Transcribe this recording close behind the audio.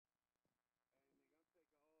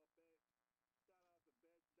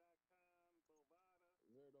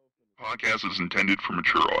Podcast is intended for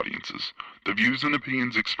mature audiences. The views and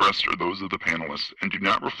opinions expressed are those of the panelists and do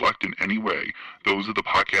not reflect in any way those of the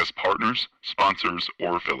podcast partners, sponsors,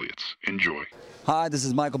 or affiliates. Enjoy. Hi, this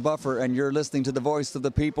is Michael Buffer, and you're listening to the Voice of the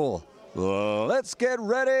People. Let's get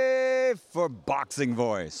ready for Boxing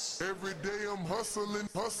Voice. Every day I'm hustling,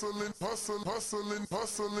 hustling, hustling, hustling,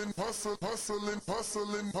 hustling, hustling, hustling,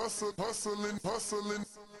 hustling, hustling, hustling, hustling.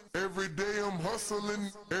 Every day I'm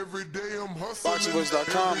hustling, every day I'm hustling.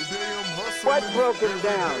 BoxingVoice.com. Every day I'm hustling. What broke him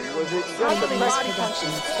down? Was it just the body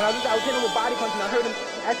punching? When I was hitting him with body punching, I heard him,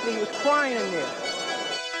 actually he was crying in there.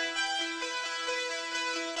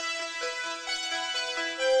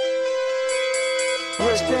 You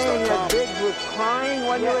were saying that Biggs was crying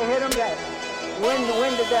when you hit him? Yes. When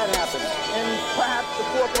did that happen? And perhaps the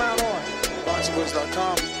fourth round on.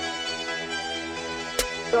 BoxingVoice.com.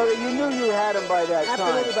 So that you knew you had him by that time.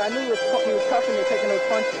 Absolutely, but I knew he was tough and they're taking those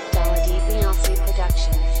punches. Saladee Bielsi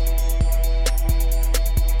Productions.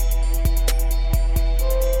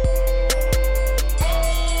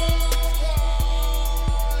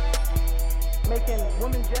 Making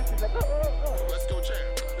women gestures like, Let's go, champ.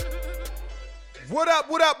 What up,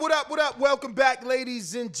 what up, what up, what up? Welcome back,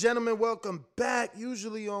 ladies and gentlemen. Welcome back.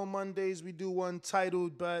 Usually on Mondays we do one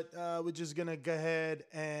titled, but we're just going to go ahead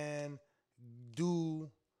and do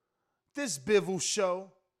this Bivol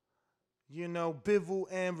show. You know, Bivol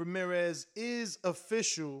and Ramirez is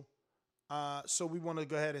official. So we want to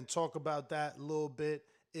go ahead and talk about that a little bit.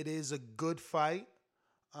 It is a good fight.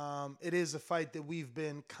 It is a fight that we've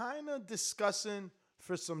been kind of discussing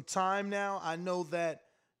for some time now. I know that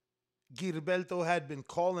Gilberto had been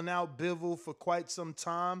calling out Bivol for quite some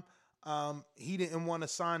time. He didn't want to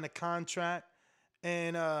sign the contract.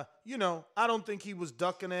 And, you know, I don't think he was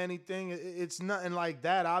ducking anything. It's nothing like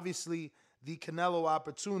that. Obviously, the Canelo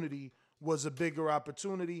opportunity was a bigger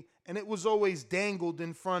opportunity, and it was always dangled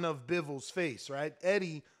in front of Bivol's face, right?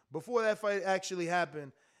 Eddie, before that fight actually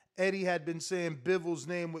happened, Eddie had been saying Bivol's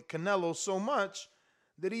name with Canelo so much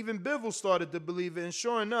that even Bivol started to believe it. And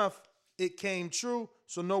sure enough, it came true,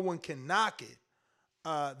 so no one can knock it.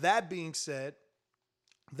 That being said,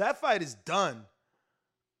 that fight is done.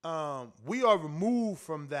 We are removed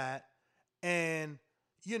from that, and,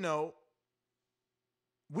 you know,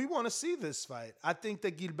 we want to see this fight. I think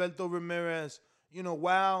that Gilberto Ramirez, you know,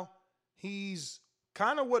 while he's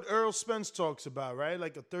kind of what Earl Spence talks about, right?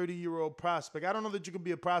 Like a 30-year-old prospect. I don't know that you could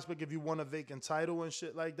be a prospect if you won a vacant title and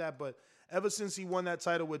shit like that, but ever since he won that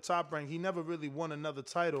title with Top Rank, he never really won another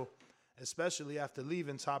title, especially after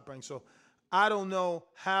leaving Top Rank. So I don't know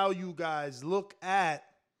how you guys look at,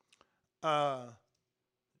 you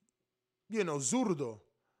know, Zurdo,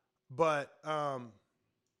 but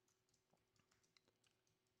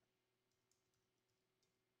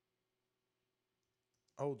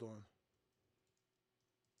hold on.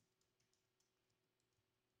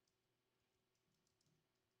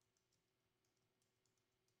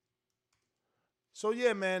 So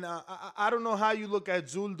yeah, man, I don't know how you look at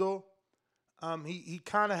Zurdo. He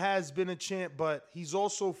kind of has been a champ, but he's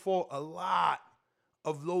also fought a lot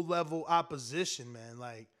of low-level opposition, man.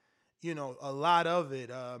 Like, you know, a lot of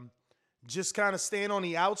it. Just kind of staying on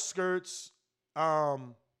the outskirts,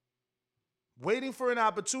 waiting for an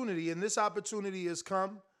opportunity, and this opportunity has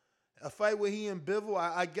come. A fight with he and Bivol,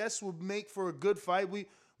 I guess, will make for a good fight. We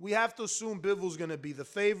have to assume Bivol's going to be the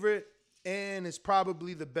favorite and is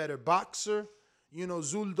probably the better boxer. You know,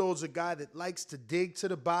 Zurdo's a guy that likes to dig to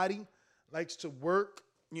the body, likes to work.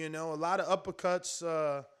 You know, a lot of uppercuts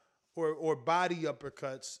or body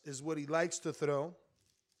uppercuts is what he likes to throw.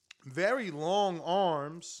 Very long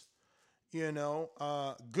arms, you know,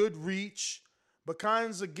 good reach, but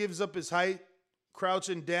kind of gives up his height,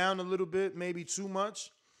 crouching down a little bit, maybe too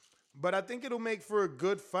much. But I think it'll make for a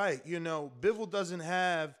good fight. You know, Bivol doesn't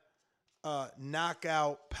have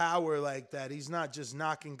knockout power like that. He's not just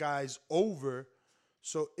knocking guys over.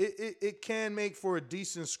 So it can make for a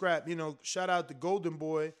decent scrap. You know, shout out to Golden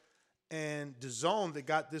Boy and DAZN that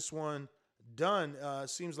got this one done.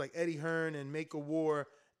 Seems like Eddie Hearn and Make a War,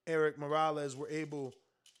 Eric Morales were able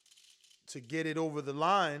to get it over the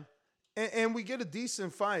line. And we get a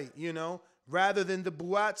decent fight, you know, rather than the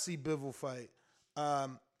Buatsi Bivol fight.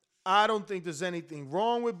 I don't think there's anything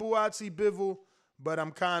wrong with Buatsi Bivol, but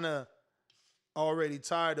I'm kind of already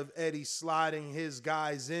tired of Eddie sliding his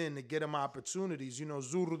guys in to get him opportunities. You know,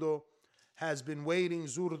 Zurdo has been waiting.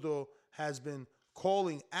 Zurdo has been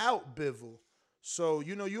calling out Bivol. So,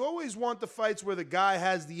 you know, you always want the fights where the guy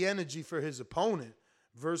has the energy for his opponent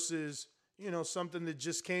versus, you know, something that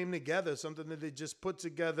just came together, something that they just put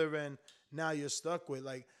together and now you're stuck with.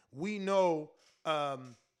 Like, we know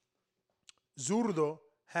Zurdo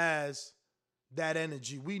has that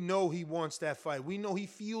energy. We know he wants that fight. We know he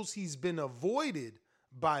feels he's been avoided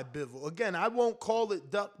by Bivol. Again, I won't call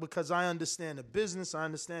it duck because I understand the business. I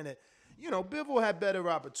understand that, Bivol had better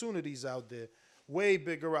opportunities out there, way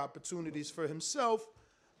bigger opportunities for himself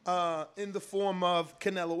in the form of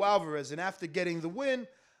Canelo Alvarez. And after getting the win,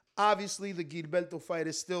 obviously the Gilberto fight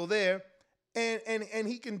is still there. And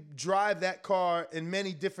he can drive that car in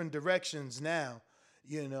many different directions now,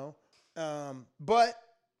 But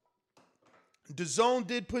DAZN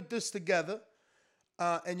did put this together,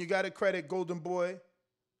 and you got to credit Golden Boy.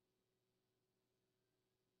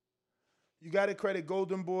 You got to credit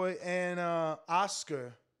Golden Boy and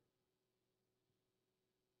Oscar.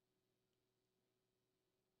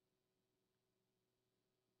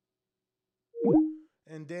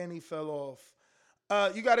 And Danny fell off.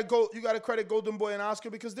 You got to credit Golden Boy and Oscar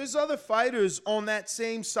because there's other fighters on that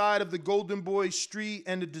same side of the Golden Boy street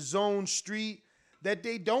and the DAZN street that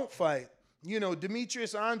they don't fight.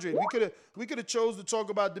 Demetrius Andrade. We could have chose to talk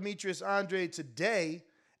about Demetrius Andrade today,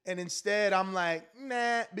 and instead I'm like,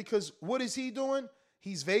 nah, because what is he doing?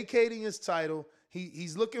 He's vacating his title.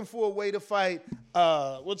 He's looking for a way to fight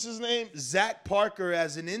what's his name? Zach Parker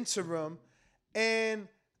as an interim. And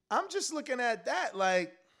I'm just looking at that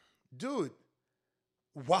like, dude,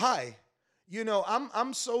 why?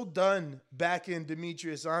 I'm so done backing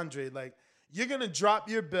Demetrius Andrade. Like, you're gonna drop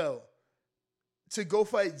your belt to go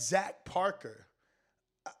fight Zach Parker.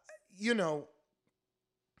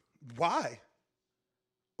 Why?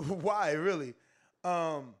 Why, really?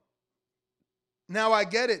 Now I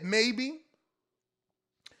get it. Maybe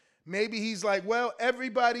he's like, well,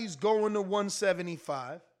 everybody's going to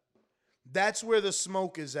 175. That's where the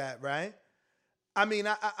smoke is at, right? I mean,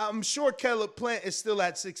 I'm sure Caleb Plant is still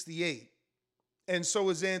at 68. And so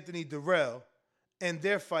is Anthony Durrell. And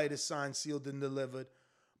their fight is signed, sealed, and delivered.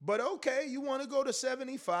 But okay, you want to go to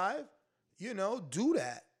 75? Do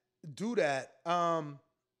that. Do that.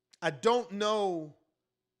 I don't know.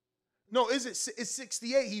 No, it's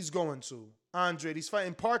 68 he's going to, Andre. He's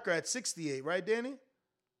fighting Parker at 68, right, Danny?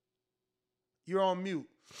 You're on mute.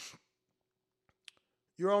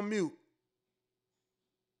 You're on mute.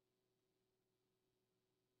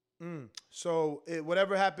 So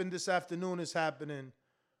whatever happened this afternoon is happening.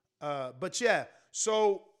 But yeah,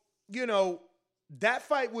 so, that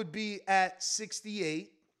fight would be at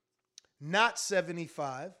 68, not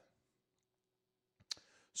 75.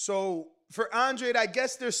 So for Andrade, I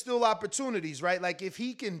guess there's still opportunities, right? Like if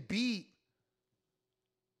he can beat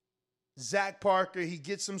Zach Parker, he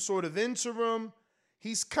gets some sort of interim.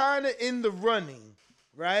 He's kind of in the running,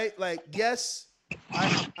 right? Like, yes,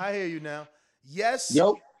 I hear you now. Yes.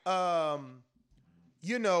 Yep.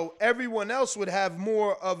 Everyone else would have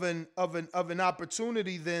more of an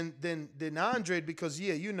opportunity than Andrade because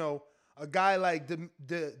a guy like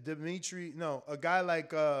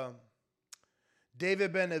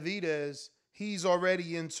David Benavidez, he's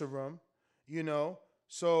already interim,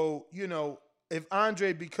 So, if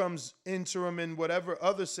Andrade becomes interim in whatever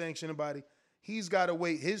other sanctioning body, he's got to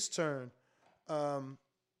wait his turn. So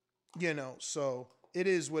it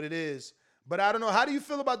is what it is. But I don't know. How do you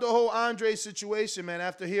feel about the whole Andre situation, man?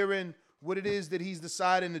 After hearing what it is that he's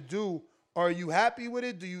deciding to do, are you happy with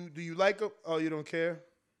it? Do you like it? Oh, you don't care?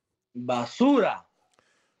 Basura.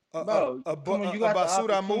 Bro, a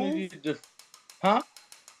basura move? Huh?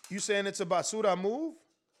 You saying it's a basura move?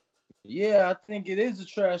 Yeah, I think it is a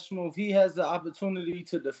trash move. He has the opportunity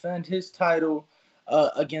to defend his title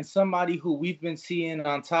against somebody who we've been seeing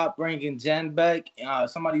on Top Rank and Jen Beck,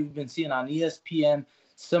 somebody we've been seeing on ESPN.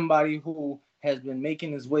 Somebody who has been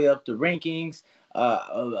making his way up the rankings,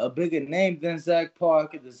 a bigger name than Zach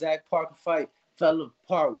Parker. The Zach Parker fight fell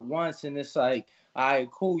apart once, and it's like, all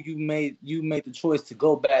right, cool. You made the choice to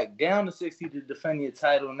go back down to 60 to defend your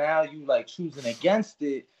title. Now you like choosing against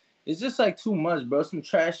it. It's just like too much, bro. Some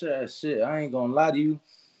trash ass shit. I ain't gonna lie to you.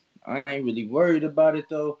 I ain't really worried about it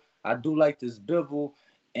though. I do like this Bivol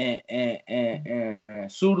and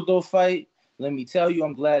Cejudo fight. Let me tell you,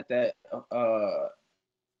 I'm glad that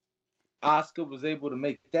Oscar was able to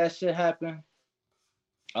make that shit happen.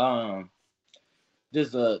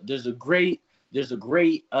 There's a great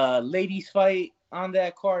ladies fight on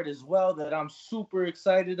that card as well that I'm super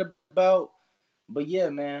excited about. But yeah,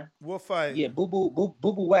 man. What fight? Yeah, boo boo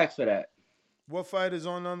whack for that. What fight is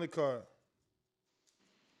on the card?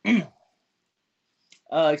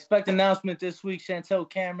 Expect announcement this week: Chantel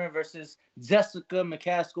Cameron versus Jessica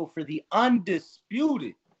McCaskill for the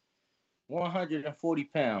undisputed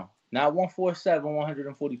 140-pound. Not 147,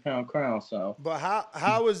 140-pound crown. So, but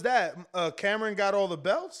how is that? Cameron got all the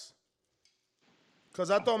belts?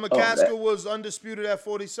 Because I thought McCaskill was undisputed at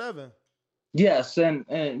 47. Yes, and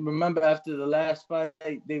remember after the last fight,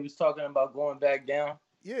 they was talking about going back down.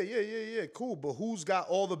 Yeah. Cool. But who's got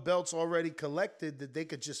all the belts already collected that they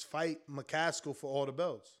could just fight McCaskill for all the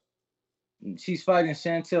belts? She's fighting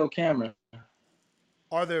Chantel Cameron.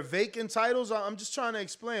 Are there vacant titles? I'm just trying to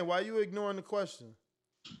explain. Why are you ignoring the question?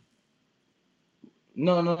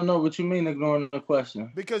 No. What you mean ignoring the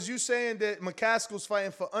question? Because you saying that McCaskill's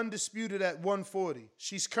fighting for undisputed at 140.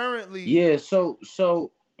 She's currently Yeah. So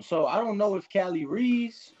I don't know if Callie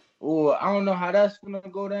Reese or I don't know how that's gonna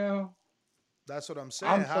go down. That's what I'm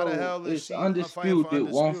saying. I'm How the told hell is it's she fighting for undisputed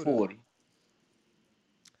undisputed? 140.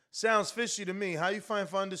 Sounds fishy to me. How you fighting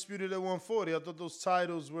for undisputed at 140? I thought those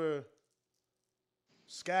titles were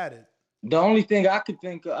scattered. The only thing I could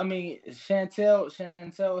think of, I mean, Chantel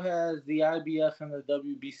has the IBF and the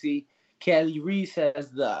WBC. Callie Reese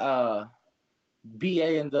has the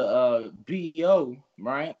BA and the BO,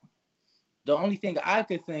 right? The only thing I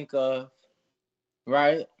could think of,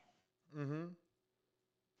 right,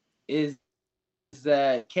 is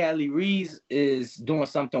that Callie Reese is doing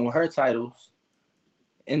something with her titles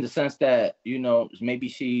in the sense that, you know, maybe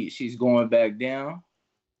she's going back down.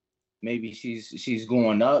 Maybe she's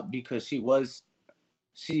going up because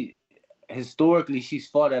she historically she's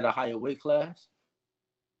fought at a higher weight class.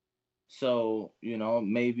 So, you know,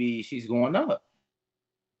 maybe she's going up.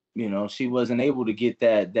 You know, she wasn't able to get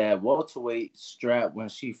that welterweight strap when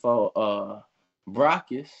she fought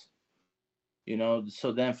Brockus. You know,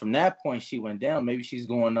 so then from that point she went down. Maybe she's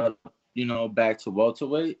going up, you know, back to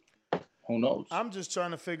welterweight. Who knows? I'm just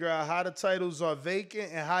trying to figure out how the titles are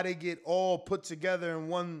vacant and how they get all put together in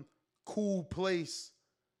one cool place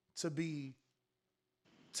to be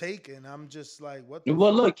taken. I'm just like, what the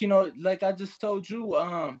Well, fuck? look, you know, like I just told you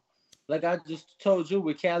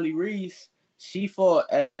with Callie Reese, she fought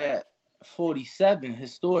at 47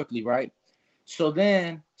 historically, right? So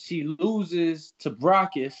then she loses to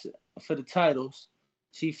Brockus for the titles.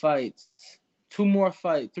 She fights three more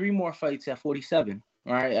fights at 47,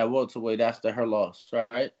 right? At welterweight after her loss,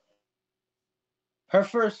 right? Her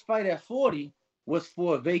first fight at 40 was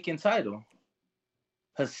for a vacant title.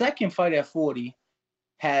 Her second fight at 40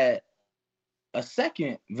 had a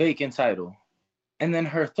second vacant title. And then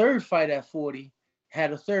her third fight at 40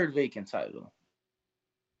 had a third vacant title.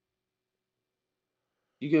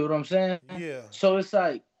 You get what I'm saying? Yeah. So it's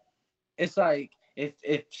like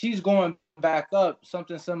if she's going back up,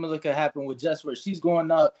 something similar could happen with Jess, where she's going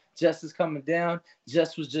up, Jess is coming down.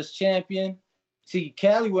 Jess was just champion. See,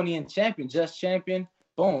 Callie wasn't even champion, Jess champion.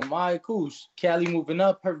 Boom, all right, cool. Callie moving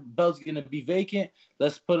up, her belt's gonna be vacant.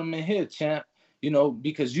 Let's put them in here, champ. You know,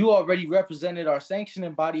 because you already represented our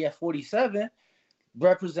sanctioning body at 47,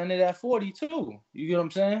 represented at 42. You get what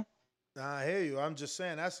I'm saying? Nah, I hear you. I'm just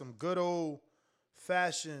saying that's some good old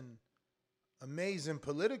fashioned, amazing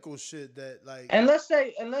political shit that like. And let's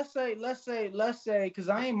say, because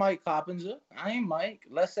I ain't Mike Coppinger. I ain't Mike.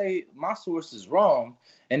 Let's say my source is wrong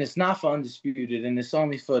and it's not for undisputed and it's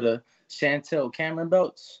only for the Chantel Cameron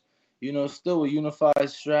belts. You know, still a unified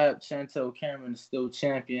strap. Chantel Cameron is still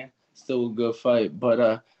champion. Still a good fight.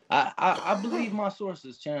 But I believe my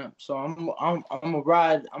sources, champ. So I'm a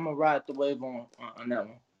ride the wave on that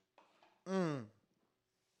one.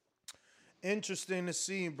 Interesting to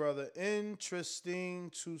see, brother.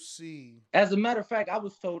 Interesting to see. As a matter of fact, I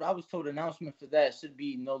was told announcement for that should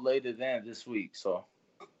be no later than this week. So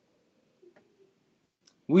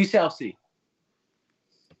we shall see.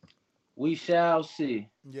 We shall see.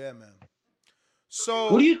 Yeah, man.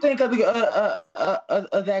 So what do you think of the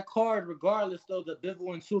of that card? Regardless, though, the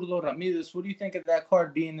Bivol and Surdo Ramirez. What do you think of that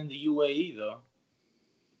card being in the UAE, though?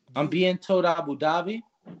 I'm being told Abu Dhabi.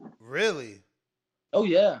 Really? Oh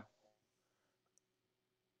yeah.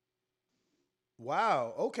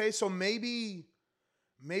 Wow. Okay, so maybe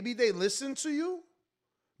they listen to you.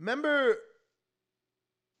 Remember,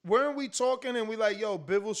 weren't we talking and we like, yo,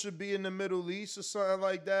 Bivol should be in the Middle East or something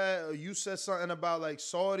like that? Or you said something about like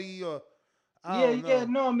Saudi or I don't know. Yeah.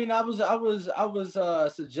 No, I mean, I was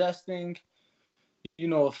suggesting, you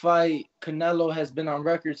know, a fight. Canelo has been on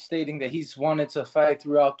record stating that he's wanted to fight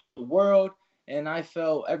throughout the world, and I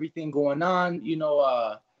felt everything going on, you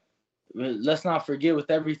know, let's not forget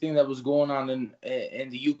with everything that was going on in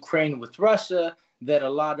the Ukraine with Russia, that a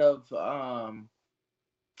lot of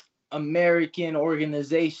American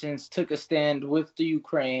organizations took a stand with the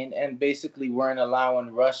Ukraine and basically weren't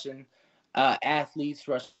allowing Russian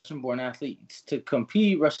Russian-born athletes to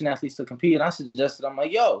compete, Russian athletes to compete. And I suggested, I'm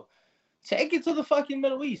like, yo, take it to the fucking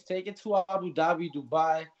Middle East. Take it to Abu Dhabi,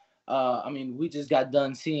 Dubai. I mean, we just got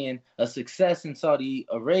done seeing a success in Saudi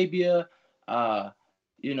Arabia.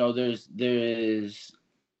 You know, there is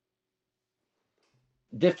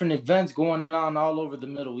different events going on all over the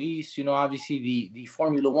Middle East. You know, obviously the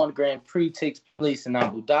Formula One Grand Prix takes place in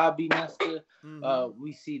Abu Dhabi, Nesta.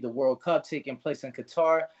 We see the World Cup taking place in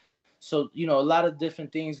Qatar. So, you know, a lot of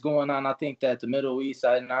different things going on. I think that the Middle East,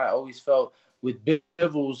 I always felt with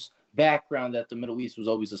Bivol's background that the Middle East was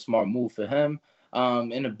always a smart move for him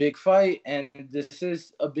in a big fight. And this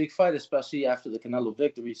is a big fight, especially after the Canelo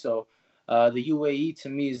victory. So the UAE, to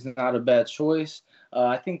me, is not a bad choice.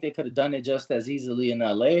 I think they could have done it just as easily in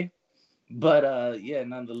LA. But, yeah,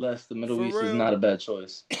 nonetheless, the Middle For East real? is not a bad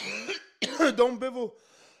choice. Don't Bivol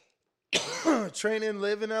train and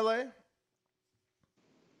live in LA?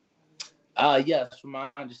 Yes, from my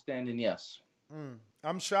understanding, yes.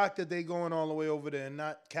 I'm shocked that they going all the way over there and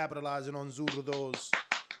not capitalizing on Zurdo's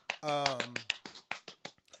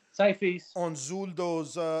Saifis. on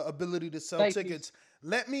Zurdo's ability to sell Saifis. tickets.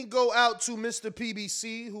 Let me go out to Mr.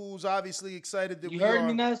 PBC, who's obviously excited that You we heard are.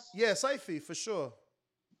 me, Ness? Yeah, Saifi, for sure.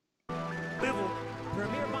 Bivol,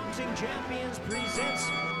 Premier Boxing Champions presents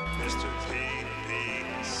Mr.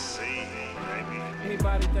 PBC, baby.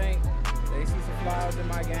 Anybody think they see some flowers in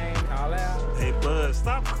my game, call out. Hey, Bud,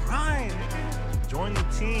 stop crying, nigga. Join the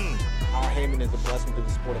team. Al Heyman is a blessing to the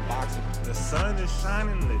sport of boxing. The sun is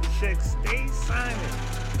shining, the checks stay signing.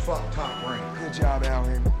 Fuck Top Rank. Good job, Al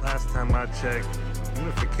Heyman. Last time I checked,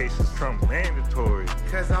 unification's Trump mandatory.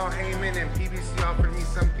 Because Al Heyman and PBC offered me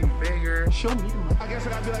something bigger. Show me. I guess I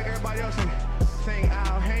gotta be like everybody else and saying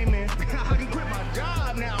Al Heyman. I can quit my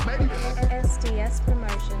job now, baby. SDS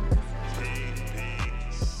Promotions.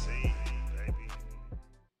 PBC, baby.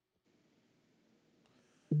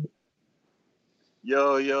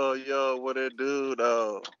 Yo, what it do,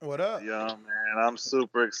 though? What up? Yeah, man, I'm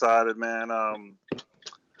super excited, man.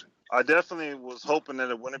 I definitely was hoping that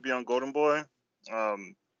it wouldn't be on Golden Boy.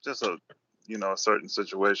 Just a certain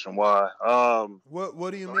situation. Why?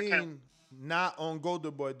 What do you mean not on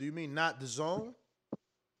Golden Boy? Do you mean not the zone?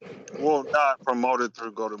 Well, not promoted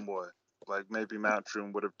through Golden Boy. Like maybe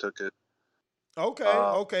Matchroom would have took it.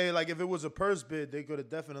 Okay. Like if it was a purse bid, they could have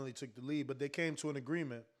definitely took the lead, but they came to an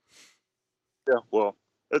agreement. Yeah. Well,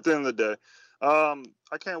 at the end of the day, I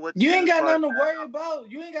can't wait. You ain't got nothing to worry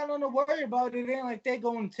about. You ain't got nothing to worry about. It ain't like they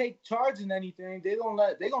gonna take charge in anything. They gonna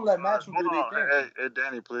let Matchroom do their thing. Hey,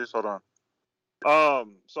 Danny, please hold on.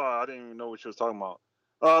 Sorry, I didn't even know what you was talking about.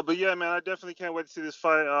 But yeah, man, I definitely can't wait to see this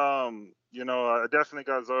fight. I definitely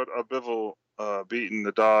got Bivol beating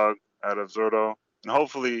the dog out of Zurdo, and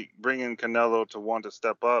hopefully bringing Canelo to want to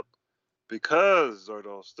step up because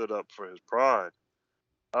Zurdo stood up for his pride.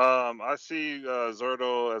 I see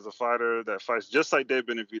Zurdo as a fighter that fights just like Dave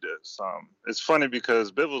Benavidez. It's funny because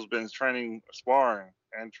Bivol's been sparring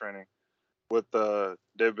with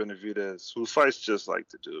Dave Benavidez, who fights just like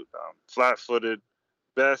the dude. Flat-footed.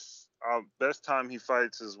 Best time he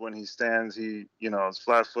fights is when he stands. He, is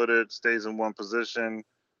flat-footed, stays in one position,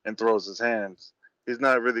 and throws his hands. He's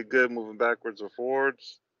not really good moving backwards or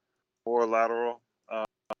forwards or lateral.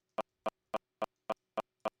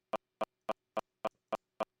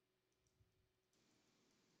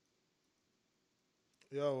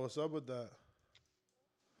 Yo, what's up with that?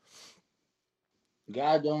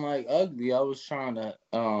 God don't like ugly. I was trying to,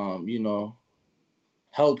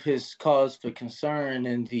 help his cause for concern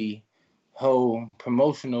in the whole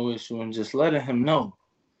promotional issue and just letting him know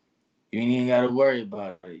you ain't got to worry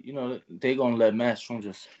about it. They gonna let Matchroom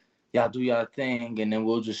just y'all do y'all thing, and then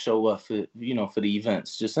we'll just show up for for the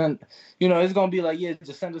events. Just send, it's gonna be like, yeah,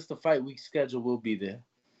 just send us the fight week schedule. We'll be there.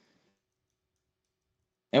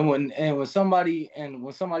 And when somebody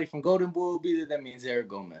from Golden Boy will be there, that means Eric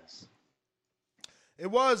Gomez. It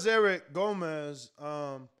was Eric Gomez.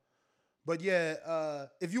 But yeah,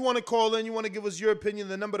 if you want to call in, you want to give us your opinion,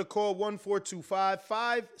 the number to call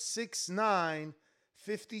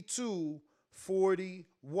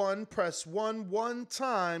 1-425-569-5241. Press 1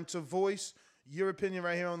 time to voice your opinion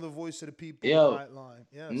right here on the Voice of the People hotline.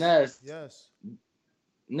 Yes.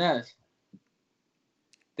 Ness.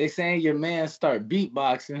 They saying your man start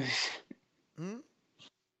beatboxing.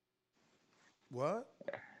 What?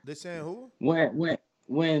 They saying who?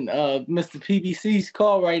 When Mr. PBC's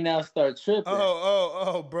call right now start tripping.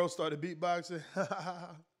 Oh, bro started beatboxing.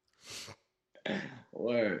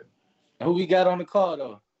 Word. Who we got on the call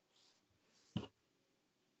though?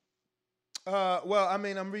 Well, I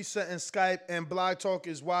mean, I'm resetting Skype and Blog Talk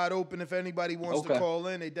is wide open. If anybody wants to call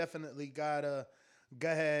in, they definitely gotta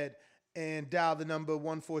go ahead and dial the number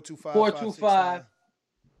 1-425-569.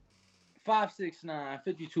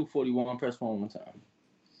 569-5241. Press 1 time.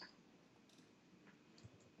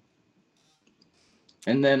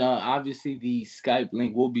 And then obviously the Skype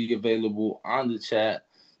link will be available on the chat.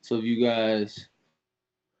 So if you guys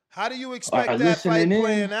How do you expect are that fight listening in.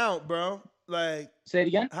 playing out, bro? Like, Say it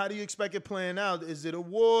again. how do you expect it playing out? Is it a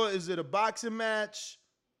war? Is it a boxing match?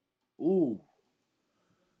 Ooh.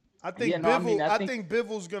 I think Yeah, no, I Bivol. mean, I I think- think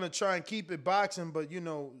Bivol's gonna try and keep it boxing, but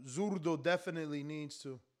Zurdo definitely needs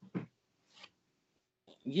to.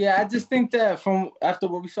 Yeah, I just think that from after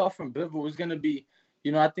what we saw from Bivol is gonna be,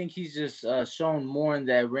 I think he's just shown more in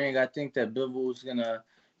that ring. I think that Bivol is gonna,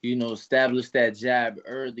 establish that jab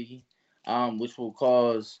early, which will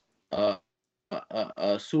cause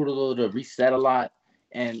Zurdo to reset a lot.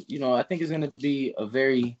 And I think it's gonna be a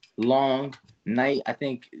very long night. I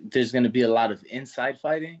think there's gonna be a lot of inside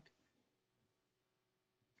fighting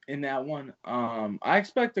in that one. I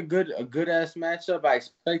expect a good ass matchup. I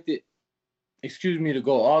expect it, to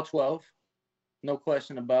go all 12, no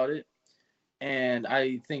question about it. And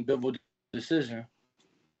I think Bivol decision.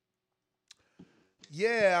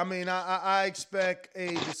 Yeah, I mean, I expect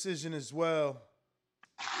a decision as well.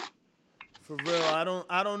 For real, I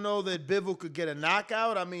don't know that Bivol could get a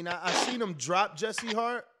knockout. I mean, I seen him drop Jesse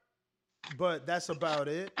Hart, but that's about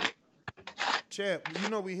it. Champ,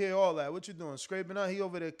 we hear all that. What you doing? Scraping up? He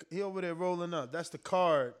over there rolling up. That's the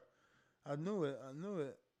card. I knew it.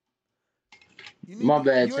 My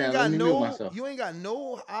bad, Champ. Let me mute myself. You ain't got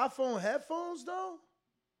no iPhone headphones though?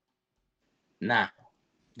 Nah.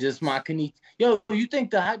 Just my Kaneki. Yo, you think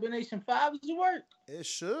the Hibernation 5 will work? It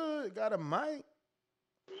should. It got a mic.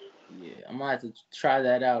 Yeah, I might have to try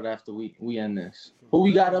that out after we end this. Who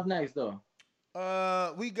we got up next though?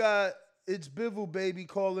 We got it's Bivol baby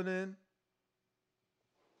calling in.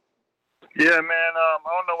 Yeah, man. I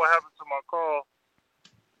don't know what happened to my call.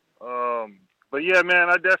 But yeah, man,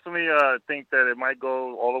 I definitely think that it might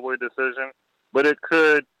go all the way decision, but it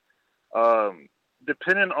could,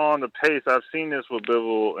 depending on the pace. I've seen this with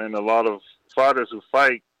Bivol and a lot of fighters who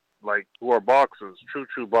fight, like who are boxers,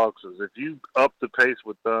 true boxers. If you up the pace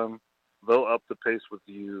with them, they'll up the pace with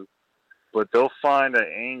you, but they'll find an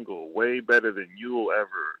angle way better than you will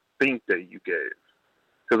ever think that you gave.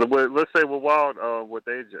 Because let's say we're wild with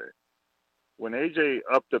AJ. When AJ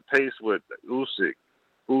upped the pace with Usyk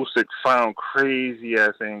found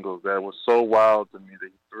crazy-ass angles that was so wild to me that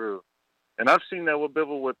he threw. And I've seen that with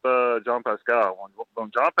Bivol with John Pascal.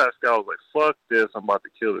 When John Pascal was like, fuck this, I'm about to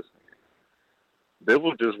kill this nigga.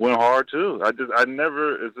 Bivol just went hard, too. Is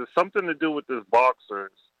there something to do with this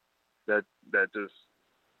boxers that just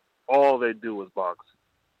all they do is boxing?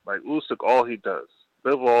 Like Usyk, all he does.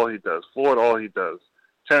 Bivol, all he does. Floyd, all he does.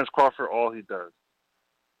 Terence Crawford, all he does.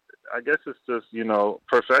 I guess it's just,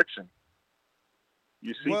 perfection.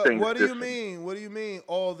 You see things. What do you mean? What do you mean?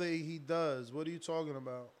 All that he does? What are you talking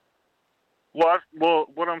about? Well,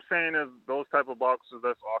 what I'm saying is those type of boxers.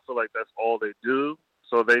 I feel like that's all they do.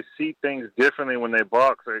 So they see things differently when they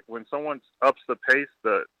box. Like when someone ups the pace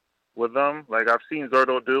with them, like I've seen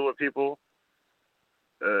Zurdo do with people,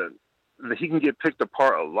 he can get picked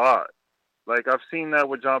apart a lot. Like I've seen that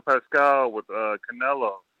with John Pascal, with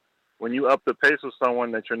Canelo. When you up the pace with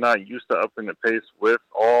someone that you're not used to upping the pace with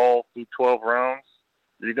all through 12 rounds,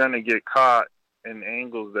 you're going to get caught in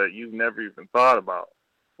angles that you've never even thought about.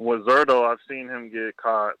 With Zurdo, I've seen him get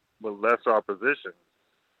caught with lesser opposition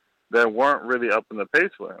that weren't really upping the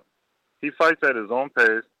pace with him. He fights at his own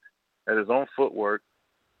pace, at his own footwork,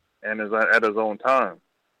 and is at his own time.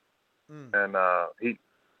 And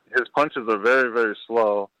his punches are very, very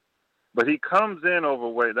slow. But he comes in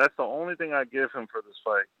overweight. That's the only thing I give him for this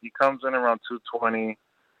fight. He comes in around 220.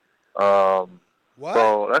 What?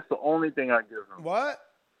 So that's the only thing I give him. What?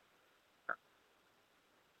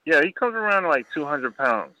 Yeah, he comes around like 200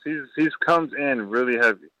 pounds. He's comes in really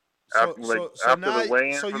heavy. After the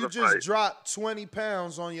weigh-in so for you the just fight. dropped 20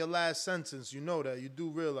 pounds on your last sentence. You know that. You do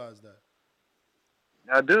realize that.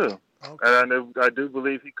 I do. Okay. And I do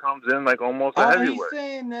believe he comes in like almost a All heavyweight. he's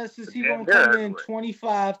saying is he Damn, gonna come in heavyweight.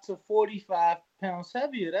 25 to 45 pounds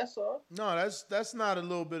heavier. That's all. No, that's not a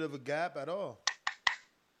little bit of a gap at all.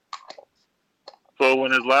 So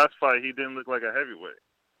in his last fight, he didn't look like a heavyweight.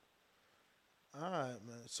 All right,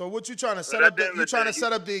 man. So what you trying to set But up? at the end You of the trying to day,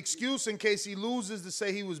 set up the excuse in case he loses to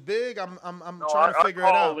say he was big? I'm No, trying to figure it I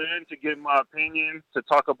out. call in to get my opinion, to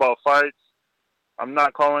talk about fights. I'm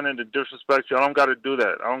not calling in to disrespect you. I don't got to do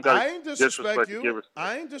that. I don't got I ain't disrespect you.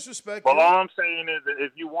 I ain't disrespect But you. all I'm saying is that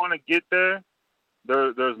if you want to get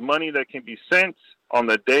there's money that can be sent on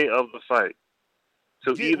the day of the fight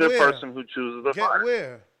to Get either where? person who chooses the Get fight.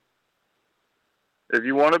 where? If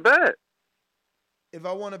you want to bet. If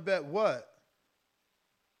I want to bet what?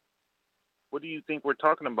 What do you think we're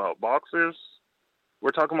talking about? Boxers?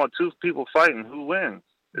 We're talking about two people fighting. Who wins?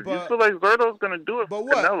 If you But- feel like Zurdo's going to do it But for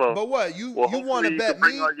what? Canelo, But what? You well, want to hopefully bet can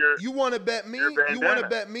bring me? out your- You want to bet me? your You want to bandana.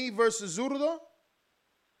 bet me versus Zurdo?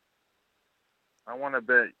 I want to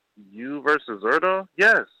bet you versus Zerto.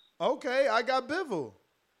 Yes. Okay, I got Bivol.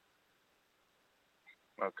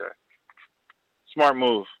 Okay. Smart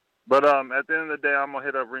move. But at the end of the day, I'm gonna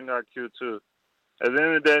hit up Ring IQ too. At the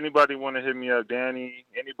end of the day, anybody want to hit me up, Danny?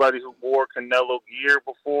 Anybody who wore Canelo gear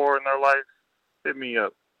before in their life, hit me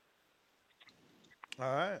up.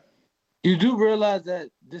 All right. You do realize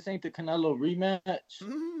that this ain't the Canelo rematch?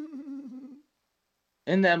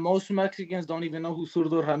 And that most Mexicans don't even know who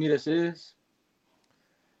Zurdo Ramirez is?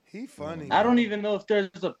 He funny. I don't even know if there's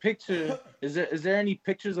a picture. Is there any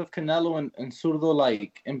pictures of Canelo and Zurdo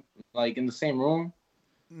like in the same room?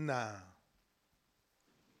 Nah.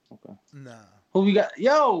 Okay. Nah. Who we got?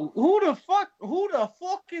 Yo, who the fuck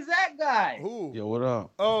is that guy? Who? Yo, what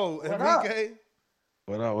up? Oh, What Enrique.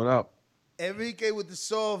 What up? Enrique with the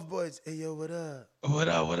soft voice. Hey, yo, what up? What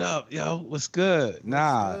up? Yo, what's good? What's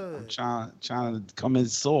nah, good? I'm trying to come in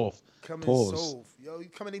soft. Coming Pause. soft. Yo, you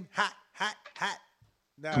coming in hot.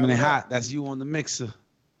 Nah, Coming in what up? hot. That's you on the mixer.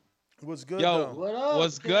 What's good, Yo, though? What up?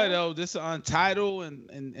 what's good, though? This is Untitled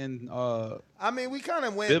and I mean, we kind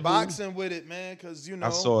of went Bibble. boxing with it, man, because, you know. I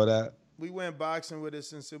saw that. We went boxing with it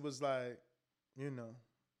since it was like, you know,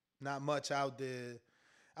 not much out there.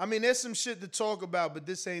 I mean, there's some shit to talk about, but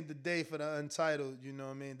this ain't the day for the Untitled, you know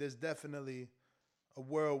what I mean? There's definitely a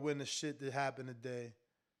whirlwind of shit that happened today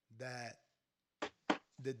that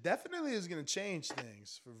definitely is going to change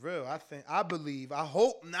things, for real. I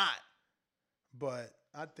hope not, but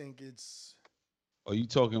I think it's... Are you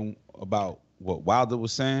talking about what Wilder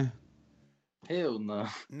was saying? Hell no.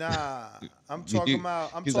 Nah, I'm talking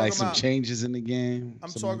about... He's like some changes in the game. I'm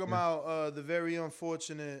something talking like that. about the very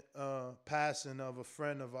unfortunate passing of a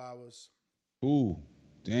friend of ours. Ooh,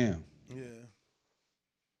 damn. Yeah.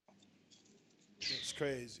 It's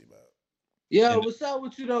crazy, man. Yo, what's up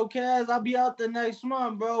with you though, Kaz? I'll be out there next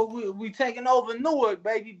month, bro. We taking over Newark,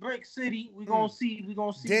 baby, Brick City. We gonna see.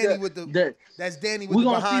 Danny that's Danny with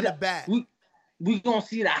the behind the back. We gonna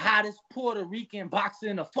see the hottest Puerto Rican boxer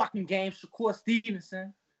in the fucking game, Shakur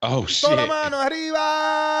Stevenson. Oh shit. Toda mano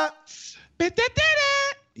arriba.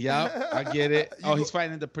 Yeah, I get it. Oh, he's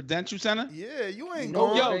fighting at the Prudential Center? Yeah, you ain't No,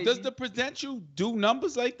 going. Yo, baby. does the Prudential do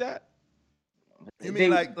numbers like that? You mean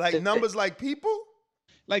like numbers like people?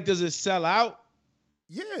 Like, does it sell out?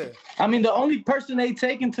 Yeah. I mean, the only person they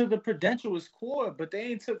taken to the Prudential was Core, but they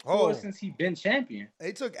ain't took Core since he been champion.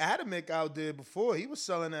 They took Adamic out there before. He was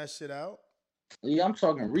selling that shit out. Yeah, I'm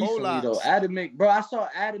talking recently though. Adamic, bro, I saw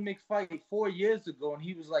Adamic fight 4 years ago, and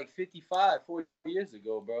he was like 55 4 years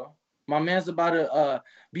ago, bro. My man's about to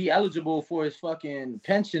be eligible for his fucking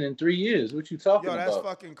pension in 3 years. What you talking about? Yo, that's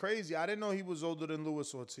fucking crazy. I didn't know he was older than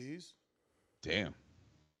Luis Ortiz. Damn.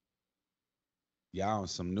 Y'all on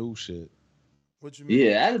some new shit. What you mean?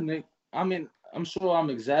 Yeah, Adamic. I mean, I'm sure I'm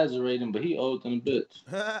exaggerating, but he old than a bitch.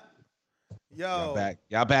 Yo.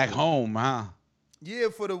 Y'all back home, huh? Yeah,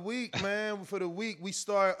 for the week, man. For the week, we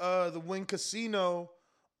start the Wynn Casino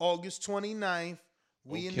August 29th.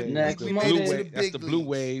 We Okay. in the we made it to the big That's the blue leagues.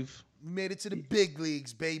 wave. We made it to the big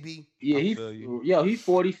leagues, baby. Yeah, he's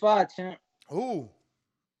 45, champ. Who?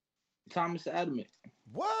 Thomas Adamic.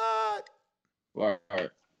 What? Right.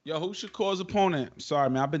 Yo, who's Shakur's opponent? Sorry,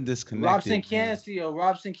 man, I've been disconnected.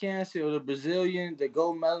 Robson Cancio, the Brazilian, the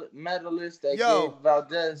gold medalist that Yo, gave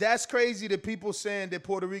Valdez. That's crazy that people saying that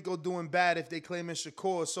Puerto Rico doing bad if they claiming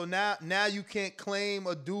Shakur. So now you can't claim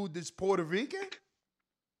a dude that's Puerto Rican?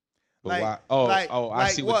 But why? I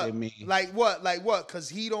see what they mean. Like what? Because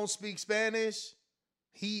he don't speak Spanish?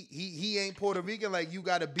 He ain't Puerto Rican? Like, you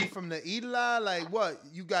got to be from the Isla? Like, what?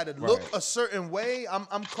 You got to look a certain way? I'm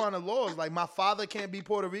kind of lost. Like, my father can't be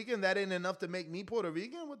Puerto Rican? That ain't enough to make me Puerto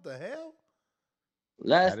Rican? What the hell?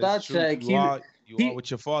 Last I checked, you are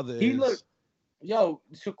what your father is.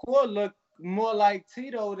 Shakur looked more like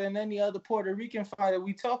Tito than any other Puerto Rican fighter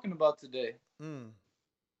we talking about today.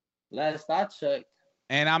 Last I checked.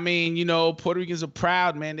 And I mean, Puerto Ricans are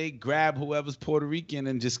proud, man. They grab whoever's Puerto Rican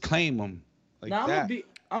and just claim them. Like now, that.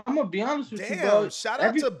 I'm gonna be honest with you, Damn, bro. shout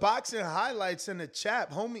out to Boxing Highlights in the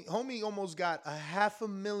chat. Homie almost got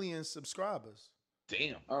 500,000 subscribers.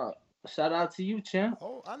 Damn. Shout out to you, champ.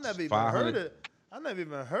 Oh, I never even heard it. I never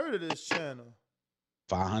even heard of this channel.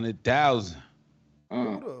 500,000.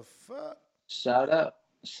 Who the fuck? Shout out.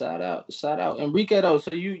 Enrique, though,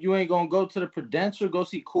 so you ain't gonna go to the Prudential, go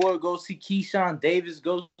see Core, go see Keyshawn Davis,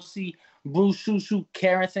 go see Bruce Shushu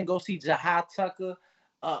Carrington, go see Jahad Tucker,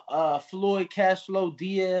 Floyd Cashflow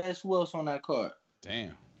Diaz. Who else on that card?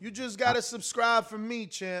 Damn. You just gotta subscribe for me,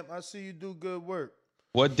 champ. I see you do good work.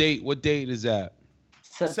 What date is that?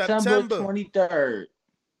 September 23rd.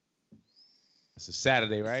 It's a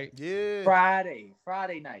Saturday, right? Yeah. Friday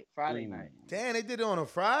night. Damn, they did it on a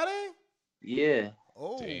Friday? Yeah.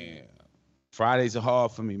 Oh. Damn. Fridays are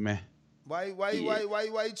hard for me, man. Why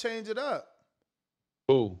you change it up?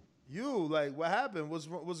 Who? You, like, what happened?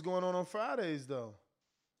 What's going on Fridays though?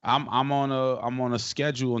 I'm on a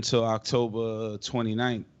schedule until October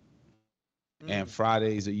 29th. And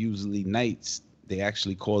Fridays are usually nights. They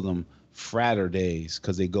actually call them Fraturdays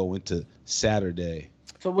because they go into Saturday.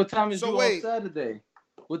 So what time is you off Saturday?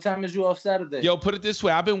 What time is you off Saturday? Yo, put it this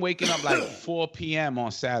way. I've been waking up like 4 p.m.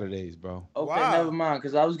 on Saturdays, bro. Okay, never mind.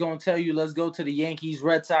 Because I was going to tell you, let's go to the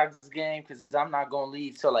Yankees-Red Sox game because I'm not going to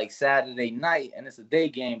leave till like Saturday night. And it's a day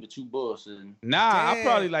game, but you bullshitting. Nah, I'll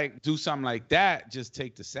probably like do something like that. Just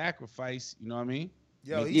take the sacrifice. You know what I mean?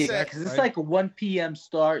 Yo, yeah, because it's like a 1 p.m.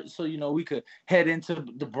 start. So, you know, we could head into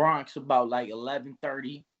the Bronx about like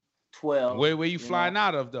 11:30, 12. Where you flying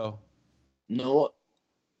out of, though? Newark.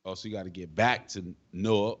 Oh, so you got to get back to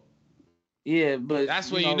Newark. Yeah, but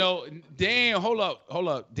that's where you know. Damn, hold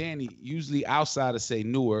up, Danny. Usually outsiders say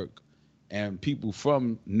Newark, and people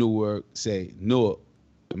from Newark say Newark.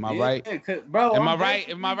 Am I right? Bro, Am I right?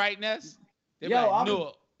 Am I right, Ness? They be like,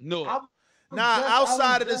 Newark. Nah,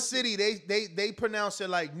 outside of the city, they pronounce it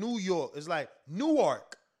like New York. It's like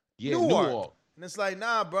Newark. Yeah, Newark. And it's like,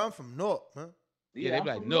 nah, bro, I'm from Newark, man. Yeah, they be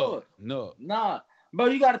like Newark. Nah. Bro,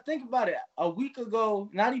 you got to think about it. A week ago,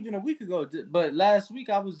 not even a week ago, but last week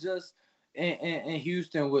I was just in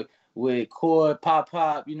Houston with Cord,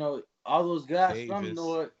 Pop, you know, all those guys Davis. from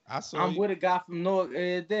Newark. I'm with a guy from Newark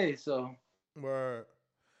every day, so. Word.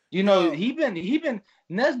 You know,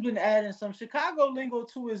 Ness been adding some Chicago lingo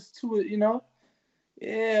to it, you know.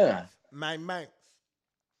 Yeah. Man.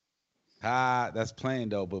 That's playing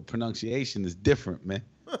though, but pronunciation is different, man.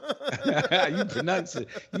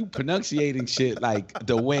 you pronunciating shit like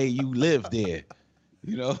the way you live there,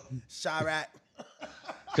 you know. Chirac.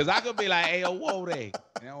 Cause I could be like, "Hey, yo, whoa there."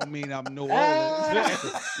 That don't mean I'm New Orleans.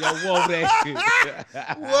 Yo, whoa there.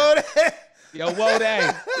 Whoa there. Yo, whoa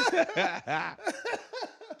there.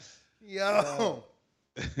 Yo,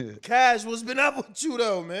 Cash, what's been up with you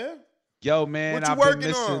though, man? Yo, man, what you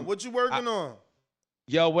working on? What you working on?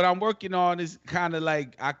 Yo, what I'm working on is kind of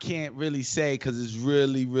like I can't really say because it's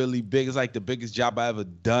really, really big. It's like the biggest job I ever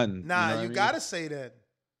done. Nah, you gotta say that.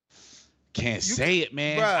 Can't say it,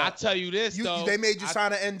 man. Bruh, I tell you this though. They made you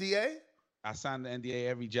sign an NDA. I signed the NDA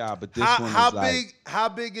every job, but this one is how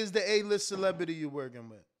big is the A-list celebrity you working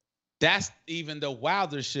with? That's even the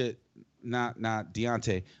wilder shit. Not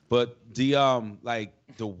Deontay, but the like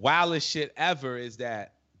the wildest shit ever is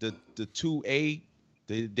that the 2A.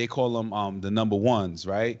 They call them the number ones,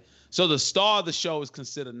 right? So the star of the show is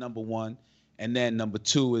considered number one, and then number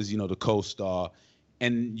two is, you know, the co-star.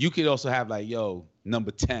 And you could also have like, yo,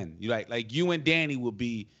 number 10. You like you and Danny would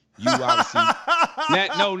be, you obviously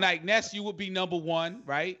like Ness, you would be number one,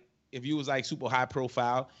 right? If you was like super high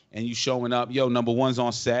profile and you showing up, yo, number one's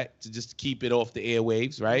on set to just keep it off the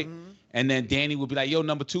airwaves, right? Mm-hmm. And then Danny would be like, yo,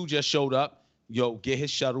 number 2 just showed up. Yo, get his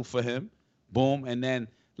shuttle for him. Boom. And then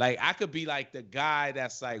like I could be like the guy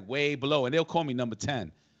that's like way below, and they'll call me number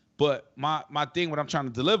 10. But my thing, what I'm trying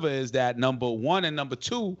to deliver is that number 1 and number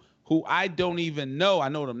 2, who I don't even know, I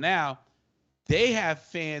know them now, they have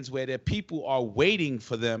fans where their people are waiting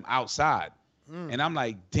for them outside. And I'm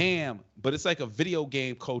like, damn, but it's like a video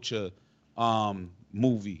game culture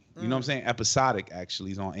movie. You know what I'm saying? Episodic,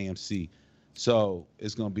 actually, is on AMC. So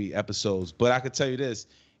it's going to be episodes. But I could tell you this,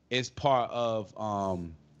 it's part of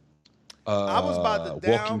I was about to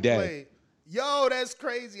Walking Dead. Yo, that's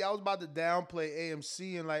crazy. I was about to downplay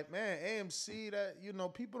AMC and like, man, AMC, that, you know,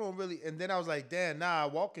 people don't really. And then I was like, damn, nah,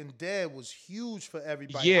 Walking Dead was huge for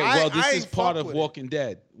everybody. Yeah, well, this is part of Walking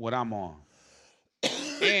Dead, what I'm on.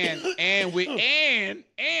 And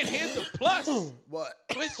here's the plus. What?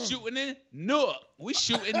 We're shooting in Newark. We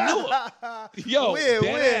shooting Newark. Yo,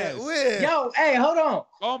 where? Yo, hey, hold on.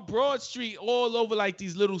 On Broad Street, all over like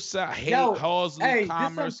these little Halsey,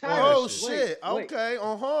 Commerce. Oh shit. Okay,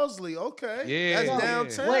 on Halsey. Okay. Yeah. That's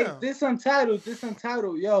downtown. Wait, this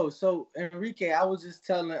untitled. Yo, so Enrique, I was just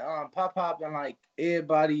telling Pop and like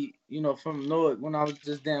everybody, you know, from Newark when I was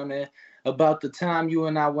just down there about the time you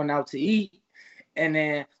and I went out to eat. And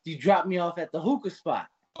then you dropped me off at the hookah spot.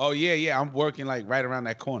 Oh yeah. I'm working like right around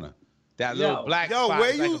that corner. That little black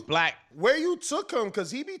spot. Where you took him?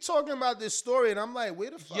 Cause he be talking about this story, and I'm like,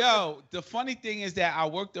 where the fuck? Yo, the funny thing is that I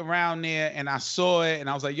worked around there and I saw it, and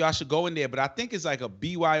I was like, yo, I should go in there. But I think it's like a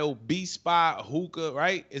BYOB spot, a hookah,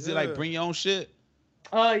 right? Is it like bring your own shit?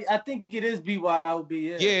 I think it is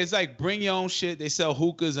BYOB. Yeah, it's like bring your own shit. They sell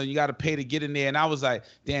hookahs, and you got to pay to get in there. And I was like,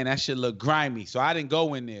 damn, that shit look grimy. So I didn't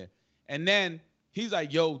go in there. And then he's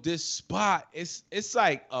like, yo, this spot, it's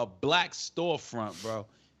like a black storefront, bro.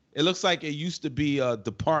 It looks like it used to be a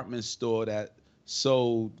department store that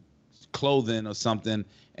sold clothing or something,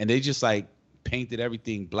 and they just like painted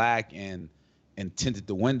everything black and tinted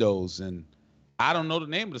the windows. And I don't know the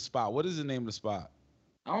name of the spot. What is the name of the spot?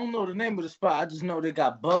 I don't know the name of the spot. I just know they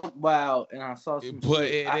got Buck Wild, and I saw some. But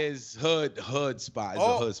shit. it is hood spot. It's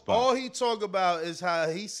a hood spot. All he talk about is how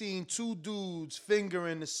he seen two dudes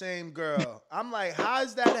fingering the same girl. I'm like, how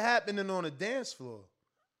is that happening on a dance floor?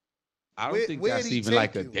 I don't think that's even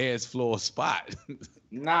like a dance floor spot.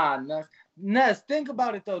 Nah, Ness, think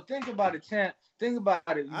about it though. Think about it, champ. Think about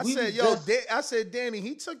it. I said, Danny,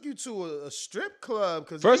 he took you to a strip club.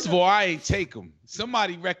 First of all, I ain't take him.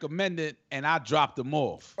 Somebody recommended, and I dropped them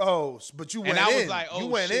off. Oh, but you went in. And I was like, oh, you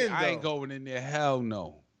went shit, in, I ain't going in there. Hell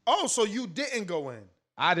no. Oh, so you didn't go in?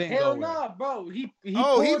 I didn't Hell go nah, bro. He Hey,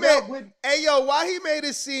 yo, why he made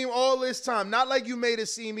it seem all this time? Not like you made it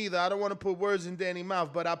seem either. I don't want to put words in Danny's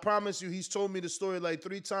mouth, but I promise you, he's told me the story like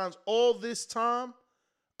 3 times. All this time,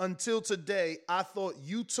 until today, I thought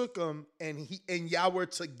you took him and y'all were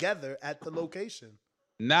together at the location.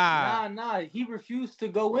 Nah. He refused to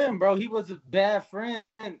go in, bro. He was a bad friend.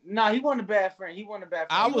 Nah, he wasn't a bad friend.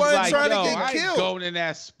 I was like, yo, I ain't going in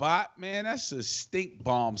that spot, man. That's a stink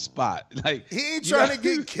bomb spot. Like, he ain't trying to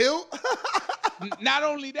get killed. Not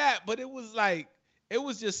only that, but it was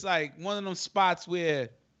just like one of them spots where,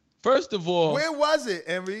 first of all, where was it,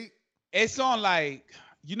 Enrique? It's on like,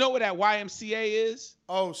 you know where that YMCA is?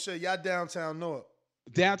 Oh shit, y'all downtown Newark.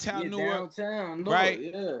 Downtown Newark, right?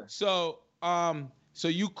 Yeah. So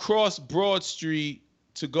you cross Broad Street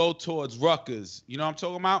to go towards Rutgers. You know what I'm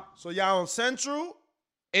talking about? So y'all on Central?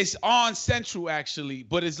 It's on Central actually,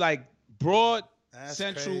 but it's like Broad, That's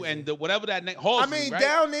Central, crazy. and whatever that Halsey, I mean, right?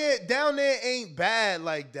 down there ain't bad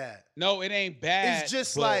like that. No, it ain't bad. It's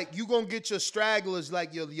just like you gonna get your stragglers,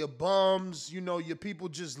 like your bums, your people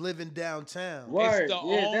just living downtown. Word. It's the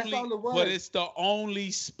Yeah, only, that's all it was. but it's the only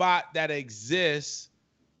spot that exists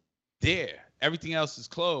there. Everything else is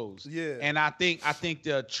closed. Yeah. And I think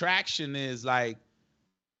the attraction is like,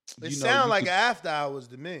 It sounds like after hours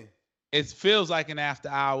to me. It feels like an after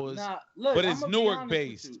hours, Nah, look, but it's I'ma be Newark honest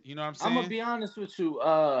based. with You know what I'm saying? I'm gonna be honest with you.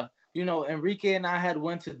 Enrique and I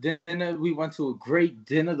went to dinner. We went to a great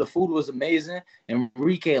dinner. The food was amazing.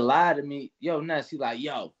 Enrique lied to me. Yo, Ness, he like,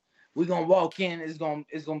 yo, we gonna walk in. It's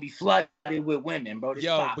gonna be flooded with women, bro. This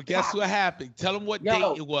Yo, pop, but guess pop. what happened? Tell them what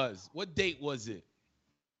date it was. What date was it?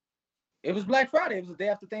 It was Black Friday. It was the day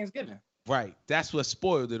after Thanksgiving. Right. That's what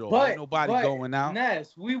spoiled it all. But Ain't nobody going out.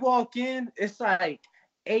 Ness, we walk in. It's like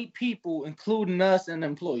 8 people, including us and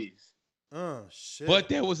employees. Oh shit! But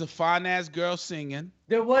there was a fine ass girl singing.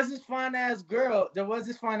 There was this fine ass girl.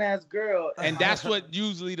 And that's what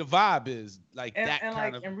usually the vibe is. Like and, that and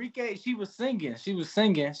kind like of. Enrique, she was singing. She was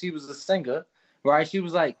a singer, right? She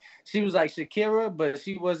was like Shakira, but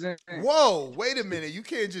she wasn't. Whoa, wait a minute. You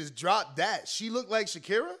can't just drop that. She looked like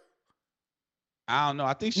Shakira? I don't know.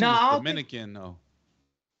 I think she was Dominican though.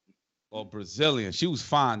 Or Brazilian. She was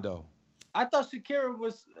fine though. I thought Shakira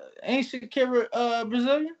was ain't Shakira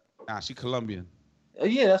Brazilian? Nah, she Colombian.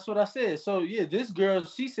 Yeah, that's what I said. So yeah, this girl,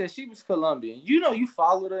 she said she was Colombian. You know, you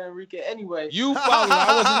folled her, Enrique. Anyway, You followed her.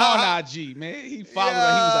 I wasn't on IG, man. He followed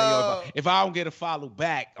her. He was like, yo, if I don't get a follow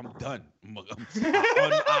back, I'm done.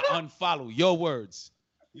 I unfollow. Your words.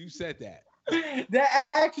 You said that. That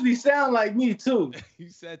actually sound like me too. You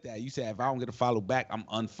said that. You said if I don't get a follow back, I'm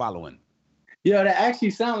unfollowing. Yo, that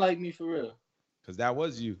actually sound like me for real. Because that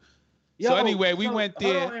was you. Yo, so anyway, we went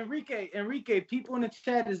there. Hold on, Enrique, people in the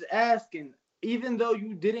chat is asking, even though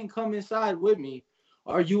you didn't come inside with me,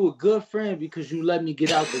 are you a good friend because you let me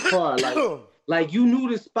get out the car? Like you knew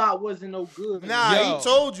the spot wasn't no good. Nah, Yo, he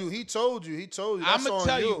told you. That's I'm on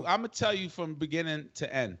gonna tell you from beginning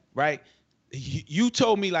to end, right? You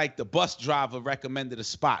told me like the bus driver recommended a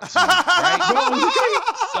spot to me, right?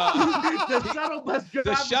 The shuttle bus driver.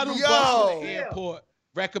 The shuttle bus to the airport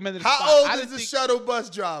recommended a spot. How old is the shuttle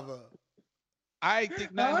bus driver? I ain't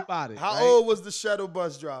think nothing about it. How old was the shuttle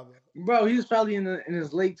bus driver? Bro, he was probably in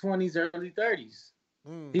his late 20s, early 30s.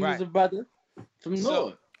 He was a brother from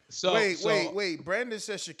North. Wait. Brandon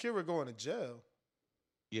said Shakira going to jail.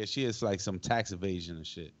 Yeah, she is like some tax evasion and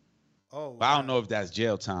shit. Oh, but I don't know if that's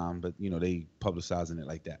jail time, but they publicizing it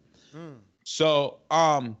like that. Mm. So,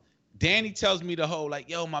 Danny tells me the whole like,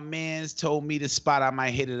 yo, my man's told me the spot I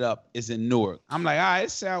might hit it up is in Newark. I'm like, all right,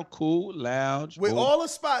 it sound cool, lounge. With boom. all the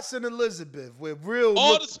spots in Elizabeth, with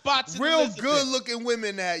the spots in real Elizabeth. good looking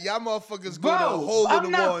women at y'all motherfuckers go to a hole in I'm the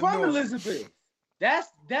not wall. from Newark. Elizabeth.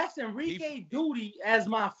 That's Enrique Duty as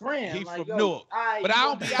my friend. He like, from Newark, but I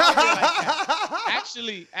don't be out there like that.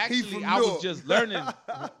 Actually, I was just learning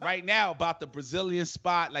right now about the Brazilian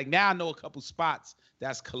spot. Like now I know a couple spots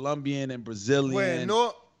that's Colombian and Brazilian. Wait,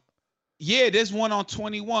 no. Yeah, there's one on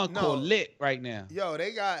 21 called Lit right now. Yo,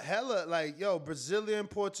 they got hella Brazilian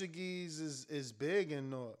Portuguese is big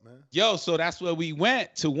in North, man. Yo, so that's where we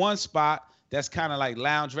went to one spot that's kind of like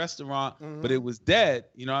lounge restaurant, but it was dead.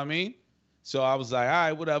 You know what I mean? So I was like, all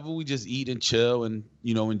right, whatever. We just eat and chill and,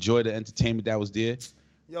 enjoy the entertainment that was there.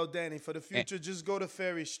 Yo, Danny, for the future, just go to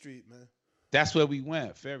Ferry Street, man. That's where we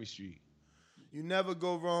went, Ferry Street. You never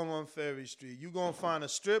go wrong on Ferry Street. You're going to find a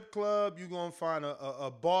strip club. You're going to find a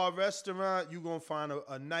bar restaurant. You're going to find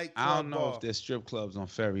a nightclub I don't know bar. if there's strip clubs on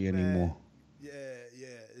Ferry anymore. Yeah.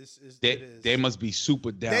 It is. They must be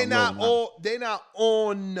super down They low. They not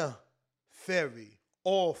on Ferry.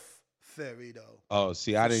 Off Ferry, though. Oh,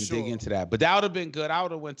 see, I didn't dig into that. But that would have been good. I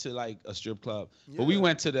would have went to like a strip club. Yeah. But we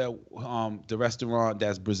went to the restaurant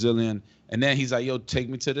that's Brazilian. And then he's like, yo, take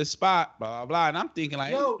me to this spot, blah, blah, blah. And I'm thinking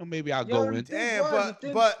like, maybe I'll go in. Damn,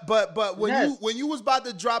 but when you was about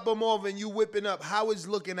to drop him off and you whipping up, how is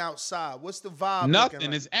looking outside? What's the vibe? Nothing.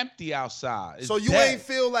 Like? It's empty outside. It's so you dead. ain't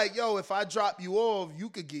feel like, yo, if I drop you off, you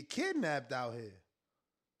could get kidnapped out here.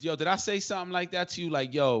 Yo, did I say something like that to you?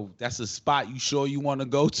 Like, yo, that's a spot you sure you want to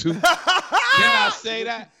go to? Did I say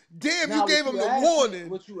that? Damn, you gave him the warning.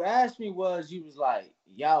 What you asked me was, you was like,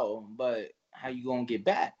 yo, but how you gonna get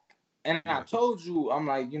back? And I told you, I'm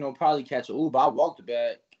like, probably catch an Uber. I walked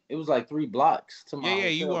back. It was like 3 blocks to my hotel.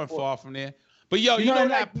 You weren't far from there. But yo, you know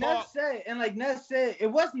that part. Like Ness said, it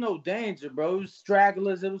was no danger, bro. It was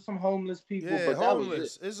stragglers. It was some homeless people. Yeah, but homeless. That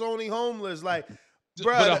was it. It's only homeless. Like,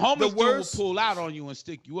 but a homeless dude will pull out on you and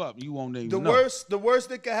stick you up. You won't even know. The worst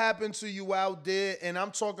that could happen to you out there, and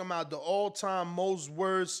I'm talking about the all-time most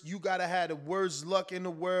worst. You gotta have the worst luck in the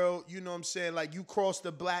world. You know what I'm saying? Like you cross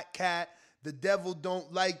the black cat, the devil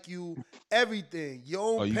don't like you. Everything.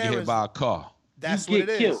 Your own you parents. Get hit by a car. That's what it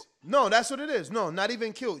is. No, that's what it is. No, not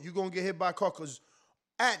even killed. You're gonna get hit by a car because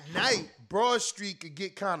at night, Broad Street could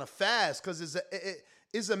get kind of fast because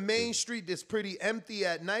it's a main street that's pretty empty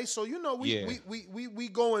at night. So, we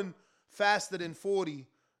going faster than 40,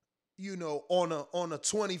 on a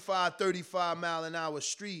 25, 35 mile an hour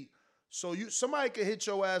street. So somebody could hit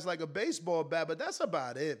your ass like a baseball bat, but that's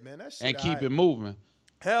about it, man. That shit and keep it moving.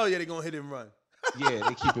 Hell yeah, they gonna hit and run. Yeah,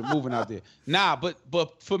 they keep it moving out there. Nah,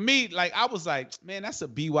 but for me, like I was like, man, that's a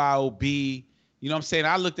BYOB. You know what I'm saying?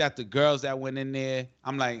 I looked at the girls that went in there.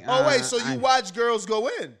 I'm like, oh wait, so you watch girls go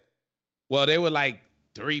in? Well, they were like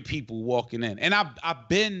 3 people walking in, and I've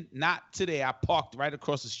been not today. I parked right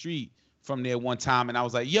across the street from there one time, and I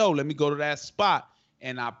was like, yo, let me go to that spot.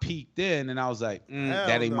 And I peeked in, and I was like,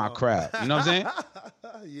 that ain't my crowd. You know what I'm saying?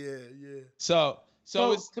 Yeah.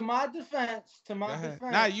 So it's to my defense.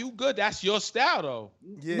 Nah, you good. That's your style, though.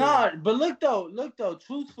 Yeah. Nah, but look though.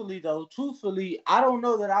 Truthfully, I don't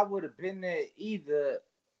know that I would have been there either.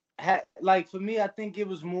 Like for me, I think it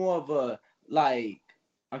was more of a like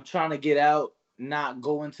I'm trying to get out, not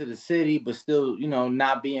going to the city, but still,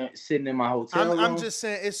 not sitting in my hotel room. I'm just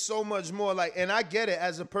saying it's so much more like, and I get it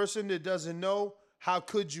as a person that doesn't know. How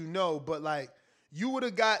could you know? But like. You would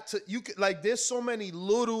have got to there's so many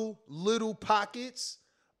little pockets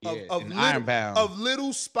of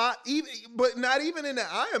little spot, even but not even in the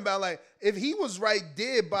Ironbound. Like if he was right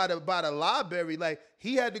there by the library, like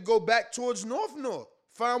he had to go back towards North,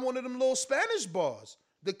 find one of them little Spanish bars,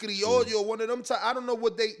 the Criollo, one of them. I don't know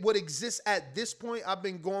what exists at this point. I've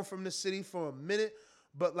been going from the city for a minute,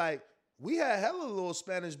 but like we had hella little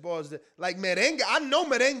Spanish bars that like merengue. I know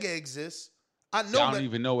merengue exists. I don't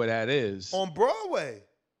even know where that is. On Broadway.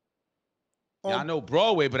 I know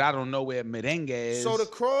Broadway, but I don't know where merengue is. So the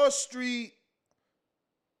cross street,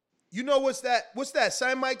 what's that?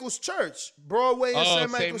 St. Michael's Church. Broadway and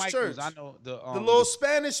St. Michael's Church. I know the little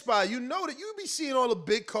Spanish spot. You know that you be seeing all the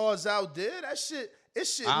big cars out there. That shit,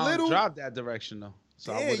 I don't drive that direction though.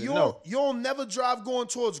 So I wouldn't know. You don't never drive going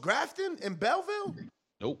towards Grafton and Belleville?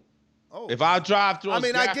 Nope. Oh. If I drive towards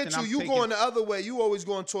Grafton, I get you. You going the other way. You always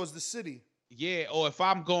going towards the city. Yeah, or if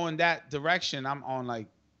I'm going that direction, I'm on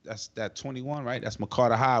that's that 21, right? That's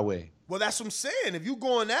McCarter Highway. Well, that's what I'm saying. If you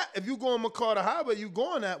going McCarter Highway, you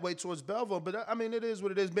going that way towards Belleville. But it is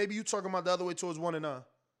what it is. Maybe you talking about the other way towards 1 and 9.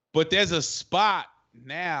 But there's a spot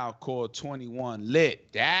now called 21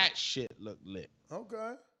 Lit. That shit look lit.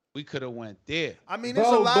 Okay. We could have went there. There's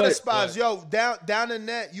a lot of spots. Yo, down in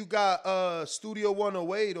that, you got Studio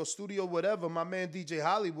 108 or Studio whatever. My man DJ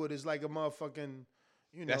Hollywood is like a motherfucking,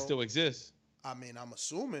 That still exists. I mean, I'm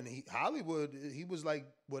assuming Hollywood. He was like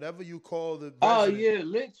whatever you call the. Oh resident. yeah,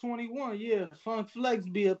 Lit 21. Yeah, Funk Flex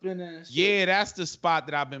be up in there. and shit. Yeah, that's the spot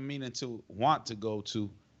that I've been want to go to.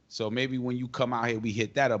 So maybe when you come out here, we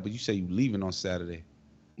hit that up. But you say you leaving on Saturday.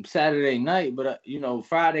 Saturday night, but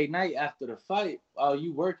Friday night after the fight. Oh,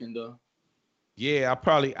 you working though? Yeah,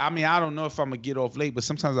 I don't know if I'm gonna get off late, but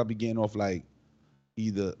sometimes I'll be getting off like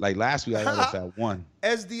either like last week I got off at 1.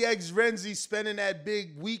 SDX Renzi spending that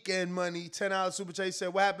big weekend money. $10 super chat. He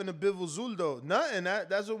said, "What happened to Bivol Zuldo? Nothing.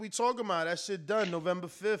 That's what we talking about. That shit done. November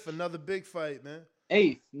 5th. Another big fight, man.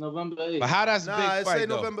 8th, November 8th. But how that's a big Nah, fight it say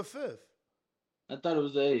though? November 5th. I thought it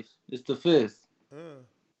was the 8th. It's the 5th. Yeah.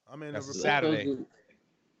 I mean, That's a the Saturday.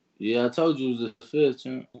 Yeah, I told you it was the 5th.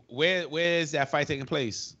 Champ. Where is that fight taking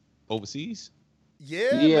place? Overseas?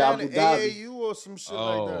 Yeah, Yeah, man. Abu Dhabi. AAU or some shit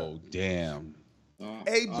like that. Oh, damn.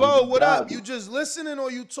 Hey, Bo, what up? Dhabi. You just listening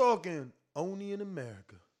or you talking? Only in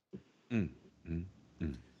America. Yo,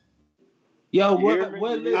 You hear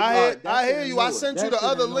what me? I hear you. I sent you the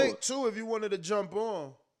other link too if you wanted to jump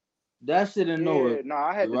on. That shit in Yeah, Newark. no,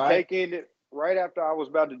 I had to right? take in it right after I was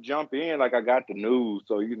about to jump in. Like I got the news,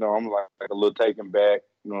 so I'm like a little taken back.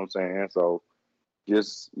 You know what I'm saying? So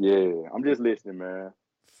I'm just listening, man.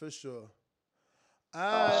 For sure. All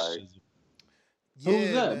right.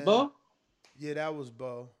 Who's that, man. Bo? Yeah, that was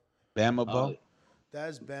Bo. Bama Bo?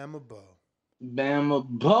 That's Bama Bo. Bama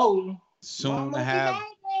Bo. Soon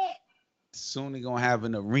they're gonna have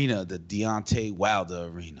an arena, the Deontay Wilder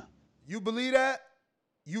arena. You believe that?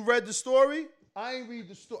 You read the story? I ain't read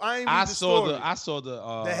the story. I saw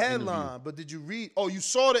the headline, interview. but did you read? Oh, you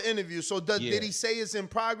saw the interview. So Yeah. did he say it's in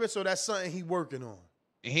progress or that's something he working on?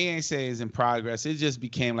 He ain't say it's in progress. It just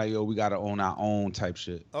became like, yo, we gotta own our own type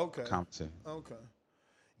shit. Okay. Conversation. Okay.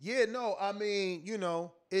 Yeah, no, I mean,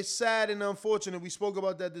 it's sad and unfortunate. We spoke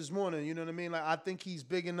about that this morning. You know what I mean? Like, I think he's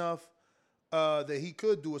big enough that he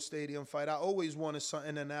could do a stadium fight. I always wanted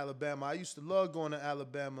something in Alabama. I used to love going to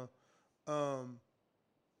Alabama.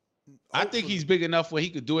 I think he's big enough where he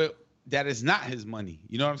could do it that is not his money.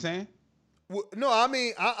 You know what I'm saying? Well, no, I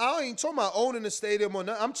mean, I ain't talking about owning a stadium or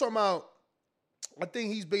nothing. I'm talking about, I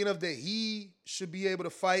think he's big enough that he should be able to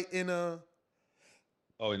fight in a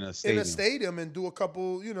stadium and do a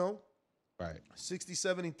couple, right, 60,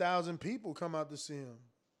 70,000 people come out to see him.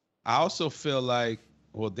 I also feel like,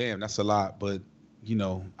 well, damn, that's a lot, but I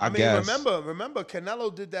mean, guess. remember,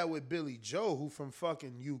 Canelo did that with Billy Joe, who from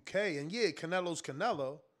fucking UK, and yeah, Canelo's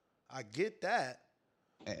Canelo. I get that.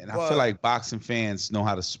 And I feel like boxing fans know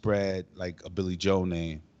how to spread like a Billy Joe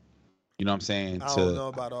name. You know what I'm saying? I don't know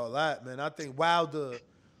about all that, man. I think Wilder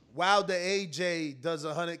AJ does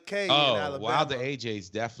 100K in Alabama. Wilder AJ is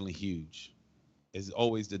definitely huge. Is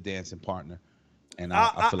always the dancing partner. And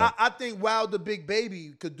I feel like I think Wilder Big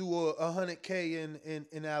Baby could do 100K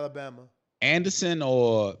in Alabama. Anderson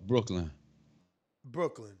or Brooklyn?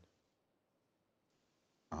 Brooklyn.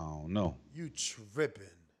 I don't know. You tripping.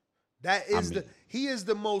 That is he is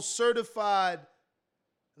the most certified,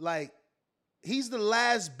 like, he's the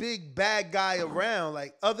last big bad guy around.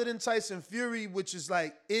 Like, other than Tyson Fury, which is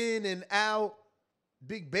like in and out,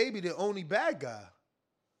 Big Baby the only bad guy.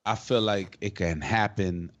 I feel like it can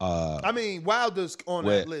happen. I mean, Wilder's on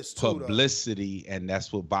that list too. Publicity, and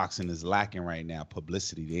that's what boxing is lacking right now.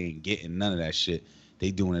 Publicity. They ain't getting none of that shit. They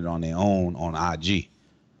doing it on their own on IG.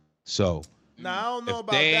 So now I don't know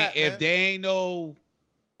about that. If they ain't no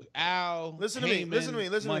listen to me.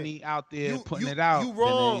 Money out there putting it out. You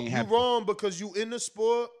wrong because you in the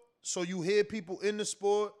sport, so you hear people in the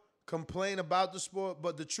sport complain about the sport.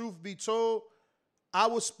 But the truth be told,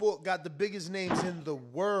 our sport got the biggest names in the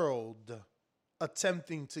world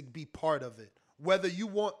attempting to be part of it. Whether you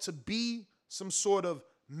want to be some sort of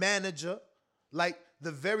manager, like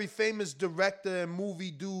the very famous director and movie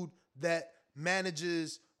dude that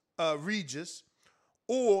manages Regis,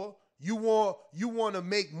 or you want to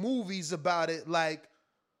make movies about it, like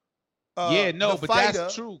but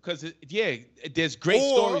that's true because there's great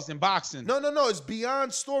stories in boxing. No, it's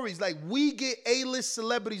beyond stories. Like, we get A-list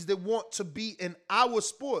celebrities that want to be in our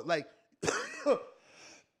sport. Like,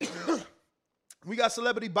 we got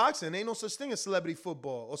celebrity boxing. Ain't no such thing as celebrity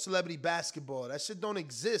football or celebrity basketball. That shit don't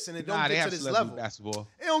exist, and it don't get to this level. Basketball.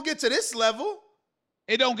 It don't get to this level.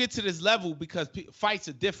 It don't get to this level because fights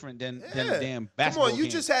are different than a damn basketball Come on, you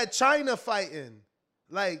game. just had China fighting.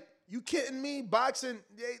 Like, you kidding me? Boxing.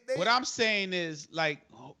 What I'm saying is, like,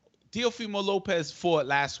 Teofimo Lopez fought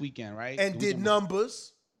last weekend, right? And did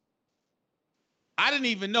numbers. I didn't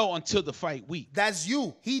even know until the fight week. That's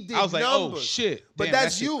you. He did numbers. I was like, oh, shit. But Damn,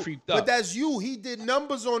 that's that shit you. creeped But up. that's you. He did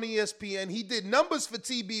numbers on ESPN. He did numbers for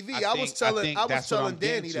TBV. I was telling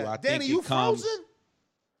Danny that. Danny, you frozen?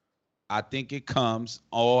 I think it comes,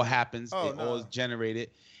 all happens, Oh, it no. all is generated.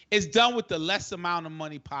 It's done with the less amount of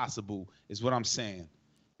money possible, is what I'm saying.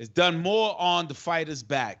 It's done more on the fighter's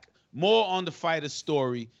back, more on the fighter's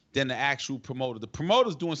story than the actual promoter. The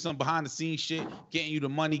promoter's doing some behind the scenes shit, getting you the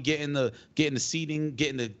money, getting the seating,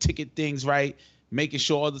 getting the ticket things right, making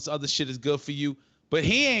sure all this other shit is good for you. But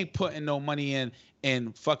he ain't putting no money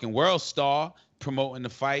in fucking World Star promoting the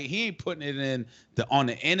fight. He ain't putting it in on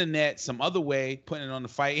the internet some other way, putting it on the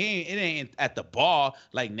fight. It ain't at the bar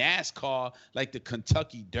like NASCAR, like the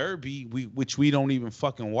Kentucky Derby, which we don't even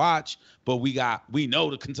fucking watch, but we know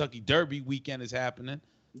the Kentucky Derby weekend is happening.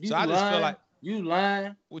 So I just feel like you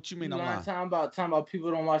lying. What you mean I'm lying? Talking about people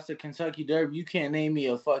don't watch the Kentucky Derby. You can't name me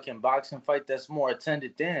a fucking boxing fight that's more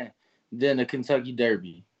attended than the Kentucky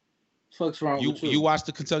Derby. Fuck's wrong with you? You watch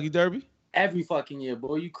the Kentucky Derby? Every fucking year,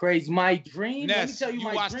 boy. You crazy. My dream. Ness, let me tell you,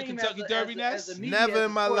 my watch dream the Kentucky Derby, Ness? Never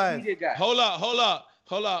in my life. Hold up.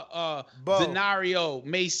 Bo. Denario,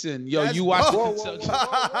 Mason. Yo, That's you watch Bo. the Kentucky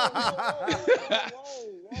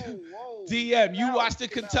DM, you watch the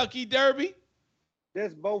Kentucky Derby?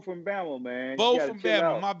 That's Bo from Bama, man. Bo You gotta from chill Bama,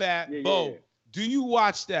 out. my bad. Yeah, Bo, yeah. do you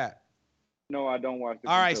watch that? No, I don't watch the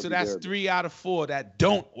All right, Kentucky so that's Derby. 3 out of 4 that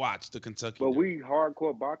don't watch the Kentucky But Derby. we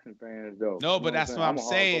hardcore boxing fans, though. No, You but know that's what I'm I'm a hardcore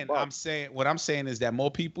saying. boxer. What I'm saying is that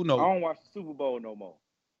more people I know. don't watch the Super Bowl no more.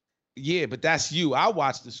 Yeah, but that's you. I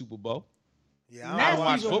watch the Super Bowl. Yeah, I don't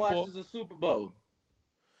watch even football. watches the Super Bowl.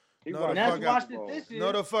 He No, watched the the fuck Super out. Bowl. this year.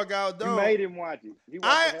 No, the fuck out, You though. made him watch it. He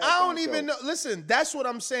watched the I don't halftime even show. know. Listen, that's what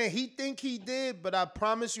I'm saying. He think he did, but I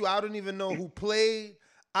promise you, I don't even know who played.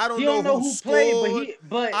 I don't He know don't know who scored. played,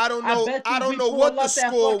 but I don't know. bet you I don't we know pull what up the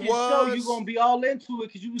that score fucking show, you was. gonna be all into it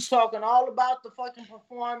because you was talking all about the fucking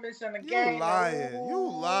performance and the game. You lying. You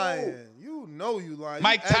lying. You know you lying. You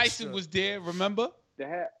Mike Tyson extra. was there, remember?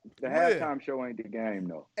 The Where? halftime show ain't the game,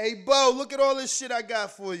 though. Hey, Bo, look at all this shit I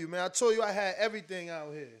got for you, man. I told you I had everything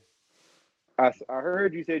out here. I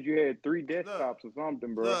heard you said you had 3 desktops or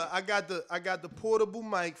something, bro. Look, I got the portable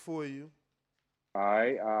mic for you. All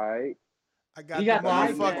right. I got You got the the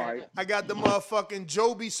motherfucking. iPad. I got the motherfucking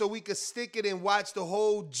Joby so we could stick it and watch the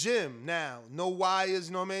whole gym. Now, no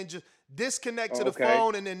wires, no man. Just disconnect to the Okay.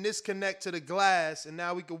 phone and then disconnect to the glass, and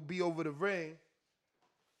now we could be over the ring.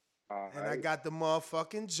 And I got the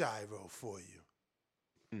motherfucking gyro for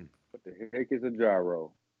you. What the heck is a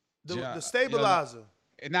gyro? The stabilizer.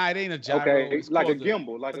 Nah, it ain't a gyro. Okay, It's like a called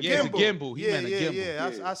gimbal, like a yeah, it's a gimbal. He Yeah, meant a yeah,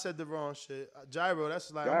 gimbal. yeah. I said the wrong shit. Gyro.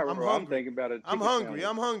 That's like Gyro, I'm I'm hungry. thinking about a I'm ticket hungry. sandwich.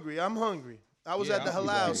 I'm hungry. I was Yeah, at the I'll be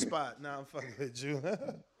halal right. spot. Now I'm fucking with you.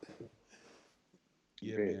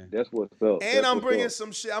 Yeah, Yeah, man. that's what's up. And That's I'm what's bringing up.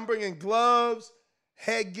 some shit. I'm bringing gloves,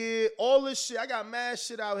 headgear, all this shit. I got mad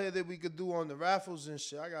shit out here that we could do on the raffles and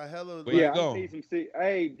shit. I got hella. Where you Yeah, I going? need some.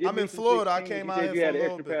 Hey, give I'm me in some Florida. I 16s. came You out said here you for had a an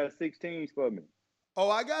little extra bit. pair of 16s for me. Oh,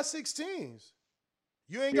 I got 16s.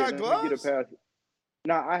 You ain't Yeah, got let me get a gloves? pair.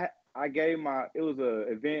 Nah, I gave it was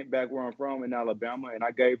a event back where I'm from in Alabama, and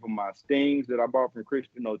I gave him my Stings that I bought from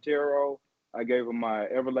Christian Otero. I gave him my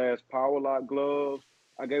Everlast Power Lock gloves.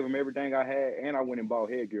 I gave him everything I had, and I went and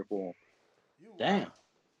bought headgear for him. Damn.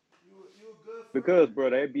 Because, bro,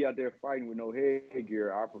 they'd be out there fighting with no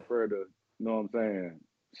headgear. I prefer to, you know what I'm saying,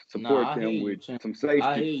 support I hear them you, with champ. some safety.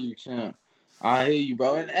 I hear you, champ. I hear you,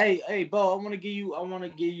 bro. And hey, Bo, I want to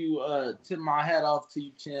give you tip my hat off to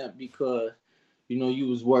you, champ, because you know you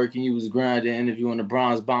was working, you was grinding, interviewing the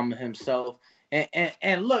Bronze Bomber himself.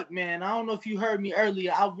 And look, man, I don't know if you heard me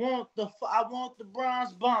earlier. I want the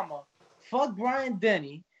Bronze Bomber. Fuck Brian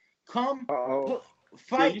Denny. Come Yeah,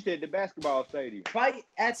 fight. you said the basketball stadium. Fight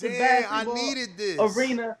at the Damn, I basketball needed this.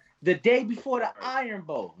 arena the day before the Iron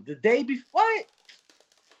Bowl. The day before it.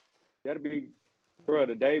 That'll be, bro,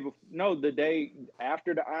 the day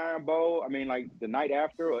after the Iron Bowl. I mean, like the night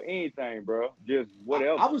after or anything, bro. Just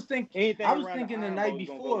whatever. I was thinking the Iron night Bowl is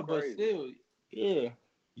gonna before, go but crazy. still, yeah.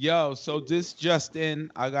 Yo, so this just in,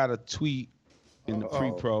 I got a tweet in the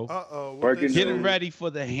pre-pro. Breaking Getting news. ready for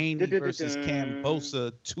the Haney versus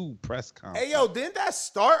Cambosa 2 press conference. Hey, yo, didn't that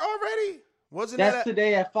start already? Wasn't That's that?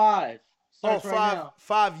 today at 5. Starts right five, now.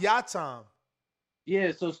 5 yacht time.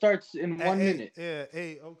 Yeah, so it starts in At 1 eight. minute. Yeah,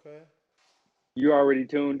 8. Okay. You already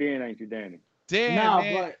tuned in, ain't you, Danny? Damn, Nah,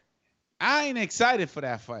 man. but I ain't excited for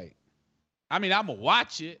that fight. I mean, I'm going to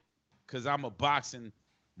watch it because I'm a boxing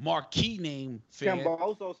marquee name fan.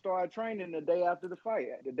 Camboso started training the day after the fight.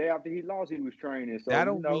 The day after he lost, he was training. So That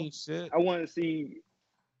don't you know, mean shit. I want to see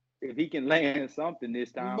if he can land something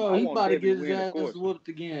this time. bro, I he want about to Devin get to his win, of ass course. whooped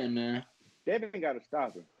again, man. Devin got to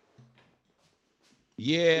stop him.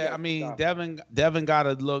 Yeah, I mean, Devin got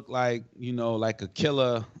to look like, you know, like a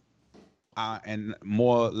killer and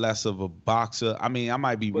more or less of a boxer. I mean, I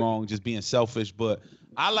might be wrong, just being selfish, but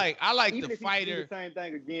I like Even the if he do fighter. the same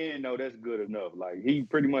thing again, no, that's good enough. Like he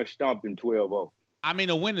pretty much stomped him 12-0. I mean,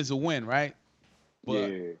 a win is a win, right? But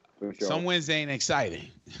Yeah, for sure. some wins ain't exciting.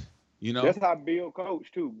 You know, That's how Bill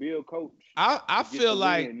coached too. Bill coached. I feel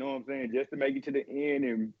like you know what I'm saying, just to make it to the end,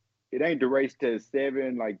 and it ain't the race to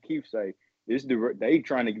 7 like Keith say. It's they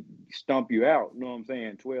trying to stump you out. You know what I'm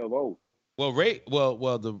saying? 12-0.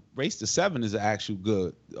 well, the race to 7 is an actual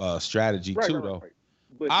good strategy too, though. Right.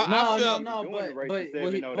 But But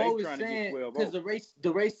what Bo is saying, because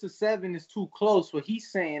the race to 7 is too close. What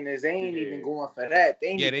he's saying is they ain't even going for that.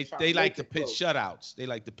 They like to pitch shutouts. They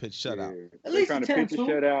like to pitch shutout. At least trying to pitch a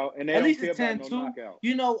shutout, and they at don't least care it's about 10-2. no knockout.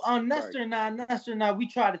 You know, Nestor and I, we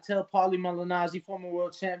tried to tell Paulie Malignaggi, former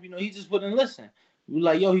world champ, he just wouldn't listen. We were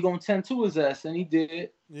like, yo, he gonna 10-2 his ass, and he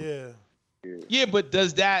did. Yeah. Yeah, but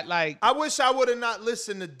does that like? I wish I would have not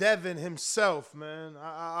listened to Devin himself, man.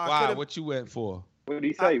 Why? What you went for? What did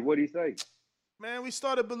he say? What did he say? Man, we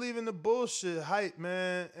started believing the bullshit hype,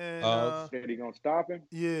 man. And said he gonna stop him?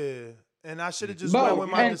 Yeah. And I should have just went with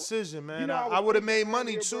my decision, man. You know, I would have made thinking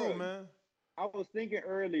money earlier, too, bro. man. I was thinking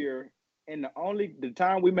earlier, and the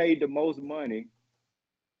time we made the most money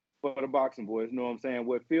for the boxing boys, you know what I'm saying?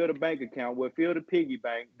 What filled the bank account, what filled the piggy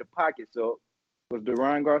bank, the pockets up, was the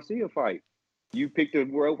Ryan Garcia fight. You picked a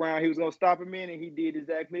round he was gonna stop him in, and he did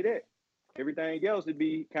exactly that. Everything else would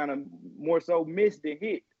be kind of more so missed than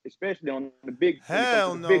hit, especially on the big.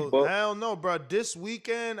 Hell big no, bro. This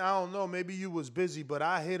weekend, I don't know. Maybe you was busy, but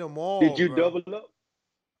I hit them all. Did you bro. double up?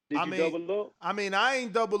 Double up? I mean, I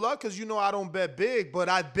ain't double up because I don't bet big, but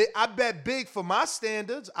I bet big for my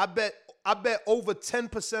standards. I bet over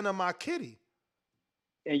 10% of my kitty.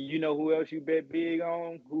 And you know who else you bet big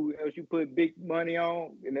on? Who else you put big money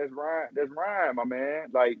on? And that's Ryan. That's Ryan, my man.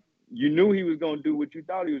 Like, you knew he was gonna do what you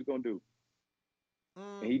thought he was gonna do.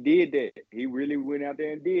 And he did that. He really went out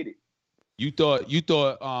there and did it. You thought So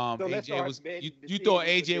AJ was you thought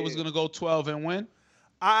AJ was gonna go 12 and win?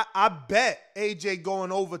 I bet AJ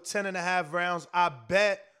going over 10.5 rounds. I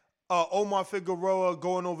bet Omar Figueroa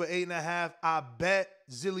going over 8.5. I bet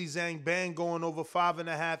Zilly Zhang Bang going over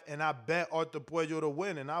 5.5, and I bet Arthur Puello to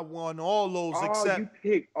win, and I won all those except you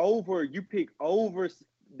pick over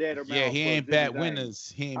that amount. Yeah, he ain't bet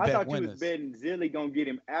winners. He ain't bet winners. I thought you was betting Zilly gonna get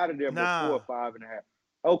him out of there before 5.5.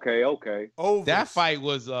 Okay. Over. That fight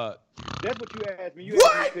was That's what you asked me. You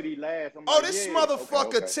What? asked me could he last? I'm Oh, like, this yeah,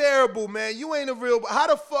 motherfucker okay. terrible, man. You ain't a real. How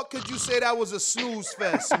the fuck could you say that was a snooze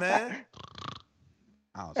fest, man?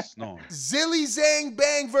 I was snoring. Zilly Zhang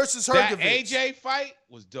Bang versus That Hergovich. AJ fight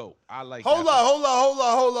was dope. I like Hold that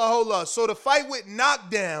on. So the fight with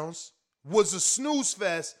knockdowns was a snooze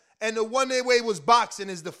fest, and the one way was boxing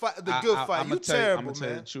is the good fight. You terrible, I'm gonna tell you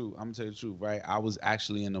man. the truth. I'm gonna tell you the truth, right? I was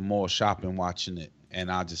actually in the mall shopping, watching it,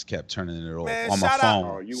 and I just kept turning it off Man, on my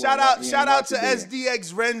phone. shout out to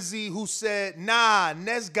SDX Renzi who said, "Nah,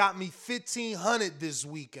 Nez got me 1,500 this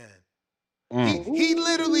weekend." He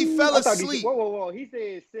literally fell asleep. Whoa. He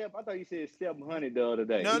said I thought he said 700 the other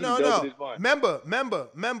day. No. His money.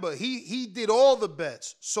 Remember, he did all the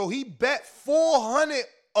bets. So he bet 400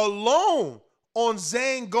 alone on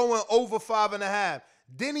Zhang going over 5.5.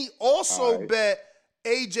 Then he also bet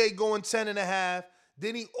AJ going 10.5.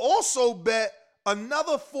 Then he also bet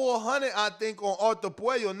another 400, I think, on Arthur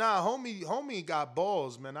Puello. Nah, homie got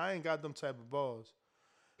balls, man. I ain't got them type of balls.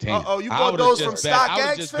 You bought those from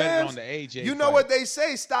StockX, fam? On the AJ you know fight. what they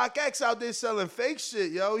say? StockX out there selling fake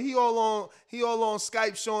shit, yo. He all on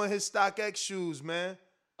Skype showing his StockX shoes, man.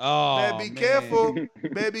 Oh, man, be careful.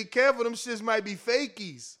 Man, be careful. Them shits might be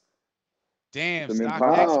fakies. Damn, Them StockX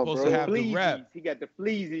Impala, supposed to have the Fleazies. rep. He got the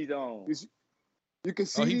fleazies on. You can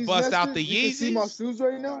see he these bust out Nestor? the You can see my Yeezys? shoes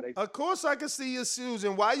right now? Of course I can see your shoes,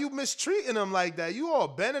 and why you mistreating them like that? You all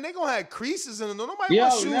bending. They gonna have creases in them. Nobody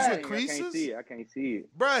wants shoes with creases. I can't see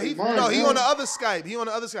it. Bruh, he Mine, on the other Skype.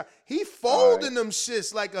 He folding them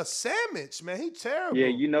shits like a sandwich, man. He terrible. Yeah,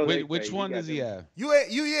 you know. Which one does he have?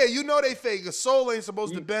 You know they fake. A soul ain't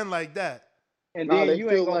supposed to bend like that. And Nah, then they you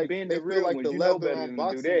feel ain't gonna like- bend they the feel real like ones. the You know leather better on than to do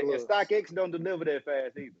boxing that. gloves. And StockX don't deliver that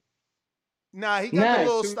fast either. Nah, he got the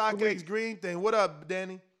little Two StockX weeks. green thing. What up,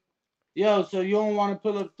 Danny? Yo, so you don't want to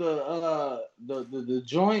pull up the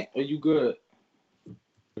joint, or you good?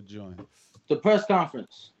 Good joint. The press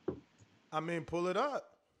conference. I mean, pull it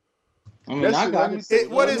up. I mean, I got it.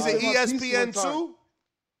 What is it? My piece ESPN one time. 2?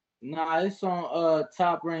 Nah, it's on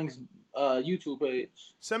Top Rank's YouTube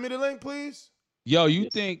page. Send me the link, please. Yo, you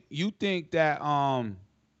think that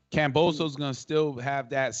Camboso's gonna still have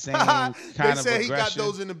that same kind They of said he got aggression?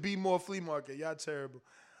 those in the B More flea market. Y'all terrible.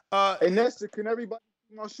 Hey, Nestor, can everybody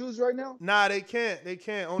see my shoes right now? Nah, they can't.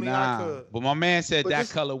 Only I Nah, could. but my man said But that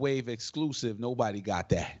this- Color Wave exclusive. Nobody got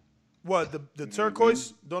that. What, the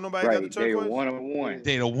turquoise? Don't nobody got the Right, they are turquoise? one-on-one.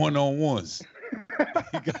 They the one-on-ones.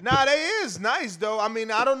 Nah, they is nice though. I mean,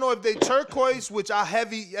 I don't know if they turquoise, which I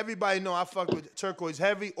heavy. Everybody know I fuck with turquoise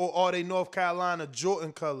heavy, or are they North Carolina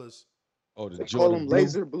Jordan colors? Oh, the They Jordan call them blue.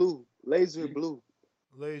 laser blue. Laser blue.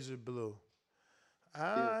 Laser blue. All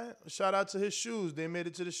right. Shout out to his shoes. They made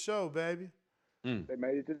it to the show, baby. They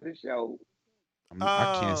made it to the show.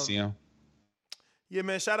 I can't see him. Yeah,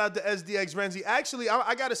 man. Shout out to SDX Renzi. Actually,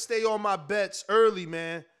 I got to stay on my bets early,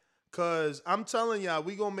 man, because I'm telling y'all,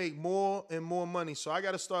 we going to make more and more money. So I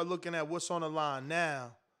got to start looking at what's on the line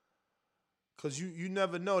now, because you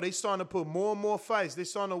never know. They starting to put more and more fights. They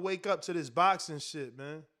starting to wake up to this boxing shit,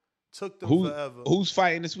 man. Took them forever. Who's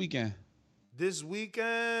fighting this weekend? This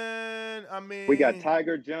weekend, I mean. We got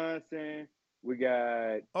Tiger Johnson. We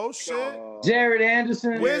got. Oh, shit. Jared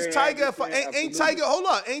Anderson. Where's Tiger? Anderson, Ain't Tiger, hold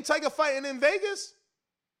up. Ain't Tiger fighting in Vegas?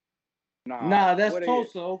 Nah, that's what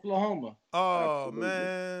Tulsa, Oklahoma. Oh, Absolutely.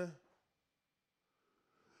 man.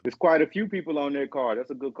 There's quite a few people on that card.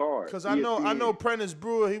 That's a good card. Because I know Prentice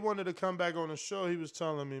Brewer, he wanted to come back on the show. He was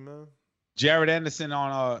telling me, man. Jared Anderson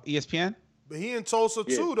on ESPN? But he in Tulsa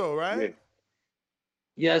too, though, right? Yeah.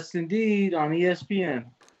 Yes, indeed, on ESPN.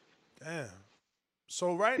 Damn.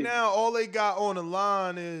 So right now, all they got on the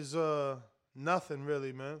line is nothing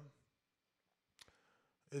really, man.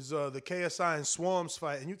 Is the KSI and Swarms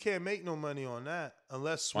fight, and you can't make no money on that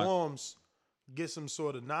unless Swarms get some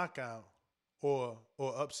sort of knockout or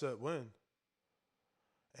upset win.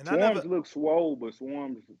 And Swarms look swole, but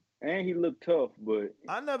Swarms, and he looked tough, but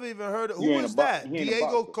I never even heard of He who ain't was a bo- that? he ain't a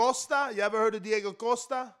Diego boxer. Costa? You ever heard of Diego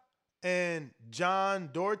Costa and John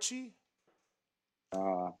Dorchi?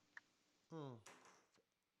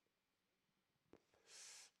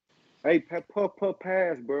 Hey, puff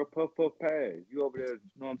pass, bro. Puff pass. You over there, you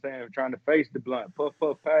know what I'm saying? Trying to face the blunt. Puff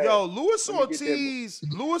pass. Yo, Luis Let me get that- Ortiz.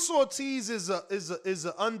 Luis Ortiz is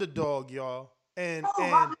a underdog, y'all. And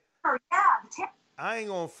I ain't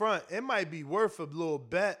gonna front. It might be worth a little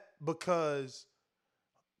bet because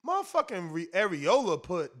motherfucking Areola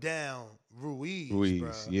put down Ruiz,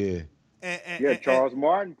 bro. Yeah. And Charles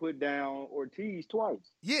Martin put down Ortiz twice.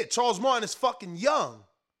 Yeah, Charles Martin is fucking young.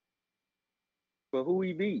 But who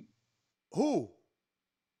he beat? Who?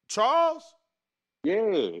 Charles?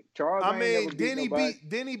 Yeah, Charles. I ain't mean, never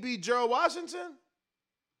didn't he beat Gerald Washington?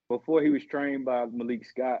 before he was trained by Malik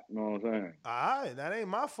Scott. You know what I'm saying? All right, that ain't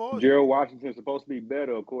my fault. Gerald Washington's supposed to be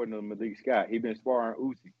better according to Malik Scott. He been sparring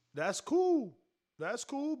Uzi. That's cool. That's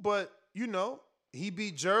cool. But, you know, he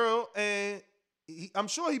beat Gerald, and I'm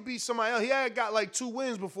sure he beat somebody else. He had got like 2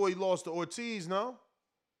 wins before he lost to Ortiz, no?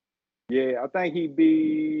 Yeah, I think he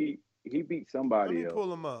beat somebody Let me else.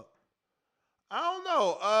 pull him up. I don't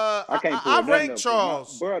know. I can't pull I nothing ranked up.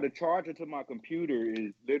 Charles. Bro, the charger to my computer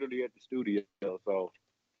is literally at the studio, so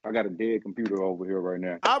I got a dead computer over here right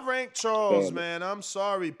now. I ranked Charles, Sadly. man. I'm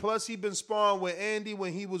sorry. Plus, he been sparring with Andy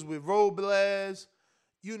when he was with Robles.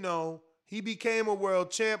 You know, he became a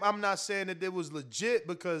world champ. I'm not saying that it was legit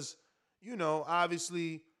because, you know,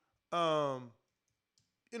 obviously, you know,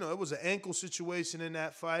 it was an ankle situation in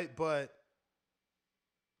that fight, but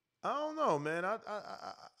I don't know, man.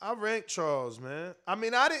 I ranked Charles, man. I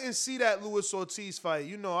mean, I didn't see that Luis Ortiz fight.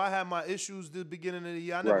 You know, I had my issues the beginning of the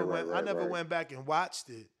year. I never went back and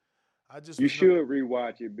watched it. You should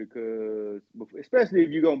rewatch it because, especially if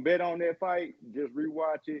you're gonna bet on that fight, just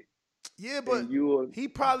rewatch it. Yeah, but he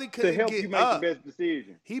probably to couldn't help get you make up. the best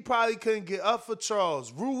decision. He probably couldn't get up for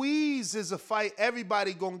Charles. Ruiz is a fight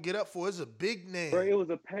everybody gonna get up for. It's a big name. Bro, it was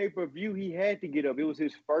a pay-per-view. He had to get up. It was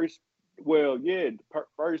his first. Well, yeah,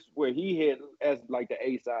 first where he had as like the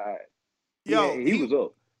A side. Yo, he was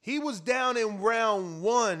up. He was down in round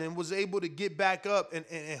 1 and was able to get back up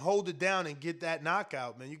and hold it down and get that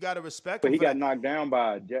knockout, man. You got to respect But him he for got that. knocked down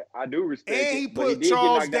by a jab. I do respect And it, he but put did get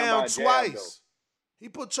Charles knocked down down by a jab, twice. He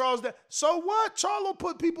put Charles down. So what? Charlo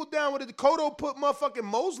put people down with it. Cotto put motherfucking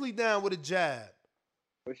Mosley down with a jab.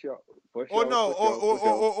 For sure.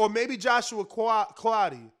 Or maybe Joshua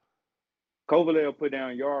Clottey. Kovalev put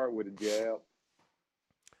down Yard with a jab.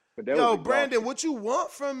 But that Yo, was Brandon, what you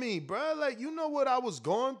want from me, bro? Like, you know what I was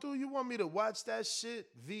going through? You want me to watch that shit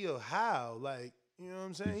via how? Like, you know what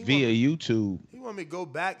I'm saying? Via YouTube. He want me to go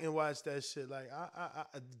back and watch that shit. Like,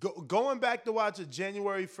 going back to watch a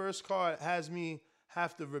January 1st card has me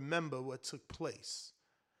have to remember what took place.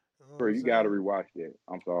 Bro, you got to rewatch that.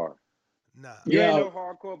 I'm sorry. Nah. You ain't no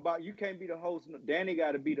hardcore about. You can't be the host. Danny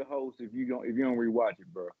got to be the host if you don't rewatch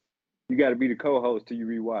it, bro. You got to be the co-host till you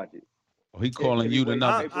rewatch it. Oh, he calling you the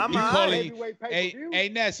number. I'm he calling you. heavyweight Hey,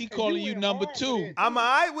 Ness, he calling you number 2. I'm all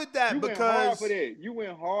right with that You because went hard for that. You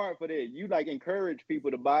went hard for that. You like encouraged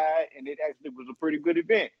people to buy it, and it actually was a pretty good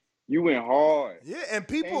event. You went hard. Yeah, and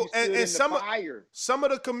people And you stood in the some fire. some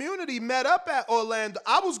of the community met up at Orlando.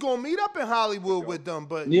 I was gonna meet up in Hollywood with them,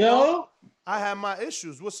 but you Yo. know, I had my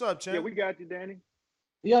issues. What's up, champ? Yeah, we got you, Danny.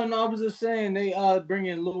 Yo, no, I was just saying they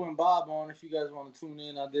bringing Lou and Bob on. If you guys want to tune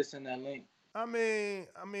in, I'll just send that link. I mean,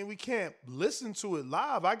 we can't listen to it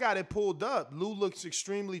live. I got it pulled up. Lou looks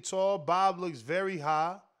extremely tall. Bob looks very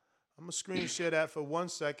high. I'm gonna screen share that for 1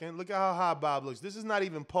 second. Look at how high Bob looks. This is not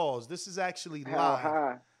even paused. This is actually live. How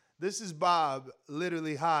high? This is Bob,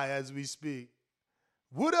 literally high as we speak.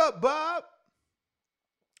 What up, Bob?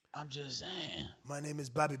 I'm just saying. My name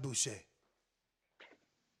is Bobby Boucher.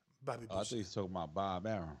 Bobby I Boucher. thought you was talking about Bob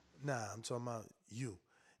Aaron. Nah, I'm talking about you.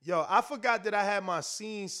 Yo, I forgot that I had my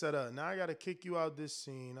scene set up. Now I gotta kick you out this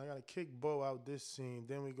scene. I gotta kick Bo out this scene.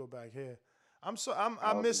 Then we go back here.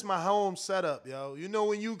 I miss my home setup, yo. You know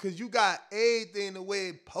when cause you got everything the way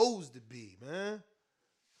it's supposed to be, man.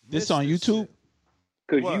 This on YouTube?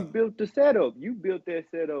 Because What? you built the setup. You built that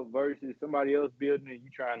setup versus somebody else building it. You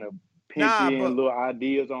trying to pinch Nah, in but- little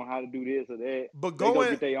ideas on how to do this or that. But they go going-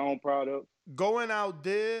 get their own product. Going out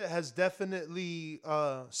there has definitely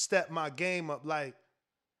stepped my game up. Like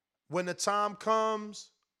when the time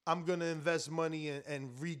comes, I'm gonna invest money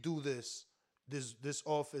and redo this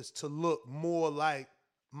office to look more like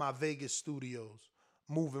my Vegas studios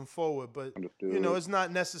moving forward. But you know, it's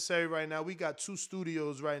not necessary right now. We got 2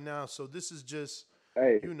 studios right now, so this is just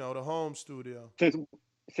you know, the home studio.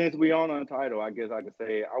 Since we on Untitled, I guess I could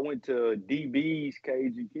say I went to DB's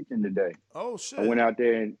Cajun Kitchen today. Oh shit! I went out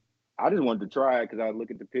there and I just wanted to try it because I look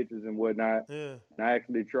at the pictures and whatnot. Yeah. And I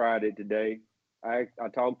actually tried it today. I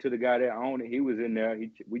talked to the guy that owned it. He was in there.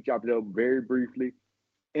 We chopped it up very briefly.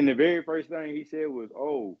 And the very first thing he said was,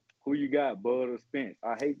 "Oh, who you got, Bud or Spence?"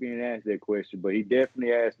 I hate being asked that question, but he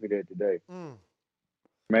definitely asked me that today.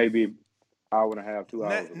 Maybe hour and a half, 2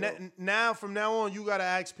 hours ago. Now, from now on, you gotta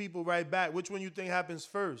ask people right back which one you think happens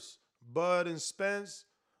first, Bud and Spence,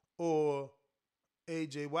 or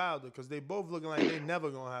AJ Wilder, because they both looking like they never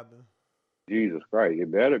gonna happen. Jesus Christ,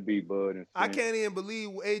 it better be Bud and Spence. I can't even believe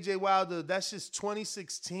AJ Wilder. That's just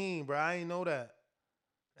 2016, bro. I ain't know that.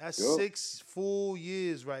 That's Yup. 6 full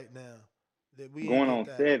years right now that we Going ain't on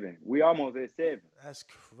get that. 7. We almost at 7. That's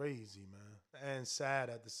crazy, man, and sad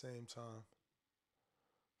at the same time.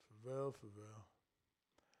 For real, for real.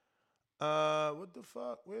 What the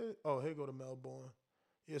fuck? Where? Oh, here go to Melbourne.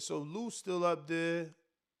 Yeah, so Lou's still up there.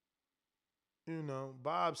 You know,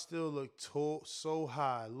 Bob still looked so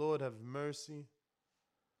high. Lord have mercy.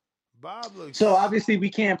 Bob looks. So obviously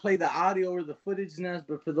we can't play the audio or the footage, Ness,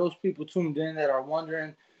 but for those people tuned in that are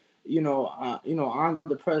wondering, on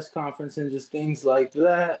the press conference and just things like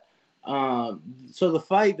that. So the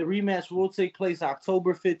rematch will take place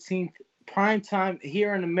October 15th, prime time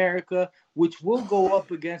here in America, which will go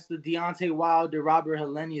up against the Deontay Wilder Robert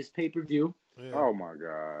Helenius pay-per-view. Yeah. Oh my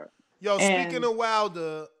God. Yo, speaking of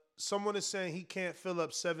Wilder, someone is saying he can't fill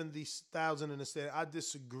up 70,000 in the stadium. I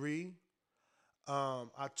disagree.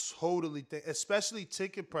 I totally think, especially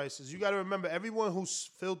ticket prices. You got to remember, everyone who's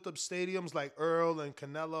filled up stadiums like Earl and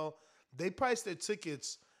Canelo, they price their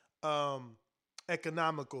tickets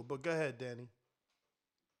economical. But go ahead, Danny.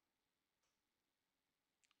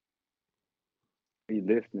 He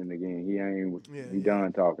listening again. He ain't. He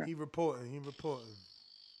done talking. He reporting.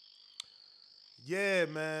 Yeah,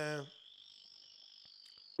 man.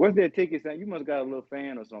 What's that ticket saying? You must got a little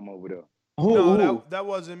fan or something over there. No, that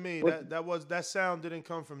wasn't me. What? That sound didn't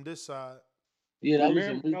come from this side. Yeah, that was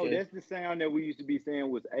Remember, Enrique. no, that's the sound that we used to be saying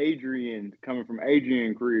was Adrian, coming from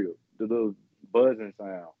Adrian crib. The little buzzing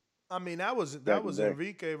sound. I mean, that was Exactly.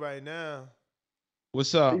 Enrique right now.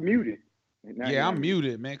 What's up? He muted. Now he Yeah, I'm unmuted.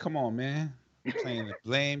 muted, man. Come on, man. I'm playing the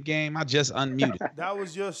blame game. I just unmuted. That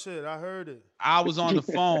was your shit. I heard it. I was on the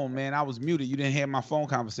phone, man. I was muted. You didn't hear my phone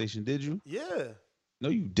conversation, did you? Yeah, No,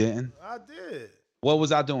 you didn't. I did. What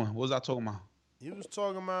was I doing? What was I talking about? You was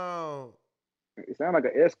talking about. It sounded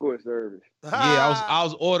like an escort service. Yeah, I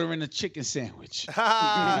was ordering a chicken sandwich.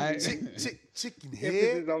 Right? Chicken Emphasis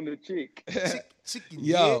head. on the chick. Chicken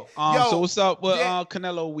Yo, head. so what's up with yeah.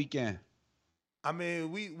 Canelo weekend? I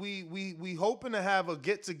mean, we hoping to have a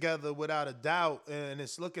get together without a doubt, and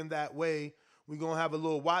it's looking that way. We're gonna have a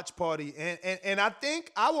little watch party, and I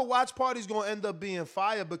think our watch party is gonna end up being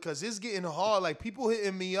fire because it's getting hard. Like people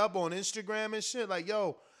hitting me up on Instagram and shit, like,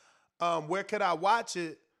 yo, where could I watch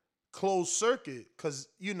it? Closed circuit, because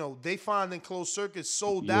they finding closed circuit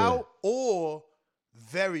sold Yeah. out or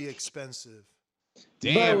very expensive.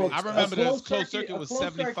 Damn, Bro, I remember the closed circuit was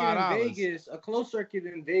 $75. A closed circuit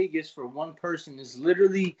in Vegas for one person is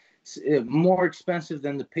literally more expensive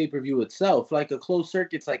than the pay-per-view itself. Like a closed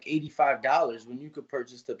circuit's like $85 when you could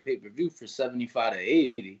purchase the pay-per-view for $75 to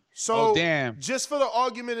 $80. So, damn. Just for the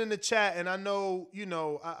argument in the chat, and I know,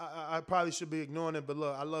 I probably should be ignoring it, but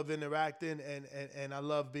look, I love interacting and I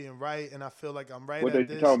love being right, and I feel like I'm right What at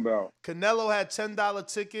they this. talking about? Canelo had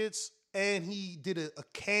 $10 tickets, and he did a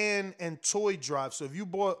can and toy drive. So if you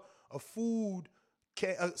bought a food,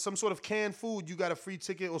 some sort of canned food, you got a free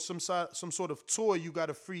ticket, or some sort of toy, you got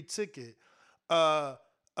a free ticket. Earl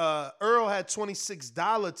had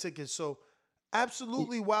 $26 tickets, so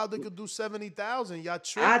absolutely Wilder could do 70,000. Y'all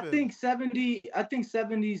tripping? I think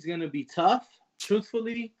 70 is gonna be tough.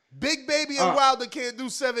 Truthfully, Big Baby and Wilder can't do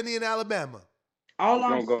 70 in Alabama. All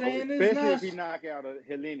I'm saying is, especially if he knock out a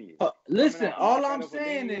Helenius. Listen, all I'm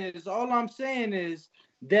saying is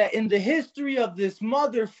that in the history of this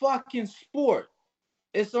motherfucking sport,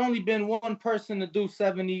 it's only been one person to do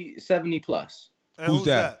 70 plus. And who's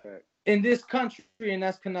that? In this country, and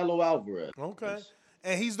that's Canelo Alvarez. Okay.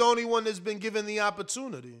 And he's the only one that's been given the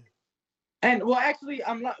opportunity. And I'm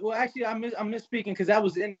misspeaking because that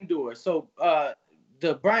was indoor. So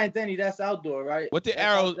the Brian Denny, that's outdoor, right? What the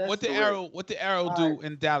Arrow do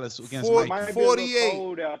in Dallas against Mike? 48.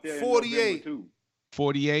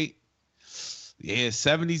 48. Yeah,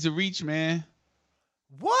 70's a reach, man.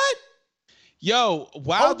 What? Yo,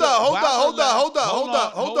 Wilder. Hold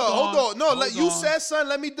on. No, you said, son,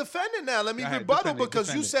 let me defend it now. Let me rebuttal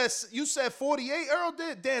because you said 48. Earl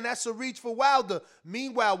did. Damn, that's a reach for Wilder.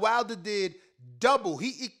 Meanwhile, Wilder did double.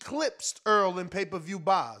 He eclipsed Earl in pay-per-view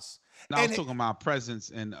buys. No, I was talking about presence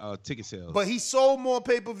and ticket sales. But he sold more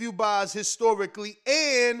pay-per-view buys historically,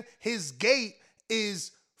 and his gate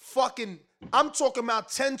is fucking, I'm talking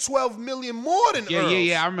about 10, 12 million more than Earl's.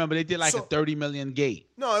 Yeah. I remember they did like a 30 million gate.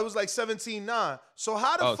 No, it was like 17.9. So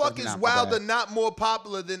how the fuck is Wilder not more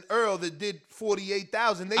popular than Earl that did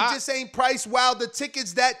 48,000? They just ain't priced Wilder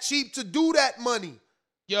tickets that cheap to do that money.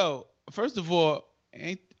 Yo, first of all,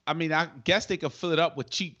 I guess they could fill it up with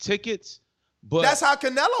cheap tickets. But that's how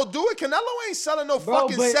Canelo do it. Canelo ain't selling no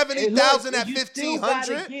fucking 70,000 at 1,500. You still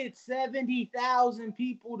gotta get 70,000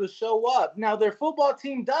 people to show up. Now their football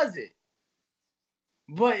team does it,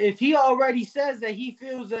 but if he already says that he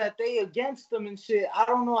feels that they against them and shit, I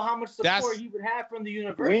don't know how much support he would have from the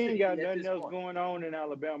university. We ain't got nothing else going on in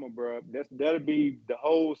Alabama, bro. That'll be the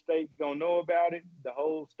whole state gonna know about it. The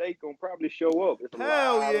whole state gonna probably show up. It's a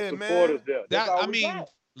lot of supporters there. That's all we got.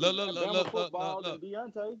 Look.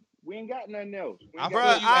 Deontay. We ain't got nothing else. And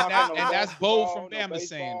that's Bo from Bama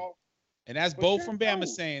saying it. And that's Bo from Bama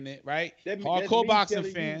saying it, right? Hardcore boxing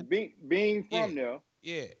fan. Being from there.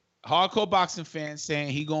 Yeah. Hardcore boxing fan saying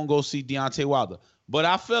he gonna go see Deontay Wilder. But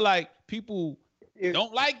I feel like people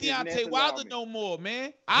don't like Deontay Wilder no more,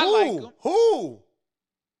 man. I like him. Who?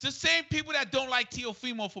 The same people that don't like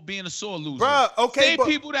Teofimo for being a sore loser. Bruh, okay. Same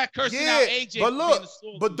people that cursing out AJ but look, for being a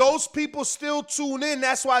sore but loser. those people still tune in.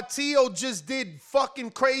 That's why Teo just did fucking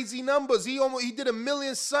crazy numbers. He did 1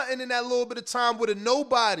 million something in that little bit of time with a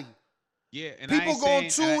nobody. Yeah, and people gonna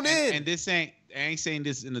tune in. And this I ain't saying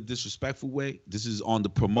this in a disrespectful way. This is on the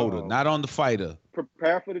promoter, not on the fighter.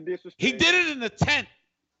 Prepare for the disrespect. He did it in the tent.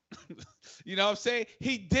 You know what I'm saying?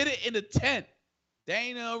 He did it in the tent. They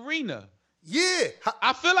ain't an arena. Yeah.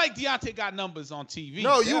 I feel like Deontay got numbers on TV.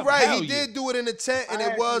 No, you're right. He did do it in the tent, and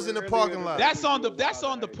it was in the parking lot. That's on the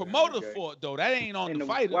promoter for it, though. That ain't on the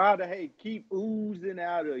fighter. Wilder, keep oozing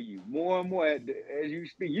out of you more and more as you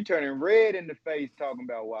speak. You turning red in the face talking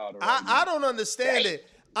about Wilder. I don't understand it.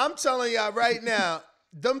 I'm telling y'all right now,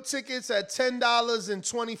 them tickets at $10 and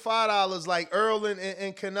 $25, like Earl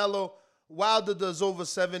and Canelo, Wilder does over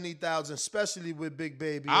 70,000, especially with Big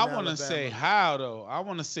Baby. I want to say how though. I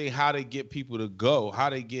want to say how they get people to go. How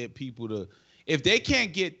they get people to. If they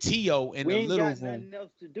can't get Teo in the little room.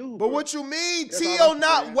 Else to do, but what you mean? Teo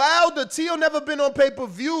not Wilder. Teo never been on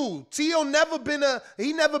pay-per-view. Teo never been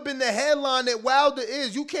the headline that Wilder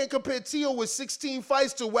is. You can't compare Teo with 16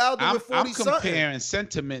 fights to Wilder with 40 something. I'm comparing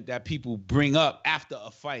sentiment that people bring up after a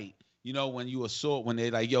fight. You know, when you assault, when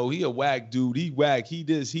they like, yo, he a whack dude, he whack, he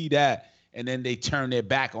this, he that. And then they turn their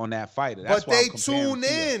back on that fighter. That's but they tune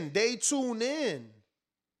in. They tune in.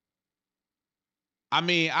 I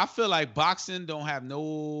mean, I feel like boxing don't have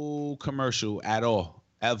no commercial at all,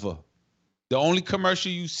 ever. The only commercial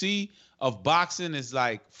you see of boxing is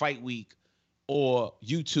like Fight Week or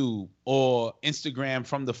YouTube or Instagram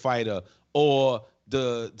from the fighter or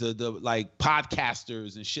the like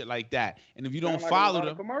podcasters and shit like that. And if you don't follow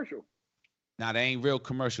them, commercial. Nah, they ain't real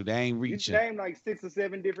commercial. They ain't You reaching. named like 6 or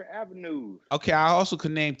 7 different avenues. Okay, I also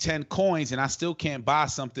could name 10 coins, and I still can't buy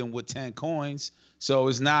something with 10 coins. So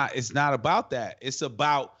it's not about that. It's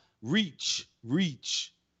about reach.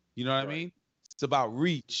 You know what I mean? It's about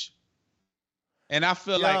reach. And I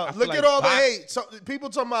feel like look at all the hate. So people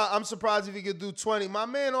talking about I'm surprised if he could do 20. My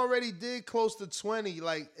man already did close to 20.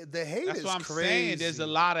 Like the hate That's is what I'm crazy. saying. There's a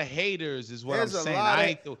lot of haters, is what There's I'm saying. a lot I of,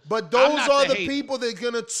 ain't but I'm those not are the hater. people that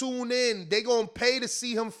gonna tune in. They gonna pay to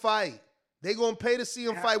see him fight. They gonna pay to see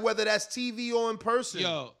him fight, whether that's TV or in person.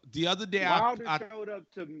 Yo, the other day Wilder showed up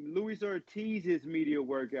to Luis Ortiz's media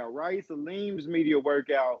workout, right? Salim's media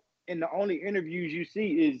workout, and the only interviews you see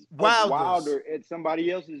is of Wilder at somebody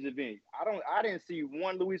else's event. I didn't see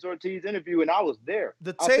one Luis Ortiz interview, and I was there.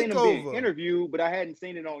 The I seen him being takeover. interviewed, but I hadn't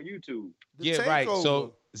seen it on YouTube. Yeah, right.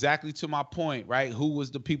 So exactly to my point, right? Who was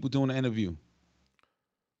the people doing the interview?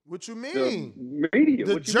 What you mean? The media,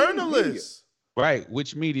 The what you mean, media? journalists. Right.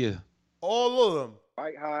 Which media? All of them.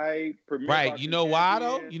 Fight High, Premier Right. Boxing You know why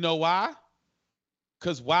Champion. though? You know why?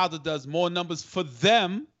 Because Wilder does more numbers for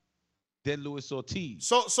them than Luis Ortiz.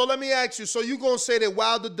 So let me ask you. So you gonna say that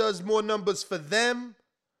Wilder does more numbers for them,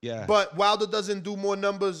 Yeah. but Wilder doesn't do more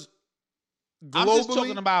numbers globally? I'm just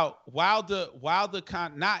talking about Wilder,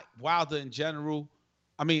 not Wilder in general.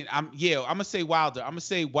 I mean, I'm gonna say Wilder. I'm gonna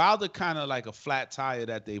say Wilder kind of like a flat tire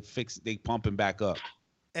that they pumping back up.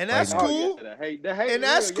 And that's right now. cool. The hate, the hate And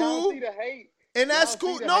that's real. Y'all cool. see the hate. And that's Y'all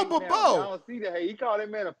cool. see the No, hate but now. Bo. Y'all see the hate. He called that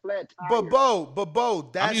man a flat tire. But Bo,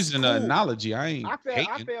 that's I'm using cool. an analogy. I ain't I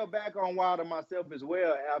hating. fell back on Wilder myself as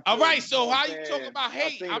well. All right, so how you talking about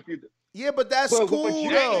hate? Yeah, but that's But cool what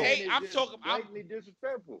you though. saying is just blatantly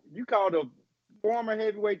disrespectful. You called a former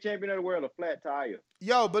heavyweight champion of the world a flat tire.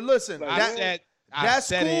 Yo, but listen, Like, that's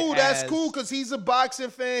said it cool. That's as- cool because he's a boxing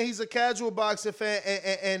fan. He's a casual boxing fan,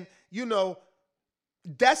 and you know,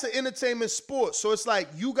 that's an entertainment sport. So it's like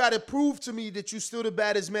you got to prove to me that you still the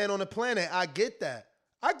baddest man on the planet. I get that.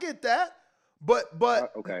 But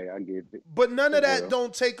okay, I get it. But none of that Well.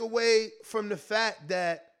 don't take away from the fact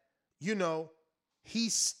that, you know, he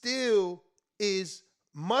still is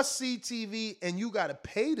must-see TV and you got to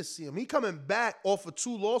pay to see him. He coming back off of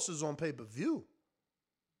 2 losses on pay-per-view.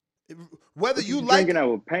 Whether you like drinking out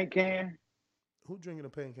of a paint can. Who drinking a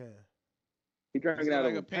paint can? He drinking out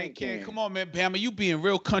like of a paint can. Come on, man, Bama, you being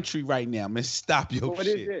real country right now, man. Stop your What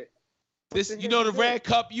shit. is it? This, the you know, the hell is red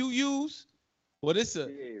cup you use. Well, this a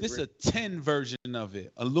red- tin version of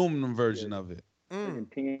it, aluminum version of it.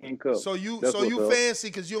 Tin cup. So you That's what's up. fancy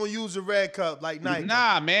because you don't use a red cup like Nike.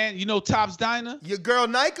 Nah, man. You know Top's Diner. Your girl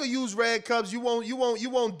Nike use red cups. You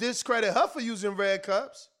won't discredit her for using red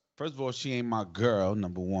cups. First of all, she ain't my girl.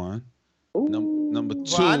 Number one. Number two.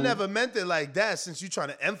 Well, I never meant it like that. Since you trying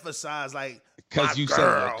to emphasize like Because my you girl.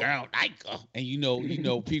 said your girl Nike, and you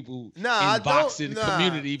know people Nah, I in don't- boxing nah,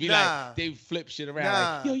 community be nah. like they flip shit around.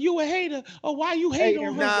 Nah. Like, yo, you a hater? Oh, why you hating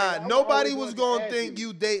on her? Nah, nobody always was wanted to gonna ask think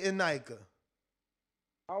you dating Nike.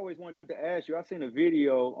 I always wanted to ask you. I seen a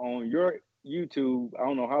video on your YouTube. I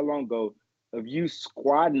don't know how long ago of you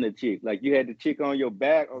squatting a chick. Like you had the chick on your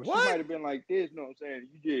back, or What? she might have been like this. You know what I'm saying?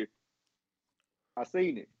 You did. I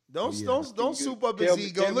seen it. Don't Can soup you up tell his me-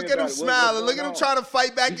 ego. tell me Look at him about it. smiling. What's Look at him going trying to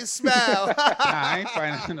fight back and smile. Nah, I ain't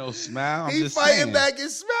fighting no smile. I'm He just fighting saying. back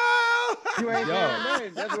and smile. You ain't Yo. saying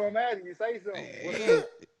nothing. That's what I'm asking you. Say something. What's up?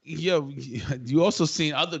 Yo, you also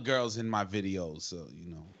seen other girls in my videos, so you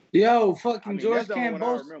know. Yo, fucking I mean, George that's the only one I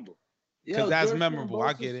Campos. remember. Because that's memorable.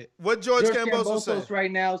 I get it. What George Camboso Cambosos said?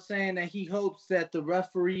 right now saying that he hopes that the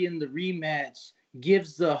referee in the rematch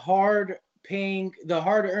gives the hard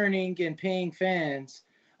earning and paying fans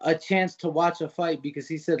a chance to watch a fight, because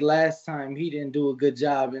he said last time he didn't do a good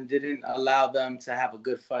job and didn't allow them to have a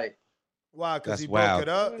good fight. Why? Because That's he wild. broke it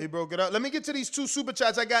up. He broke it up. Let me get to these 2 super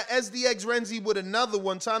chats. I got SDX Renzi with another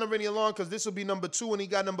one. Tana Rennie along because this will be number 2, and he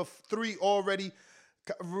got number 3 already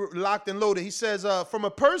locked and loaded. He says, from a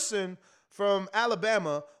person from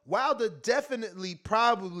Alabama, Wilder definitely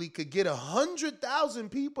probably could get 100,000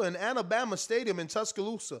 people in Alabama Stadium in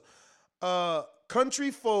Tuscaloosa. Country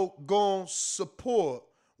folk gon' support.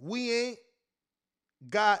 We ain't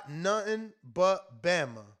got nothing but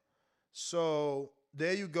Bama. So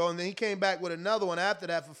there you go. And then he came back with another one after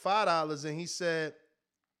that for $5, and he said,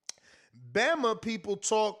 Bama people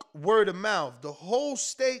talk word of mouth. The whole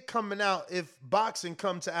state coming out if boxing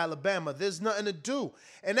come to Alabama. There's nothing to do.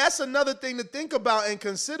 And that's another thing to think about and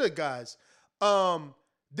consider, guys.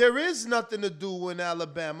 There is nothing to do in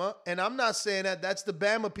Alabama, and I'm not saying that. That's the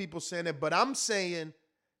Bama people saying it, but I'm saying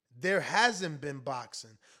there hasn't been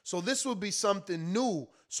boxing. So this will be something new.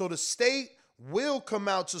 So the state will come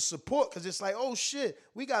out to support because it's like, oh, shit,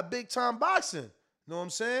 we got big-time boxing. Know what I'm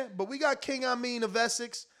saying? But we got King Amin of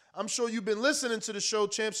Essex. I'm sure you've been listening to the show,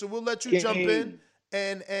 champ, so we'll let you jump in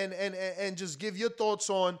and just give your thoughts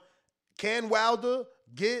on, can Wilder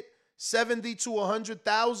get 70 to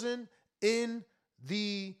 100,000 in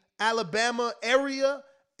the Alabama area?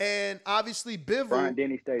 And obviously Bivol.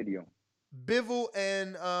 Bryant-Denny Stadium. Bivol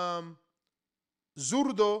and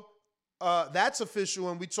Zurdo, that's official,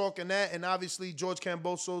 and we talking that. And obviously George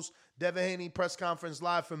Kambosos, Devin Haney press conference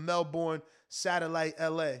live from Melbourne, Satellite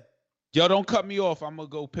LA. Yo, don't cut me off. I'm gonna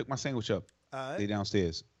go pick my sandwich up. All right. Stay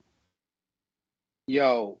downstairs.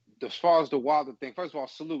 Yo, as far as the Wilder thing, first of all,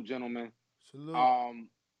 salute, gentlemen. Salute.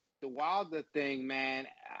 The Wilder thing, man.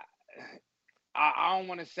 I don't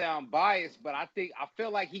want to sound biased, but I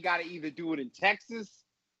feel like he got to either do it in Texas,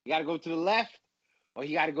 he got to go to the left, or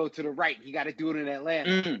he got to go to the right. He got to do it in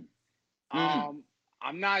Atlanta.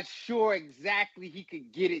 I'm not sure exactly he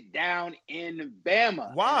could get it down in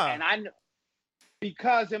Bama. Why? And I know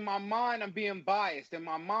because in my mind, I'm being biased. In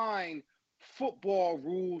my mind, football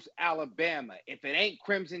rules Alabama. If it ain't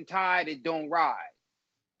Crimson Tide, it don't ride.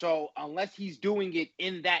 So unless he's doing it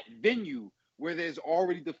in that venue where there's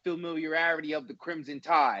already the familiarity of the Crimson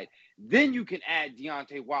Tide, then you can add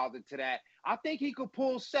Deontay Wilder to that. I think he could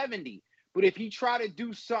pull 70. But if he try to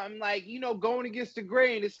do something like, going against the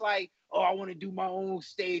grain, it's like, oh, I want to do my own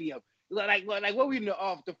stadium. Like what we know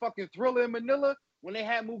of the fucking Thriller in Manila when they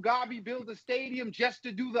had Mugabe build a stadium just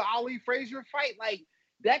to do the Ali Frazier fight. Like,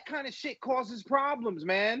 that kind of shit causes problems,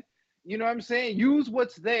 man. You know what I'm saying? Use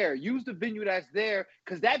what's there. Use the venue that's there,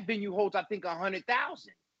 because that venue holds, I think,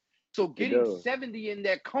 100,000. So getting 70 in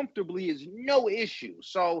there comfortably is no issue.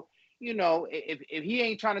 So, if he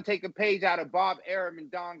ain't trying to take a page out of Bob Arum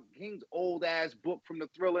and Don King's old ass book from the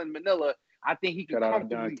Thriller in Manila, I think he can comfortably.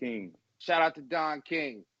 Shout out to Don King. Shout out to Don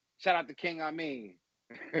King. Shout out to King Amin.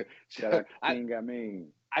 Shout out to King Amin.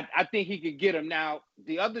 I think he could get him. Now,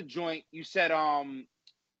 the other joint you said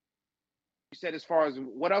as far as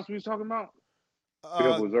what else we was talking about?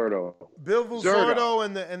 Bivol Zurdo. Bivol Zurdo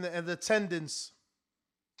and the tendons.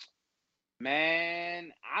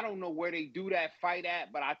 Man, I don't know where they do that fight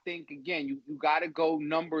at, but I think, again, you got to go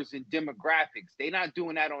numbers and demographics. They're not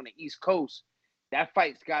doing that on the East Coast. That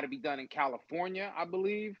fight's got to be done in California, I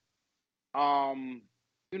believe. Not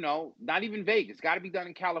even Vegas. Got to be done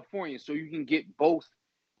in California so you can get both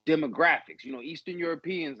demographics. Eastern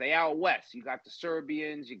Europeans, they out west. You got the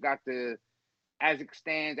Serbians, you got the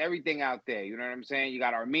Kazakhstans, everything out there. You know what I'm saying? You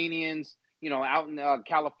got Armenians, out in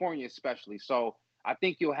California especially. So I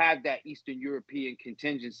think you'll have that Eastern European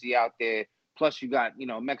contingency out there. Plus you got,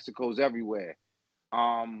 Mexico's everywhere.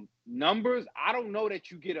 Numbers, I don't know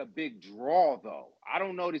that you get a big draw, though. I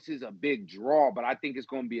don't know this is a big draw, but I think it's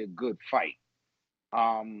going to be a good fight.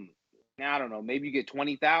 Now, I don't know. Maybe you get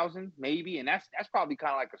 20,000, maybe. And that's probably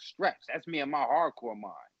kind of like a stretch. That's me and my hardcore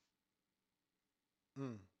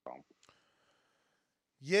mind.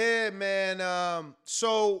 Yeah, man.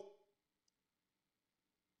 So,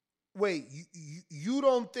 wait, you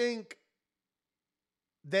don't think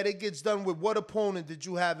that it gets done with what opponent did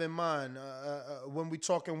you have in mind when we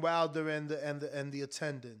talking Wilder and the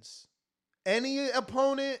attendance? Any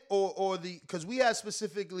opponent or because we had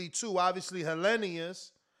specifically two, obviously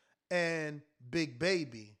Helenius and Big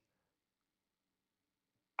Baby.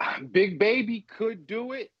 Big Baby could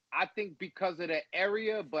do it, I think, because of the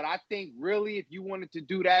area. But I think really, if you wanted to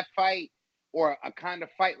do that fight or a kind of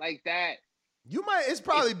fight like that, it's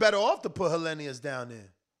probably better off to put Helenius down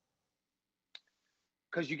there.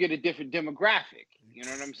 Because you get a different demographic. You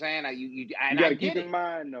know what I'm saying? You got to keep in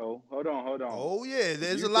mind, though. Hold on. Oh yeah,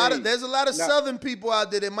 there's a lot of Southern people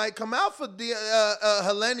out there that might come out for the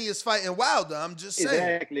Helenius fighting Wilder. I'm just saying.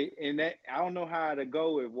 Exactly, and that I don't know how to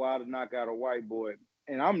go if Wilder knock out a white boy.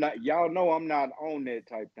 And I'm not. Y'all know I'm not on that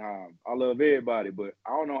type of time. I love everybody, but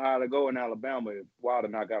I don't know how to go in Alabama if Wilder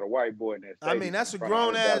knock out a white boy in that stadium. I mean, that's a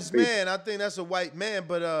grown ass man. I think that's a white man,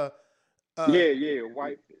 but yeah,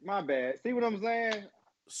 white. My bad. See what I'm saying?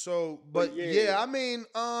 So, but yeah, I mean,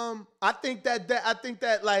 I think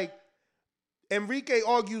that like Enrique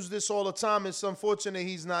argues this all the time. It's unfortunate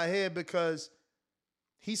he's not here because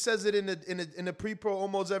he says it in the pre-pro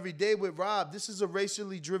almost every day with Rob. This is a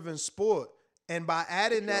racially driven sport, and by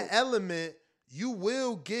adding that element, you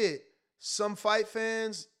will get some fight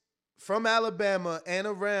fans from Alabama and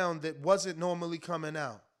around that wasn't normally coming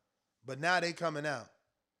out, but now they coming out.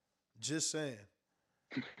 Just saying.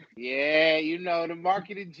 Yeah, the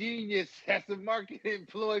marketing genius. That's a marketing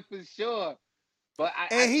ploy for sure. But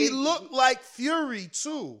he looked like Fury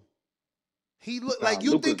too. He looked like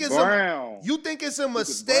you think it's a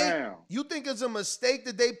mistake. You think it's a mistake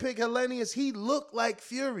that they pick Helenius? He looked like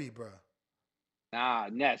Fury, bro. Nah,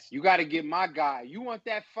 Ness, you got to get my guy. You want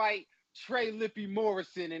that fight? Trey Lippy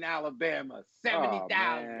Morrison in Alabama, 70,000.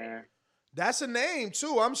 man. That's a name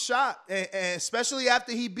too. I'm shocked, and especially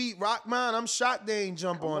after he beat Rockman, I'm shocked they ain't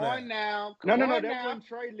jump Come on on that. now. No, Come on that now. wasn't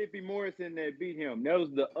Trey Lippy Morrison that beat him. That was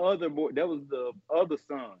the other boy. That was the other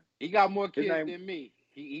son. He got more His kids name- than me.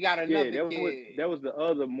 He got another kid. That was the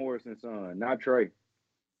other Morrison son, not Trey.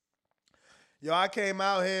 Yo, I came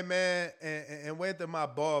out here, man, and went to my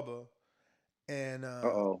barber, and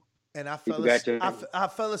and I He fell forgot asleep. your- I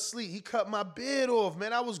fell asleep. He cut my beard off,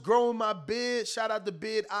 man. I was growing my beard. Shout out to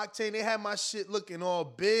Beard Octane. They had my shit looking all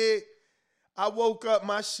big. I woke up,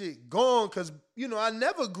 my shit gone, because, you know, I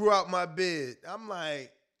never grew out my beard. I'm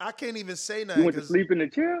like, I can't even say nothing. You went to 'cause sleep in the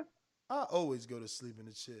chair? I always go to sleep in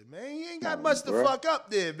the chair, man. You ain't got No, much to bruh. fuck up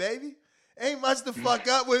there, baby. Ain't much to fuck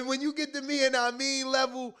up. When you get to me and I mean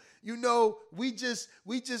level, you know, we just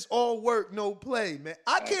all work, no play, man.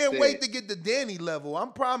 I can't wait to get to Danny level. I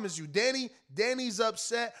promise you. Danny's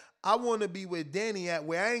upset. I want to be where Danny at,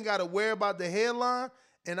 where I ain't got to worry about the hairline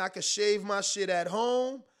and I can shave my shit at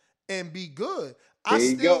home and be good. There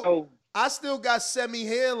you go. I still got semi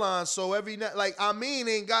hairline, so every night, like I mean,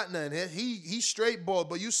 ain't got nothing. He straight bald,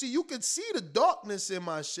 but you see, you can see the darkness in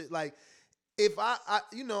my shit. Like if I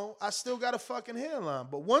still got a fucking hairline,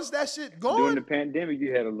 but once that shit During gone, the pandemic,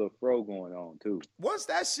 you had a little fro going on too. once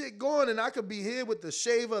that shit gone, and I could be here with the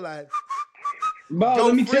shaver, like, Bro, yo,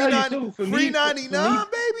 let me free tell you 90 too. For free me, 99,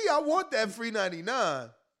 baby. I want that free 99.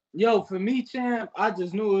 Yo, for me, champ, I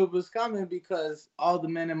just knew it was coming because all the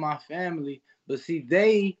men in my family. But see,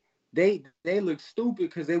 they look stupid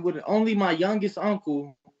because they would only my youngest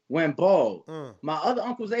uncle went bald. My other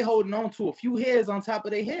uncles, they holding on to a few hairs on top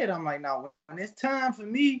of their head. I'm like, now when it's time for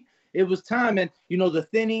me, it was time. And you know, the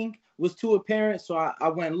thinning was too apparent, so I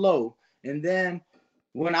went low. And then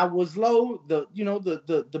when I was low,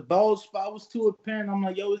 the bald spot was too apparent. I'm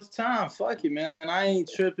like, yo, it's time. Fuck it, man. I ain't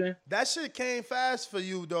tripping. That shit came fast for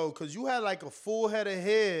you though, because you had like a full head of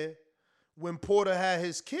hair when Porter had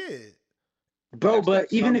his kid. Bro, but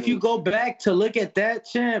even if you go back to look at that,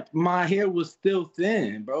 champ, my hair was still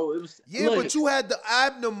thin, bro. It was But you had the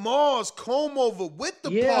abnormals comb over with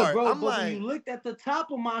the part. bro. I'm but like, when you looked at the top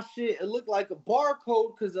of my shit, it looked like a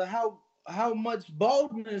barcode because of how much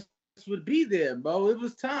baldness would be there, bro. It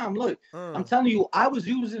was time. Look, I'm telling you, I was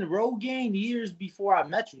using Rogaine years before I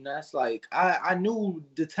met you. That's like I knew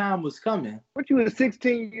the time was coming. What, you was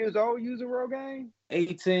 16 years old using Rogaine?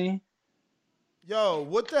 18. yo,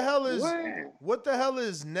 what the hell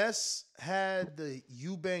is Ness had the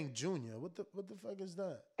Eubank Jr.? What the fuck is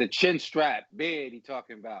that? The chin strap beard he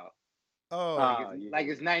talking about. Oh, like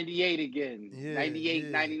it's 98 again. Yeah, 98, yeah.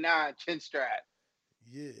 99 chin strap.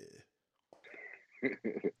 Yeah.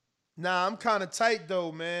 Nah, I'm kind of tight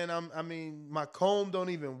though, man. I mean, my comb don't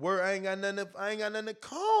even work. I ain't got nothing to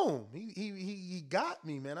comb. He got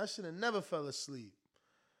me, man. I should have never fell asleep.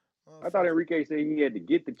 I thought Enrique said he had to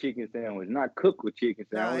get the chicken sandwich, not cook with chicken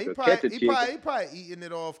Nah, sandwich he or catch a chicken. probably eating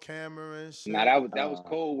it off camera and shit. Nah, that was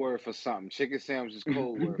code word for something. Chicken sandwich is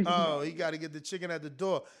code word. Oh, he got to get the chicken at the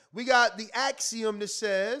door. We got the axiom that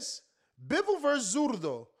says, Bivol versus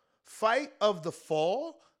Zurdo, fight of the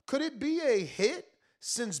fall. Could it be a hit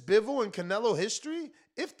since Bivol and Canelo history?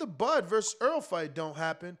 If the Bud versus Earl fight don't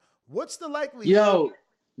happen, what's the likelihood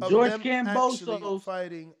of George them Cambosos actually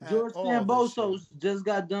fighting at George all this year? Cambosos just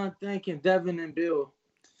got done thanking Devin and Bill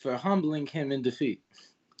for humbling him in defeat.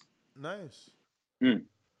 Nice. Mm.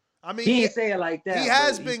 I mean, he didn't say it like that. He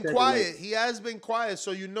has but been said it quiet. like- He has been quiet,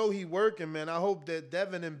 so you know he working, man. I hope that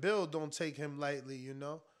Devin and Bill don't take him lightly, you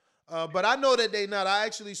know. But I know that they not. I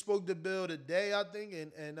actually spoke to Bill today, I think,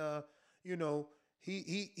 and you know,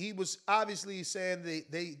 he was obviously saying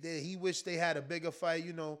that he wished they had a bigger fight,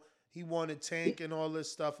 you know. He wanted Tank and all this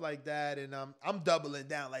stuff like that, and I'm doubling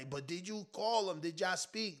down, like, but did you call him? Did y'all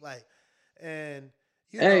speak? Like, and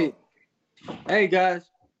you know. Hey guys.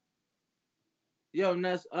 Yo,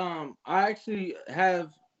 Ness, I actually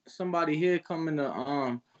have somebody here coming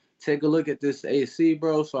to take a look at this AC,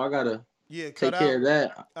 bro. So I gotta take care of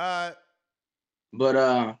that. But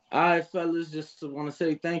all right, fellas, just want to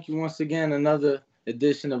say thank you once again. Another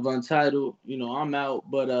edition of Untitled. You know, I'm out,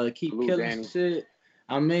 but keep Salute, killing Danny. shit.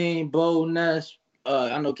 I mean, Bo, Ness,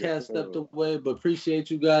 I know Cat stepped away, but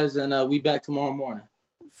appreciate you guys, and we back tomorrow morning.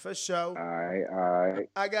 For sure. All right.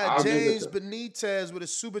 I got I'll give it James to- Benitez with a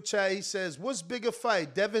super chat. He says, what's bigger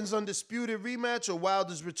fight, Devin's undisputed rematch or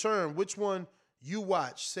Wilder's return? Which one you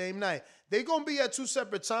watch? Same night. They're going to be at two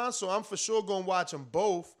separate times, so I'm for sure going to watch them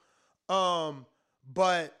both.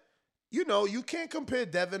 But, you know, you can't compare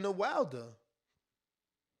Devin to Wilder.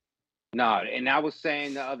 No, and I was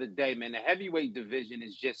saying the other day, man, the heavyweight division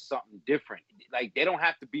is just something different. Like, they don't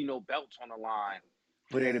have to be no belts on the line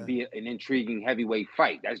for there to Yeah. be an intriguing heavyweight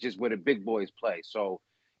fight. That's just where the big boys play. So,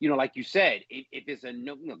 like you said, if it's a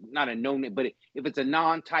not a no, but if it's a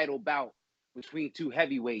non-title bout between two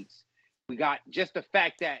heavyweights, we got just the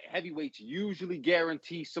fact that heavyweights usually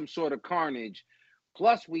guarantee some sort of carnage.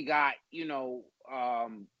 Plus, we got name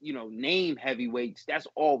heavyweights. That's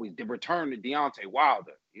always the return to Deontay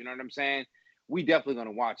Wilder. You know what I'm saying? We definitely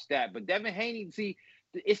gonna watch that. But Devin Haney, see,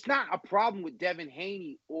 it's not a problem with Devin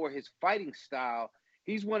Haney or his fighting style.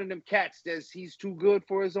 He's one of them cats he's too good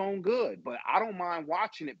for his own good. But I don't mind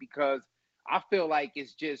watching it because I feel like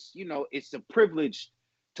it's just, it's a privilege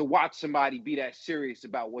to watch somebody be that serious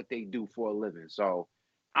about what they do for a living. So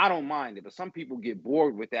I don't mind it. But some people get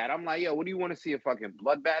bored with that. I'm like, yo, what do you want to see, a fucking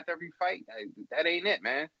bloodbath every fight? That ain't it,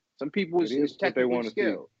 man. Some people It is is what they technically want to see.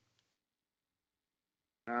 skilled.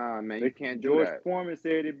 Man, you can't do George that. Foreman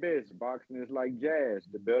said it best. Boxing is like jazz.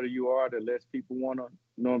 The better you are, the less people want to,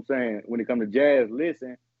 you know what I'm saying? When it comes to jazz,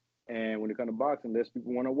 listen. And when it comes to boxing, less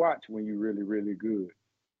people want to watch when you're really, really good.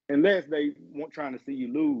 Unless they want trying to see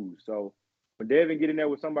you lose. So when Devin get in there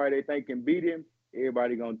with somebody they think can beat him,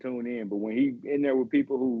 everybody going to tune in. But when he in there with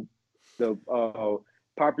people who the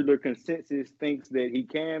popular consensus thinks that he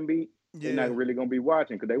can beat, they're not really going to be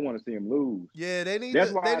watching because they want to see him lose. Yeah, they need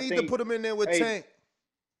That's to, why they I need to think- put him in there with Hey, Tank.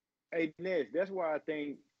 Hey, Ness, that's why I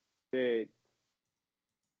think that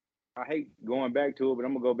I hate going back to it, but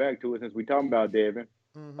I'm going to go back to it since we're talking about Devin.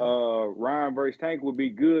 Ryan versus Tank would be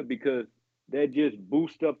good because that just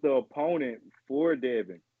boosts up the opponent for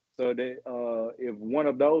Devin. So that if one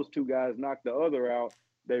of those two guys knock the other out,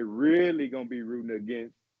 they really going to be rooting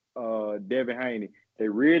against Devin Haney. They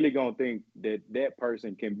really going to think that that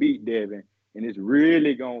person can beat Devin, and it's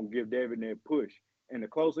really going to give Devin that push. And the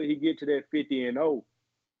closer he get to that 50-0, you know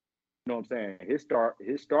what I'm saying? His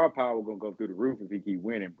star power gonna go through the roof if he keep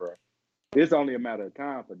winning, bro. It's only a matter of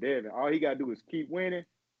time for Devin. All he gotta do is keep winning.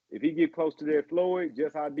 If he get close to that Floyd,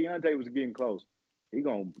 just how Deontay was getting close, he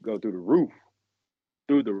gonna go through the roof.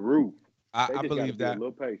 Through the roof. I They just believe gotta that. be a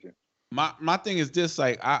little patient. My thing is this: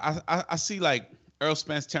 like I see like Earl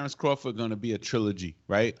Spence, Terrence Crawford gonna be a trilogy,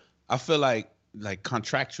 right? I feel like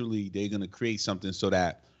contractually they're gonna create something so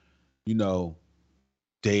that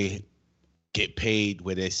they get paid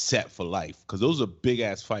where they're set for life, because those are big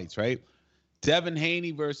ass fights, right? Devin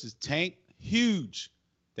Haney versus Tank, huge.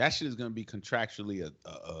 That shit is gonna be contractually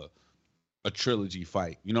a trilogy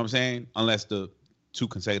fight. You know what I'm saying? Unless the 2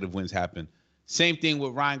 consecutive wins happen. Same thing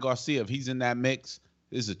with Ryan Garcia. If he's in that mix,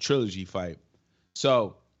 this is a trilogy fight.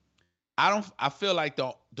 So I feel like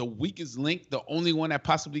the weakest link, the only one that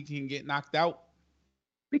possibly can get knocked out.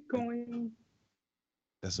 Bitcoin.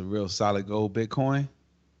 That's a real solid gold, Bitcoin.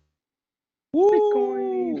 Woo!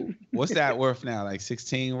 Bitcoin. What's that worth now? Like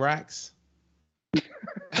 16 racks?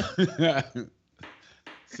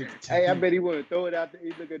 16. Hey, I bet he wouldn't throw it out.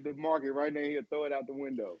 He look at the market right now. He'll throw it out the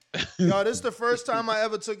window. Yo, this is the first time I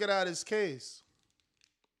ever took it out of his case.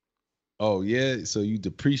 Oh yeah, so you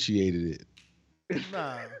depreciated it.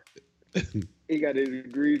 Nah. He got his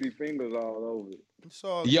greasy fingers all over it.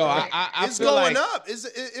 So Yo, I it's feel going like, up.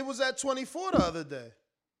 It was at 24 the other day.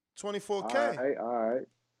 24K. All right.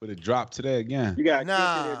 But it dropped today again. You got to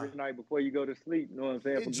Nah. kick it every night before you go to sleep. You know what I'm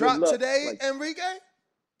saying? For It good dropped luck. today, Like, Enrique?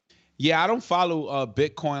 Yeah, I don't follow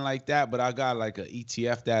Bitcoin like that, but I got like an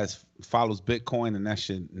ETF that follows Bitcoin, and that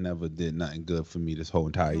shit never did nothing good for me this whole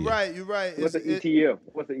entire year. You're right. what's an ETF?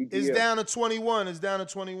 What's an ETF? It's down to 21. It's down to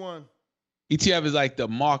 21. ETF is like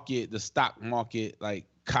the stock market, like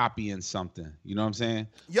copying something. You know what I'm saying?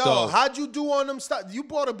 Yo, So- how'd you do on them stocks? You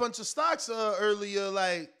bought a bunch of stocks earlier.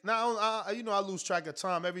 Like, now, I lose track of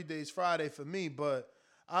time. Every day is Friday for me, but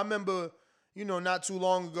I remember, not too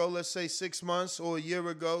long ago, let's say 6 months or a year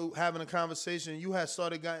ago, having a conversation, you had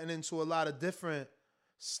started getting into a lot of different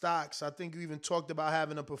stocks. I think you even talked about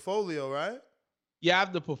having a portfolio, right? Yeah, I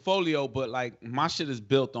have the portfolio, but like my shit is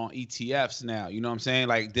built on ETFs now. You know what I'm saying?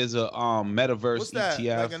 Like there's a metaverse What's that?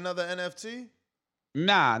 ETF. Like another NFT?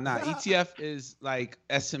 Nah. ETF is like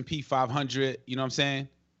S&P 500. You know what I'm saying?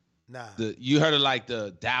 Nah. You heard of like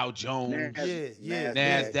the Dow Jones, Yeah.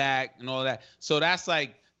 NASDAQ, and all that. So that's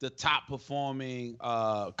like the top performing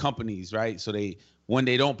companies, right? So when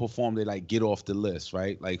they don't perform, they like get off the list,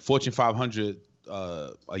 right? Like Fortune 500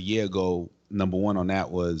 a year ago, number one on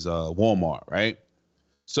that was Walmart, right?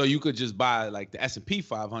 So you could just buy like the S&P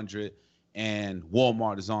 500 and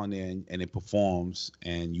Walmart is on there and it performs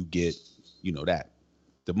and you get,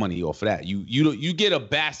 the money off of that. You get a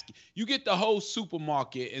basket. You get the whole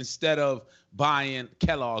supermarket instead of buying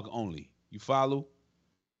Kellogg only. You follow?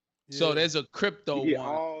 So Yeah. there's a crypto You get one.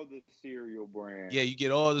 all the cereal brands. Yeah, you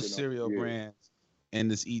get all the you know, cereal yeah. brands in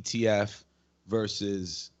this ETF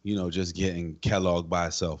versus, just getting Kellogg by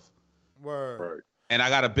itself. Word. Right. And I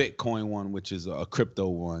got a Bitcoin one, which is a crypto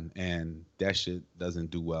one, and that shit doesn't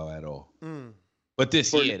do well at all. Mm. But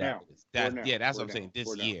this For year, now. that's For now. what For I'm saying. now.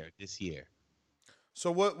 For now. This year.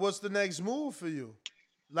 So what's the next move for you?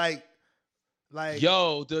 Like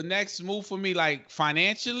Yo, the next move for me, like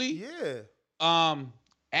financially, yeah.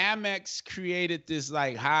 Amex created this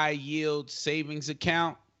like high yield savings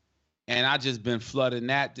account, and I just been flooding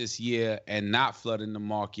that this year and not flooding the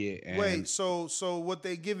market. And Wait, so what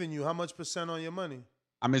they giving you? How much percent on your money?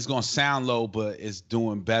 I mean, it's gonna sound low, but it's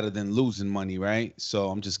doing better than losing money, right? So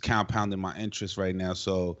I'm just compounding my interest right now.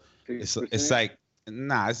 So it's 6%? like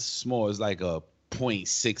it's small. It's like a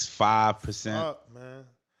 0.65%. Fuck, man.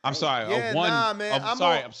 I'm sorry, Yeah, a one. nah, man. I'm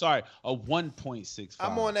sorry, a 1.65.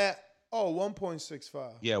 I'm on that. Oh,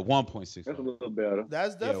 1.65. Yeah, 1.65. That's a little better.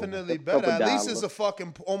 That's definitely That's a better. couple At least it's dollars. a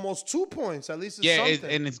fucking almost 2 points. At least it's Yeah, something.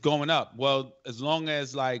 and it's going up. Well, as long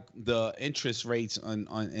as like the interest rates on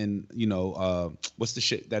what's the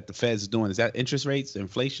shit that the Fed's doing? Is that interest rates,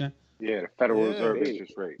 inflation? Yeah, the Federal Yeah. Reserve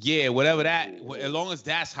interest rate. Yeah, whatever that. As long as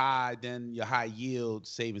that's high, then your high yield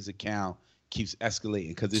savings account keeps escalating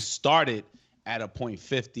because it started at a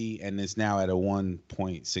 0.50 and it's now at a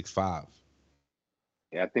 1.65.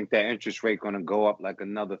 Yeah, I think that interest rate going to go up like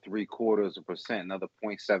another 0.75%, another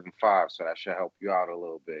 0.75. So that should help you out a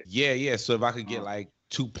little bit. Yeah. So if I could get like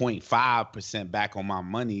 2.5% back on my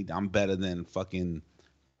money, I'm better than fucking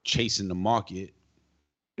chasing the market.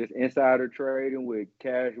 Just insider trading with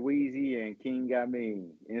Cash Weezy and King Gamin.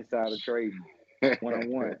 Insider trading,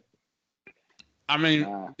 1-on-1. I mean,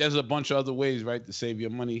 there's a bunch of other ways, right, to save your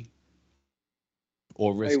money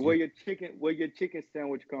or risk Hey, it. where your chicken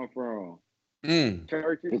sandwich come from? Mm.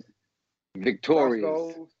 Churches, Victorious.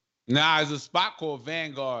 Costco's? Nah, it's a spot called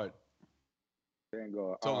Vanguard.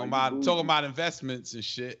 Vanguard. Talking about investments and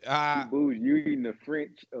shit. You eating a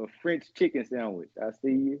French chicken sandwich? I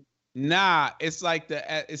see you. Nah, it's like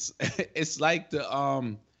it's like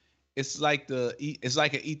an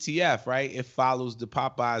ETF, right? It follows the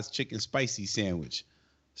Popeyes chicken spicy sandwich.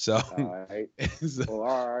 So, all right.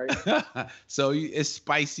 All right. So it's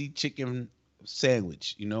spicy chicken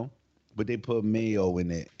sandwich, but they put mayo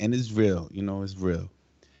in it, and it's real, it's real.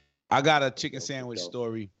 I got a chicken sandwich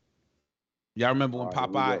story. Y'all remember when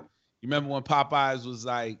Popeye? You remember when Popeyes was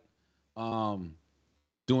like,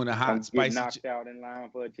 doing a hot spicy? Knocked out in line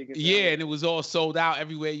for a chicken sandwich? Yeah, and it was all sold out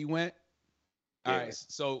everywhere you went. All right,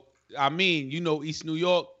 so I mean, East New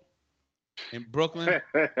York and Brooklyn.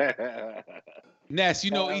 Ness,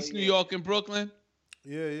 East New York and Brooklyn.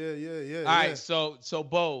 Yeah. All right, so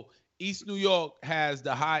Bo, East New York has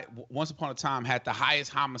once upon a time had the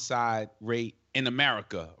highest homicide rate in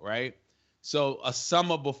America, right? So a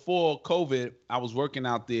summer before COVID, I was working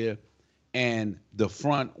out there and the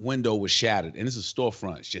front window was shattered. And this is a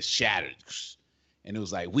storefront, it's just shattered. And it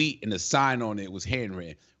was like, and the sign on it was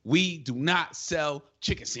handwritten, "We do not sell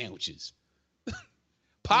chicken sandwiches."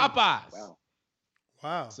 Popeyes.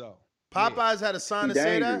 Wow. So Popeyes had a sign to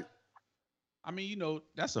say that? I mean,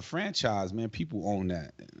 that's a franchise, man. People own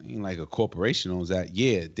that. It ain't like a corporation owns that.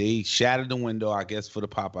 Yeah, they shattered the window, I guess, for the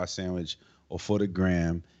Popeye sandwich or for the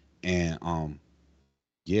gram. And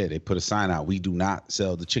they put a sign out, "We do not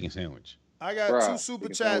sell the chicken sandwich." I got two super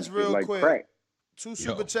chats real quick. Crack. Two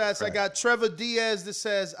super chats. I got Trevor Diaz that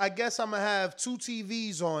says, "I guess I'm gonna have 2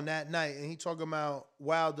 TVs on that night," and he talking about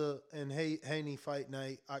Wilder and Haney fight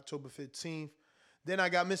night, October 15th. Then I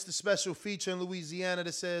got Mr. Special Feature in Louisiana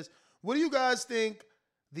that says, "What do you guys think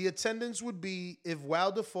the attendance would be if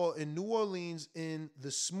Wilder fought in New Orleans in the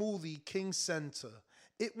Smoothie King Center?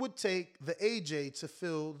 It would take the AJ to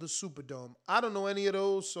fill the Superdome." I don't know any of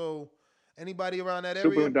those, so anybody around that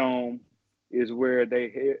area? Superdome is where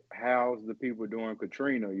they house the people during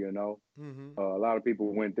Katrina, Mm-hmm. A lot of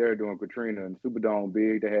people went there during Katrina, and Superdome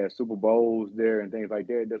big. They had Super Bowls there and things like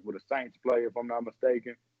that. That's where the Saints play, if I'm not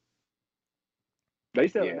mistaken. They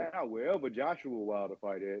sell it now wherever Joshua Wilder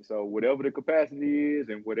fight at. So whatever the capacity is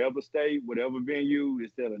and whatever state, whatever venue,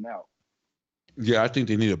 is selling out. Yeah, I think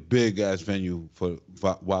they need a big ass venue for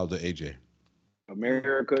Wilder AJ.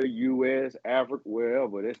 America, U.S., Africa,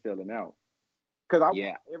 wherever, they're selling out. Because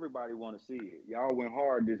everybody want to see it. Y'all went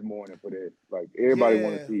hard this morning for that. Like, everybody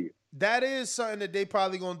want to see it. That is something that they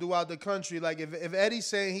probably going to do out the country. Like, if Eddie's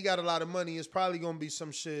saying he got a lot of money, it's probably going to be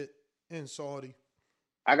some shit in Saudi.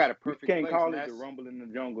 I got a perfect You can't place, call and it the Rumble in the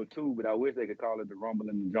Jungle 2, but I wish they could call it the Rumble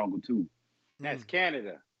in the Jungle 2. That's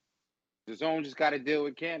Canada. The zone just got to deal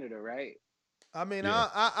with Canada, right? I mean,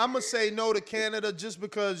 I'm going to say no to Canada just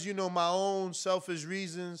because, my own selfish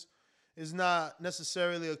reasons. is not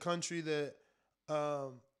necessarily a country that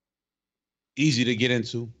Easy to get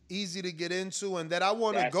into. easy to get into, and that I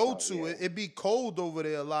want to That's go all, to. yeah. It be cold over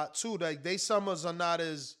there a lot too. Like they summers are not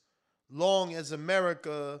as long as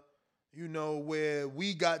America, you know, where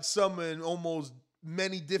we got summer in almost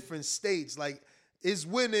many different states. Like it's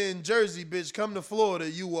winter in Jersey, bitch. Come to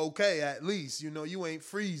Florida, you okay at least. You know, you ain't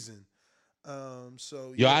freezing.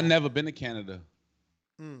 So Yo, yeah. I never been to Canada.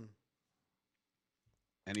 Mm.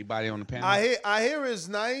 Anybody on the panel? I hear it's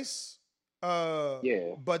nice.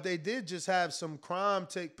 Yeah. But they did just have some crime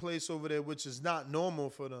take place over there, which is not normal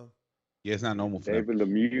for them. Yeah, it's not normal for them. David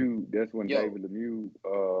Lemieux. That's when Yo. David Lemieux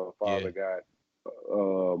father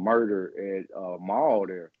got murdered at a mall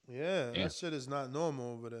there. Yeah, Yeah. that shit is not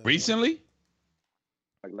normal over there. Recently?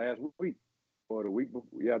 Like last week or the week before.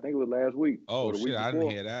 Yeah, I think it was last week. Oh or the shit, week I before.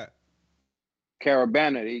 didn't hear that.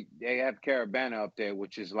 Caravana, they have Caravana up there,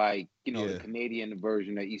 which is like, you know, Yeah. the Canadian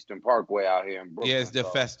version of Eastern Parkway out here in Brooklyn. Yeah, it's the So,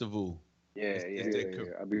 festival. Yeah, It's yeah.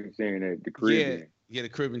 their I've been saying that the Yeah, Caribbean. yeah, the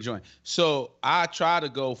Caribbean joint. So I tried to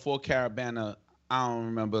go for Caravana. I don't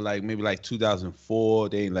remember, like maybe like 2004.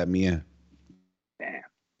 They ain't let me in. Damn.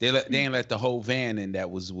 They ain't let the whole van in that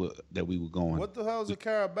we were going. What the hell is a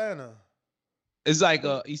Caravana? It's like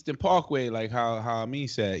Eastern Parkway, like how Amin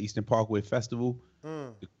said, Eastern Parkway Festival,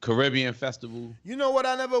 Mm. the Caribbean Festival. You know what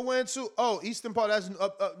I never went to? Oh, Eastern Park.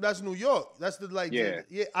 That's New York. That's the like. Yeah.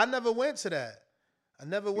 Yeah. I never went to that. I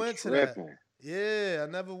never went to that. Tripping. Yeah,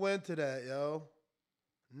 I never went to that, yo.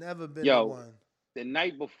 Never been Yo. to one. The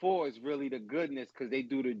night before is really the goodness because they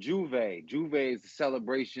do the Juve. Juve is the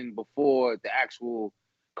celebration before the actual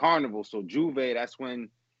carnival. So Juve, that's when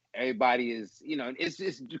everybody is, you know,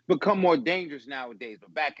 it's become more dangerous nowadays.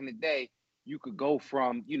 But back in the day, you could go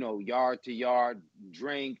from, you know, yard to yard,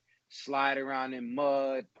 drink, slide around in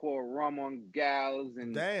mud, pour rum on gals,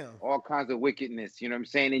 and Damn. all kinds of wickedness. You know what I'm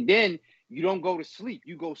saying? And then you don't go to sleep.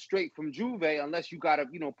 You go straight from Juve unless you gotta,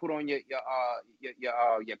 you know, put on your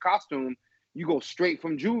costume. You go straight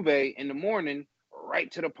from Juve in the morning right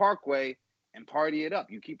to the Parkway and party it up.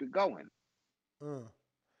 You keep it going.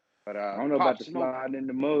 But I don't know Pop about the Smoke, slide in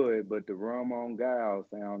the mud, but the rum on gal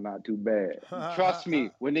sound not too bad. trust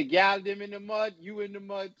me, when they gal them in the mud, you in the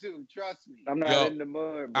mud too. Trust me. I'm not Yo, in the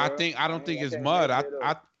mud, bro. I don't think it's can't mud. make that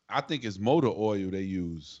up. I think it's motor oil they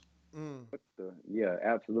use. Yeah,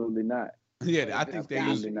 absolutely not. Yeah, I think they use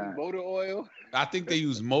Absolutely not. Motor oil. I think they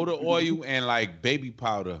use motor oil and like baby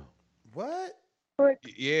powder. What?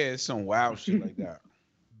 Yeah, it's some wild shit like that.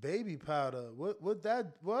 Baby powder. What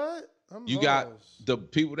that? What? I'm You got the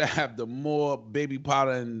people that have the more baby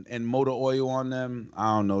powder and motor oil on them.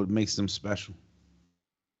 I don't know. It makes them special.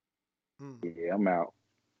 Yeah, I'm out.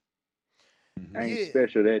 I ain't Yeah.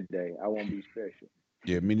 special that day. I won't be special.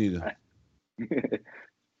 Yeah, me neither.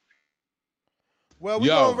 Well, we're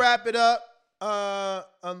Yo. gonna wrap it up.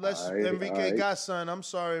 Unless All right, Enrique all right. got something. I'm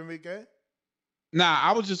sorry, Enrique. Nah,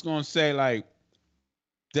 I was just gonna say like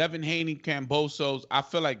Devin Haney, Cambosos. I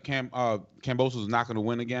feel like Cambosos is not gonna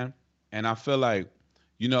win again, and I feel like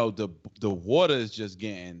you know the water is just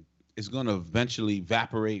getting. It's gonna eventually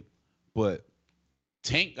evaporate, but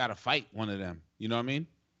Tank got to fight one of them. You know what I mean?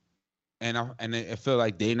 And I feel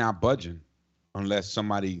like they not budging unless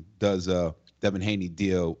somebody does a Devin Haney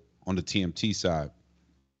deal on the TMT side.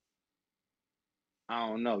 I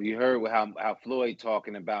don't know. You heard how Floyd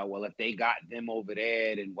talking about, well, if they got them over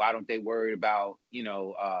there, then why don't they worry about, you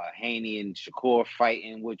know, Haney and Shakur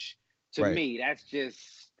fighting, which to Right. me, that's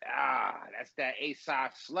just, that's that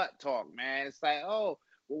A-side slut talk, man. It's like, oh,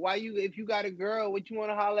 well, why if you got a girl, what you want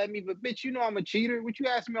to holler at me? But bitch, you know I'm a cheater. What you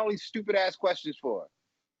asking me all these stupid ass questions for?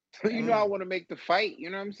 You know I want to make the fight. You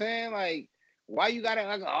know what I'm saying? Like, why you gotta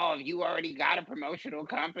like, oh, you already got a promotional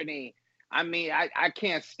company. I mean, I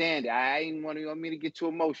can't stand it. I didn't want me to get too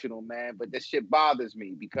emotional, man. But this shit bothers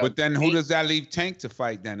me because. But then who does that leave Tank to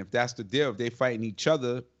fight then? If that's the deal, if they fighting each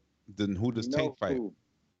other, then who does Tank fight? Who?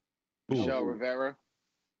 Michelle Rivera.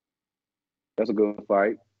 That's a good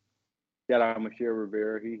fight. Shout out Michelle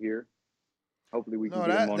Rivera. He here. Hopefully we can No,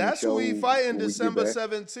 get him on that's the show. who he fighting when we get December back.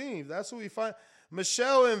 17th. That's who he fight.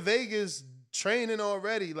 Michelle in Vegas training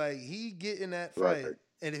already. Like he getting that fight. Right.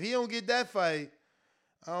 And if he don't get that fight,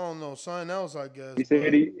 I don't know, something else, I guess. He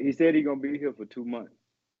said he said he gonna be here for 2 months.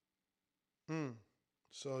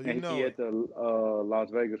 So you And know he it. at the Las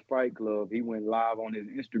Vegas Fight Club. He went live on his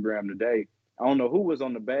Instagram today. I don't know who was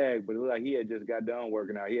on the bag, but it looked like he had just got done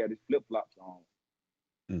working out. He had his flip flops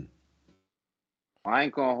on. I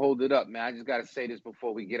ain't gonna hold it up, man. I just gotta say this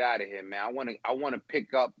before we get out of here, man. I wanna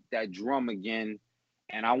pick up that drum again,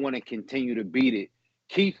 and I wanna continue to beat it.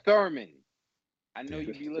 Keith Thurman. I know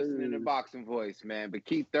you be listening to Boxing Voice, man, but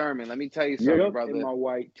Keith Thurman, let me tell you something, Yep, brother. in my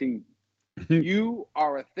white tee. You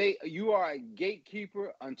are a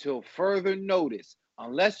gatekeeper until further notice.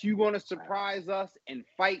 Unless you're gonna surprise us and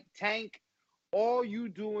fight Tank, all you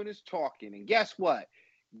doing is talking. And guess what?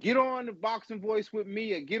 Get on the Boxing Voice with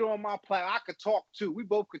me or get on my platform. I could talk too. We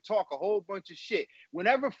both could talk a whole bunch of shit.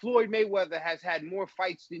 Whenever Floyd Mayweather has had more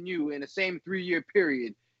fights than you in the same 3-year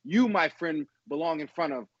period, you, my friend, belong in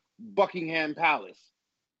front of Buckingham Palace.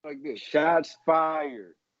 Like this. Shots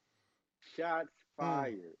fired. Shots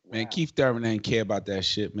fired. Man, Keith Thurman ain't care about that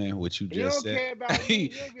shit, man. What you just don't said. care about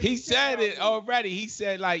me. He said it already. He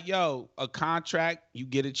said, like, yo, a contract, you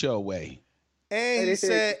get it your way. And he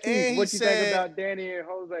said, what you think about Danny and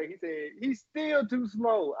Jose? He said he's still too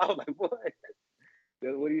slow. I was like, what?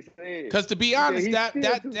 That's what he said. Because to be honest,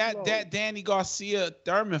 that Danny Garcia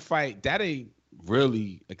Thurman fight, that ain't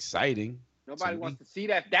really exciting. Nobody wants to see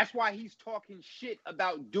that. That's why he's talking shit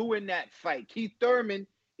about doing that fight. Keith Thurman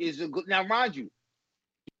is a good. Now, mind you,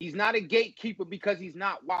 he's not a gatekeeper because he's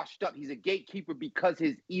not washed up. He's a gatekeeper because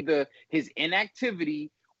either his inactivity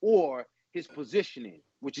or his positioning,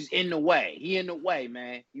 which is in the way. He in the way,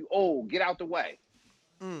 man. You old. Get out the way.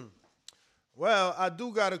 Well, I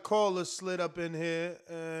do got a caller slid up in here,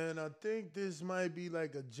 and I think this might be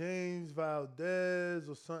like a James Valdez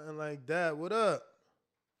or something like that. What up?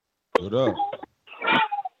 What up?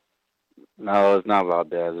 No, it's not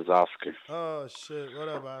Valdez. It's Oscar. Oh, shit. What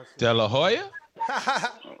up, Oscar? De La Hoya?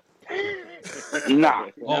 Nah.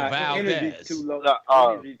 Oh, Valdez. Energy too low.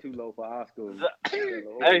 Energy too low for Oscar.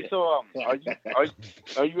 Hey, so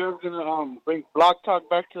are you ever gonna bring Block Talk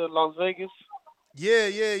back to Las Vegas?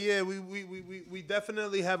 Yeah. We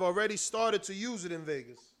definitely have already started to use it in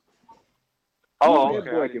Vegas. Oh, that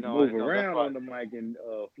okay. boy can move around on the mic in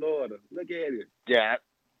Florida. Look at it. Yeah,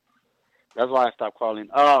 that's why I stopped calling.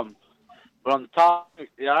 But on the topic,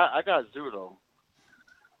 yeah, I got Zurdo.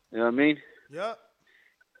 You know what I mean? Yep.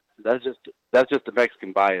 That's just the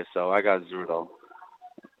Mexican bias, so I got Zurdo.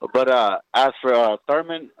 But as for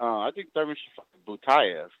Thurman, I think Thurman should fight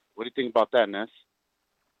Butayev. What do you think about that, Ness?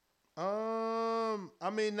 I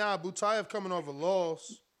mean, Butayev coming off a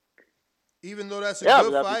loss. Even though that's a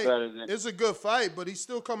good fight, it's a good fight, but he's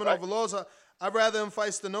still coming off a loss. I'd rather him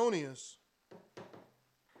fight Stenonius.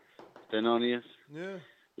 Stenonius? Yeah.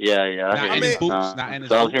 Yeah. Not in his boots. Not in his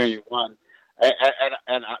so I was boots. hearing you one.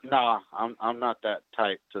 And I'm not that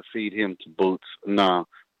type to feed him to boots. No,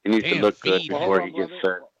 he needs to look good before he gets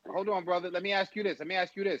set. Hold on, brother. Let me ask you this.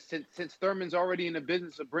 Since Thurman's already in the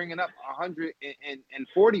business of bringing up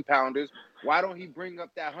 140 pounders, why don't he bring up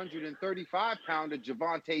that 135 pounder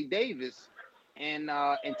Javante Davis and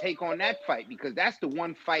take on that fight? Because that's the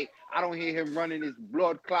one fight I don't hear him running his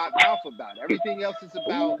blood clot mouth about. Everything else is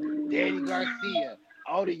about Danny Garcia,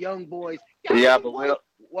 all the young boys. Yeah, but we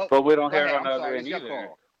don't hear it on the other end either.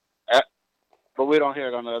 But we don't hear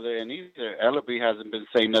it on the other end either. Ellaby hasn't been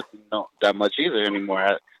saying nothing that much either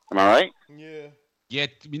anymore. Am I right? Yeah. Yeah,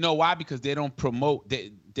 you know why? Because they don't promote.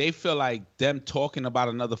 They feel like them talking about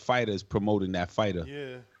another fighter is promoting that fighter.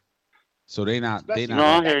 Yeah. So they not. No,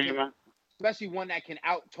 I hear you, man. Especially one that can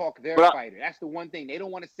out-talk their fighter. That's the one thing. They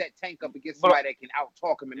don't want to set Tank up against somebody that can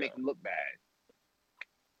out-talk him and make him look bad.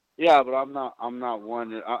 Yeah, but I'm not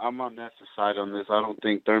one. I'm on Ness's side on this. I don't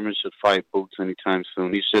think Thurman should fight Boots anytime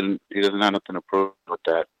soon. He shouldn't. He doesn't have nothing to prove with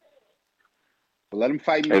that. But let him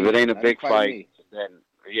fight me. If it ain't a big fight, then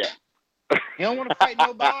yeah. He don't want to fight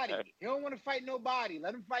nobody.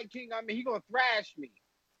 Let him fight King. I mean, he gonna thrash me.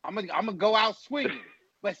 I'm gonna go out swinging.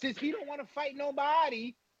 But since he don't want to fight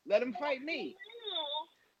nobody, let him fight me.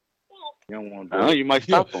 You don't want to. You might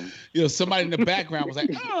stop him. Somebody in the background was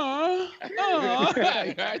like, oh. You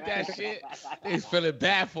heard that shit? He's feeling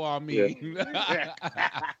bad for me. Yeah.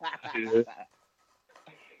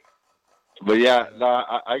 But yeah,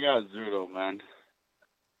 I got Zurdo, man.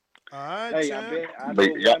 All right, hey, champ. I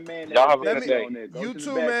bet one man y'all have that a bet day. on it. Go You to the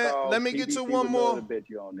too, bet man. call. Let me get to PBC one would more. love to bet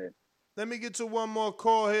you on that. Let me get to one more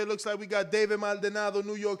call here. Looks like we got David Maldonado,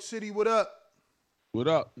 New York City. What up? What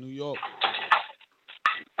up, New York?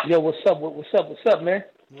 Yo, what's up, man?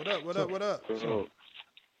 What up?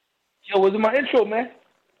 Yo, what's in my intro, man?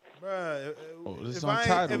 Bruh, this if on I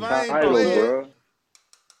title. ain't play it,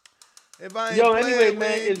 Anyway, man, we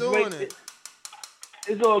ain't it's doing great. it.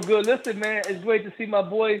 It's all good. Listen, man, it's great to see my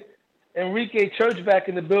boy Enrique Church back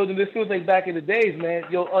in the building. This feels like back in the days, man.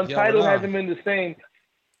 Yo, Untitled hasn't been the same.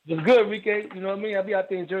 It's good, Enrique. You know what I mean? I be out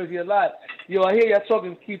there in Jersey a lot. Yo, I hear y'all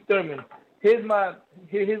talking Keith Thurman. Here's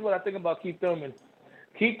what I think about Keith Thurman.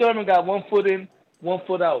 Keith Thurman got 1 foot in, 1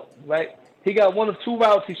 foot out, right? He got one of two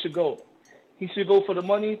routes he should go. He should go for the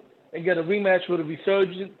money and get a rematch with a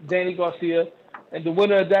resurgent Danny Garcia, and the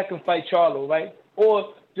winner of that can fight Charlo, right?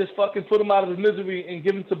 Or just fucking put him out of his misery and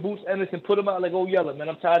give him to Boots Ennis and put him out like Yeller, man.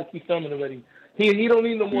 I'm tired of Keith Thurman already. He don't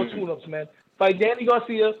need no more tune-ups, man. Fight Danny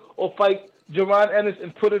Garcia or fight Jaron Ennis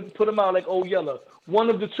and put him out like Yeller. One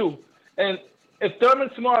of the two. And if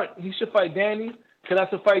Thurman's smart, he should fight Danny, because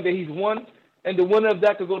that's a fight that he's won. And the winner of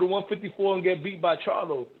that could go to 154 and get beat by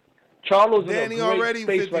Charlo. Charlo's Danny in a great already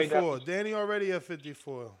space 54. right now. Danny already at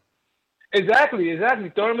 54. Exactly.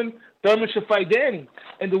 Thurman should fight Danny,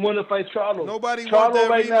 and the winner fights Charlo. Nobody Charlo want that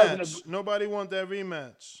right now rematch. is in Nobody want that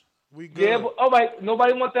rematch. We good. Yeah, but, all right.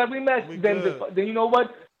 Nobody wants that rematch. Then you know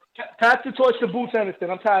what? Pass the torch to Boots Ennis.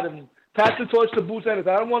 I'm tired of him. Pass the torch to Boots Ennis.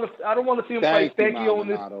 I don't want to see him fight Stanky on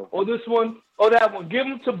this or this one or that one. Give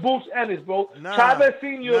him to Boots Ennis, bro. Chavez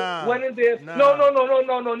Sr. went in there.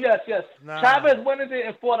 No. Yes. Chavez went in there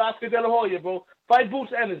and fought Oscar De La Hoya, bro. Fight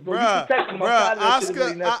Boots Ennis, bro. You protect him.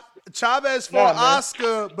 Chavez fought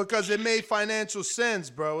Oscar because it made financial sense,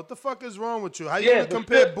 bro. What the fuck is wrong with you? How you gonna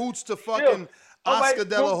compare Boots to fucking Oscar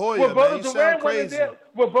De La Hoya, man? You sound crazy.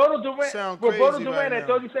 Roberto Duran at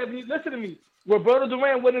 37. Listen to me. Roberto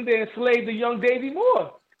Duran went in there and slayed the young Davey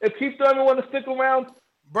Moore. If Keith Thurman want to stick around,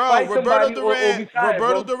 bro,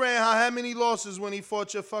 Roberto Duran, how many losses when he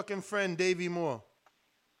fought your fucking friend Davey Moore?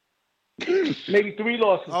 Maybe 3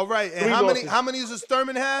 losses. All right, and how many does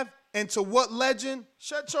Thurman have? And to what legend?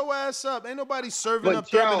 Shut your ass up. Ain't nobody serving up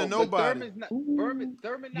Thurman to nobody. Thurman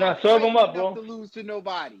serve him up, bro. To lose to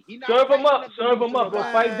nobody. Serve him up, bro.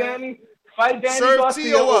 Fight Danny. Fight Danny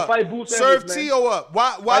Garcia or fight Boots Ennis, Serve Tio up.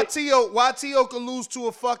 Why Tio could lose to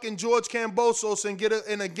a fucking George Kambosos and get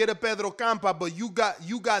a Pedro Campa, but you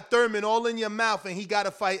got Thurman all in your mouth and he got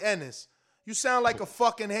to fight Ennis. You sound like a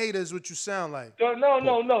fucking hater is what you sound like.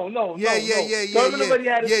 No. Yeah.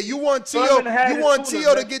 You want Tio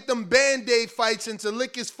to get them Band-Aid fights and to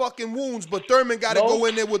lick his fucking wounds, but Thurman got to go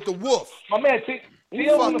in there with the wolf. My man,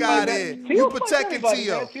 fuck out of here. You protecting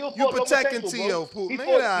Tio. You protecting Tio. Man,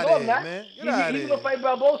 get out of here, man. Get out of here. He's going to fight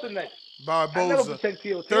Barboza next. Barboza.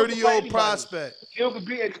 30-year-old prospect. Tio could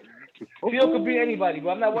be anybody,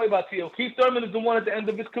 bro. I'm not worried about Tio. Keith Thurman is the one at the end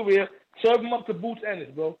of his career. Serve him up to Boots Ennis,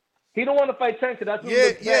 bro. He don't want to fight Tank. That's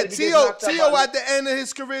Tio at the end of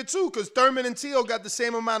his career too, because Thurman and Tio got the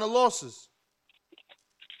same amount of losses.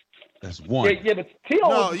 That's one. Yeah, but Tio.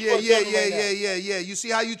 No, yeah. You see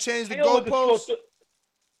how you changed the goalposts?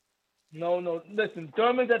 No. Listen,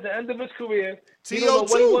 Thurman's at the end of his career. Tio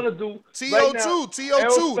what he want to do.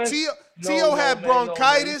 Tio had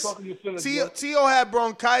bronchitis. Tio had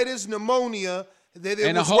bronchitis, pneumonia. They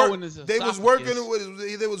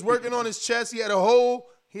was working on his chest. He had a hole.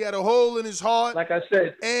 He had a hole in his heart. Like I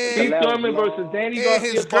said, and Keith Thurman versus Danny Garcia. And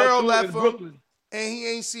his girl left him. And he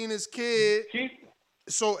ain't seen his kid.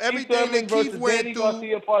 So everything that Keith went through,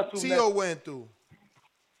 Tio went through.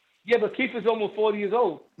 Yeah, but Keith is almost 40 years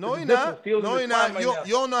old. No, he's not. You don't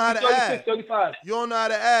know how to add. 35. You don't know how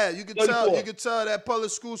to add. You can tell that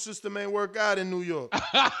public school system ain't work out in New York.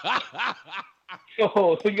 You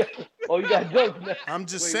got jokes, man. I'm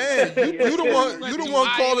just saying, you the one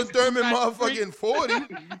calling Thurman motherfucking 40.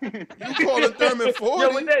 You calling Thurman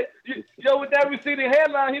 40? With that receding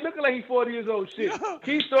hairline, he looking like he's 40 years old. Shit.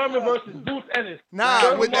 Keith Thurman versus Boots Ennis.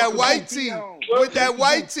 Nah, with that white tee, with that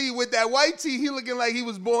white tee, he looking like he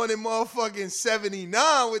was born in motherfucking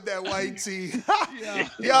 79 with that white tee.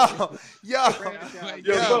 Yo.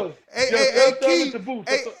 Hey, Keith.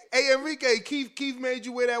 Hey, Enrique. Keith made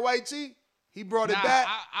you wear that white tee. He brought it back.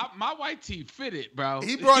 My white tee fitted, bro.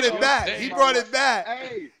 He brought it back.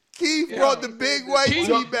 Hey, Keith brought the big white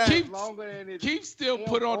tee back. Keith still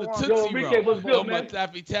put on the Tootsie Roll. My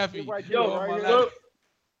Taffy.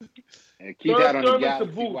 And Keith had on the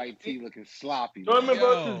Galaxy white tee looking sloppy. Thurman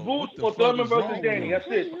versus Boots or Thurman versus Danny. That's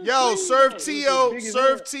it. Yo, serve Tio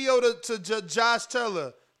to Josh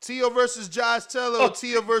Taylor. Tio versus Josh Taylor or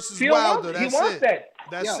Tio versus Wilder. That's it.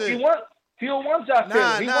 That's it. Tio wants Josh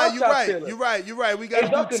Taylor. You're right. We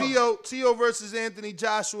got to do Tio versus Anthony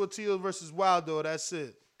Joshua, Tio versus Wilder. That's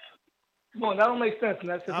it. Come on, that don't make sense.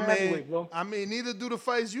 That's the heavyweight, bro. I mean, neither do the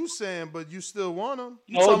fights you saying, but you still want them.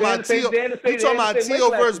 You talking about Tio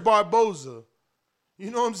versus Barboza. You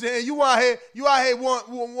know what I'm saying? You out here want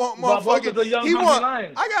motherfucking. He want.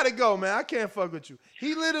 I gotta go, man. I can't fuck with you.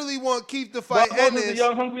 He literally want Keith to fight Ennis. He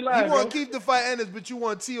want Keith to fight Ennis, but you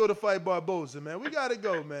want Tio to fight Barboza, man. We gotta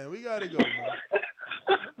go, man.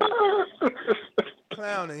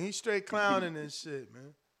 Clowning. He's straight clowning and shit,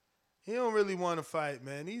 man. He don't really want to fight,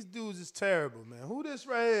 man. These dudes is terrible, man. Who this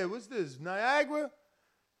right here? What's this? Niagara?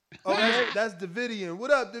 Oh, that's Davidian. What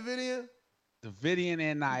up, Davidian? Davidian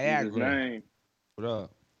and Niagara. What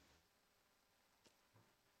up?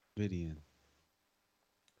 Davidian.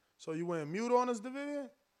 So you went mute on us, Davidian?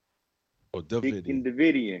 Oh, Deacon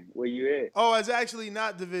Davidian, where you at? Oh, it's actually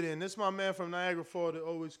not Davidian. This is my man from Niagara Falls that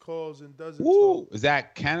always calls and doesn't Woo! talk. Is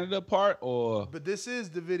that Canada part or? But this is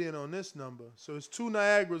Davidian on this number. So it's two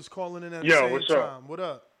Niagaras calling in at the Yo, same what's time. up? What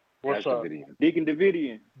up? What's up? Deacon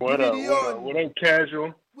Davidian. What up? What up? What up,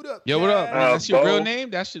 Casual? What up? Yo, what up, Cat? man? That's your Bo. real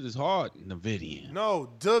name? That shit is hard. Davidian.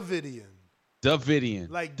 No, Davidian. Davidian.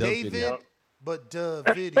 Like Davidian. David, but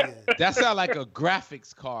Davidian. That sound like a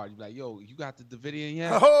graphics card. You're like, yo, you got the Davidian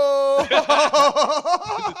yet? Oh!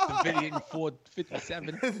 Davidian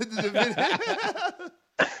 457.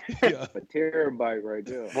 A terabyte right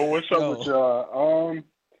there. But what's up with y'all?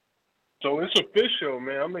 So it's official,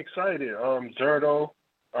 man. I'm excited. Zerto,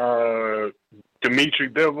 Dimitri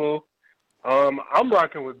Bivol. I'm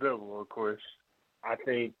rocking with Bivol, of course. I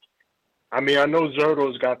know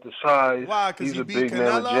Zerto's got the size. Why? 'Cause he's he a beat big man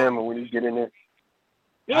with Canelo? jam, and when he's getting in,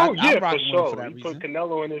 I'm yeah, for rocking with him sure. for that He put reason.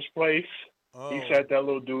 Canelo in his place. He Oh. sat that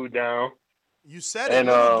little dude down. You said it,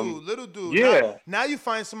 And, little dude. yeah. Now you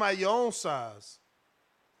find somebody your own size.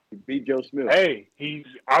 He beat Joe Smith. Hey,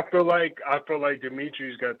 I feel like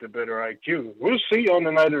Dimitri's got the better IQ. We'll see on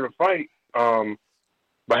the night of the fight.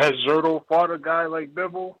 But has Zerto fought a guy like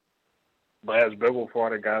Bivol? But has Bivol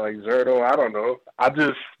fought a guy like Zerto? I don't know.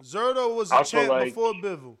 Zerto was I a feel champ like- before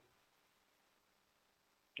Bivol.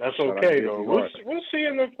 That's okay though. We'll see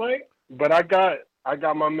in the fight. But I got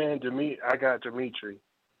my man I got Dimitri.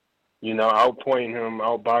 You know, outpointing him,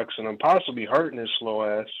 outboxing him, possibly hurting his slow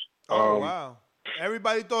ass. Oh, wow.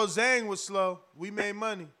 Everybody thought Zhang was slow. We made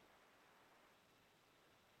money.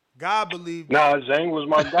 God believed. Nah, Zhang was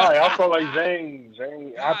my guy. I felt like Zhang.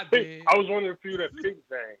 I was one of the few that picked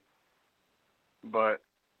Zhang. But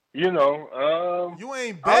you know, you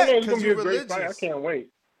ain't I don't know, bet it's gonna because be you're a great fight. I religious. can't wait.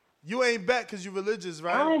 You ain't bet because you're religious,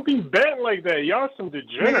 right? I don't be betting like that. Y'all some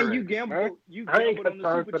degenerates. Man, you gambled. man. You I ain't gambled on got the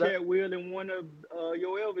time super for that. chat wheel and one of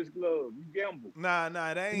your Elvis gloves. You gambled. Nah,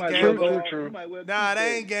 that ain't might gambling. well- True. you might well Nah, keep they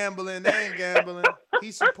that. ain't gambling. They ain't gambling.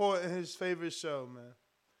 He's supporting his favorite show, man.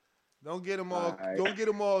 Don't get him all. Alright. Don't get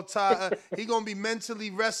him all tired. He gonna be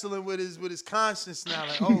mentally wrestling with his conscience now.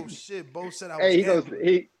 Like, oh shit, Bo said I was Hey, he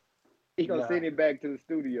gambling. gonna Nah. send it back to the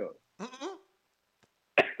studio.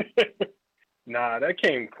 Nah, that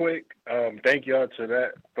came quick. Thank y'all to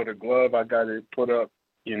that for the glove. I got it put up.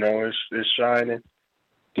 You know, it's shining.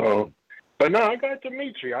 So, but no, I got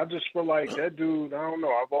Dimitri. I just feel like that dude. I don't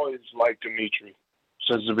know. I've always liked Dimitri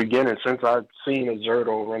since the beginning. Since I've seen a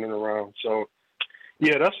Zerto running around. So,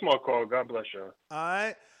 yeah, that's my call. God bless y'all. All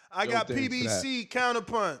right, I Yo, got thanks for PBC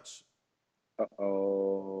counterpunch.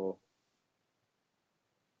 Oh.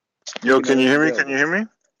 Yo, can you hear me? Can you hear me?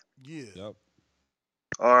 Yeah. Yep.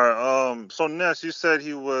 All right. So Ness, you said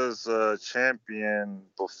he was champion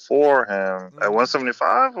before him at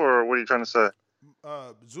 175, or what are you trying to say?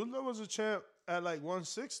 Zula was a champ at like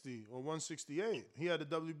 160 or 168. He had the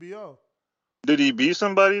WBO. Did he beat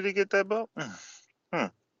somebody to get that belt?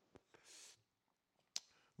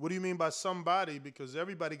 What do you mean by somebody? Because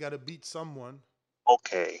everybody got to beat someone.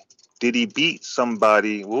 Okay. Did he beat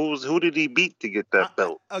somebody? Who did he beat to get that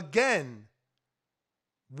belt? Again,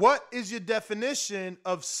 what is your definition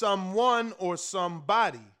of someone or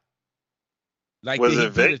somebody? Like, was did he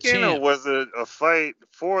it beat a vacant or champ? was it a fight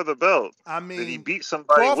for the belt? I mean, did he beat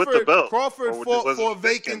somebody with the belt? Crawford Or fought was it for a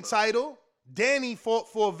vacant belt? title. Danny fought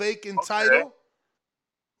for a vacant Okay. title.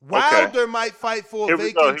 Wilder might fight for a Here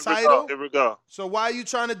we go. vacant title. Here we go. So why are you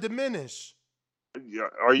trying to diminish?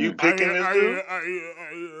 Are you picking this dude?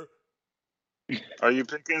 Are you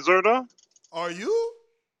picking Zerto? Are you?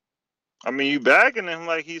 I mean, you bagging him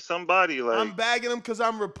like he's somebody. Like, I'm bagging him because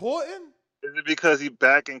I'm reporting. is it because he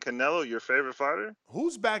backing Canelo, your favorite fighter?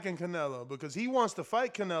 Who's backing Canelo? Because he wants to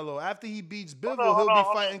fight Canelo. After he beats Bivol, Hold he'll on, be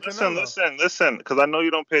fighting Listen, Canelo. listen, because I know you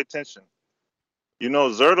don't pay attention. You know,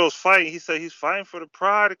 Zerto's fight. He said he's fighting for the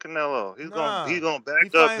pride of Canelo. He's Nah, gonna he back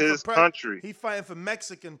up fighting for his pride. country, He fighting for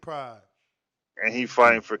Mexican pride. and he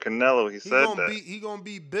fighting for Canelo. He He said gonna that. beat. He gonna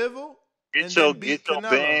beat Bivol. and Get your then beat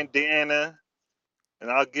Canelo. bandana,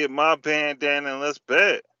 and I'll get my bandana, and let's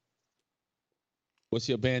bet. What's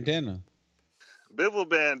your bandana? Bivol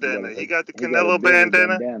bandana. He got the he got a Canelo Bivol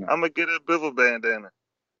bandana. bandana. I'm gonna get a Bivol bandana.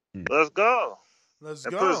 Let's go. Let's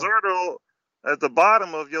and go. put Zerto at the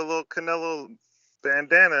bottom of your little Canelo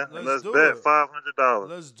bandana, and let's do bet it. $500.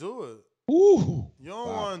 Let's do it. Ooh. You don't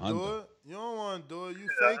want to do it. You don't want to do it. You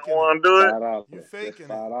I faking don't want to do it. $5. You faking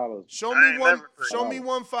 $5. Show I me ain't one. never faking Show me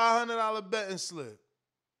one $500 betting slip.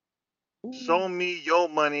 Show me your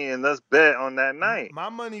money and let's bet on that night. My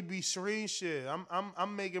money be Serene shit.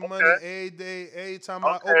 I'm making money every day, every time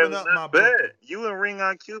I Okay, open up my bet. bookie. You and Ring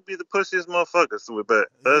IQ be the pussiest motherfuckers to bet.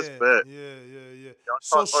 Let's bet. Yeah. Y'all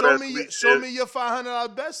So talk all show that me sweet show shit. me your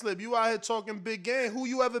 $500 bet slip. You out here talking big game. Who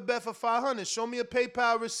you ever bet for 500? Show me a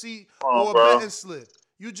PayPal receipt Come on, or a bro. betting slip.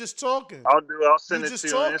 You just talking. I'll send You it just to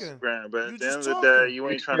you on talking. Instagram, but You at the end of just the talking. day, you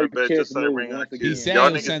ain't trying to bet just like Ring IQ. He said Y'all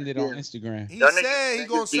he'll niggas, send it on Instagram. He y'all said he niggas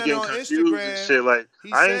gonna be send it getting on confused and Instagram. shit. Like,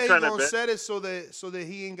 He I ain't said he trying to gonna bet. set it so that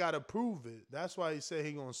he ain't gotta prove it. That's why he said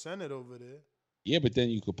he gonna send it over there. Yeah, but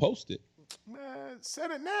then you could post it. Man,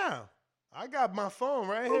 send it now. I got my phone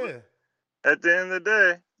right here. At the end of the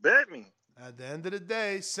day, bet me. At the end of the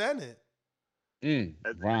day, send it. At the end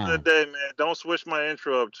of the Rhyme. day, man, don't switch my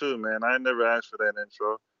intro up too, man. I never asked for that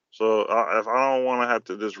intro. So if I don't want to have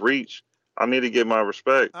to just reach, I need to get my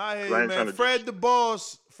respect. I 'cause hear you, ain't man. trying to Fred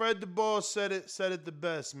the Boss said it the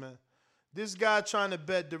best, man. This guy trying to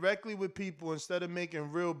bet directly with people instead of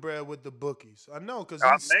making real bread with the bookies. I know, because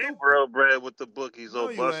I he's made stupid. real bread with the bookies, No, oh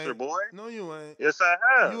you Buster ain't. boy. No, you ain't. Yes, I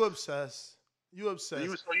have. You obsessed. You obsessed.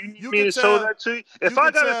 So you need You me could to show tell- that to you? If you I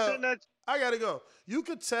could gotta tell- send that, I gotta go. You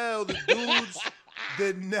could tell the dudes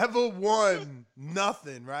that never won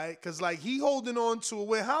nothing, right? Because like he holding on to a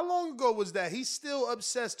win. How long ago was that? He's still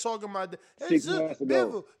obsessed talking about that. 6 months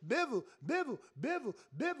ago. Bivel.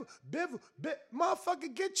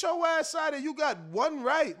 Motherfucker, get your ass out of here. You got one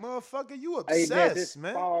right, motherfucker. You Hey, obsessed, man, this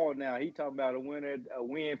man. fall now. He talking about a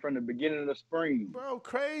win from the beginning of the spring. Bro,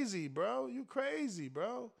 crazy, bro. You crazy,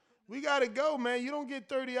 bro. We gotta go, man. You don't get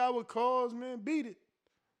 30-hour calls, man. Beat it.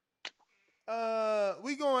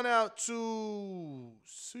 We going out to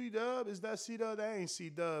C-Dub. Is that C-Dub? That ain't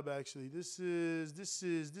C-Dub, actually. This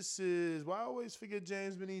is why I always forget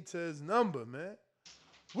James Benitez's number, man.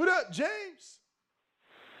 What up, James?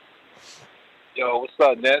 Yo, what's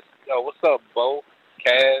up, Ness? Yo, what's up, Bo,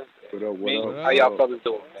 Kaz, me? How y'all fellas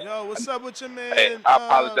doing, man? Yo, what's up with your man, Hey, I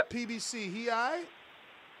apologize. PBC? He all right?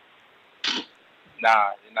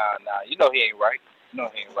 Nah. You know he ain't right. Man.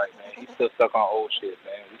 He's still stuck on old shit,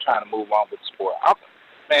 man. We trying to move on with the sport.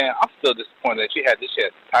 I'm still disappointed that you had this shit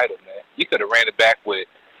as the title, man. You could have ran it back with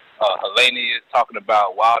Helenius talking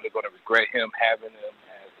about Wilder going to regret him having him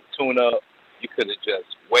as a tune-up. You could have just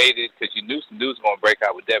waited because you knew some news was going to break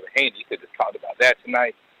out with Devin Haney. You could have talked about that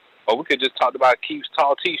tonight. Or we could just talked about Keith's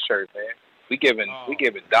tall T-shirt, man. We giving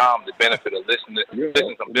Dom the benefit of listening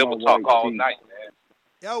to some Bible talk all night, man.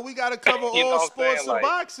 Yo, we gotta cover You know all what I'm sports saying? and Like-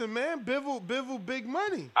 boxing, man. Bivol, big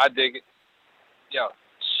money. I dig it. Yo,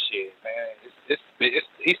 shit, man.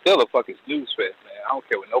 He's still a fucking snooze fest, man. I don't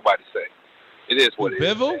care what nobody say. It is what it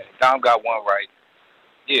is. Bivol? Man. Dom got one right.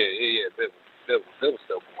 Yeah. Bivol's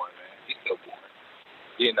still born, man. He's still born.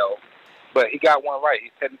 You know, but he got one right.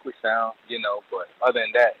 He's technically sound, you know. But other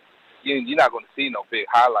than that, you're not going to see no big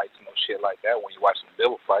highlights and no shit like that when you're watching the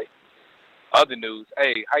Bivol fight. Other news,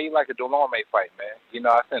 hey, how you like a Delorme fight, man? You know,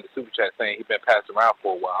 I sent a super chat saying he's been passed around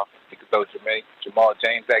for a while. You could throw Jamal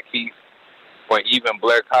James at Keith or even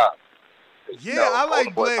Blair Cobb. Yeah, I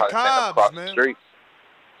like Blair Cobb's, man. Street.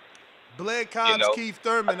 Blair Cobb's, You know, Keith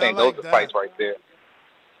Thurman. I think like those are that. fights right there.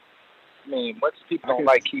 I mean, much people don't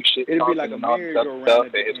like Keith shit It'd be talking like a and all this other merry-go-round stuff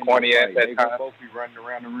at the and his end of corny the ass fight. that They time. gonna both be running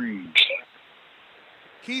around the ring.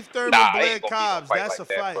 Keith Thurman, Nah, Blair ain't gonna be no Cobbs. fight That's like a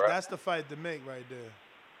that, fight. bruh. That's the fight to make right there.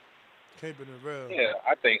 Keeping it real. Yeah,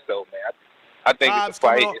 I think so, man. I think Cobb's it's a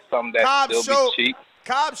fight. coming on- It's something that Cobb's still show- be cheap.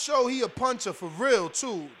 Cobbs show he a puncher for real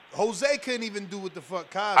too. Jose couldn't even do what the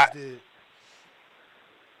fuck Cobbs did.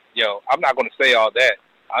 Yo, I'm not going to say all that.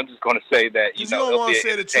 I'm just going to say that, you 'Cause you know, don't wanna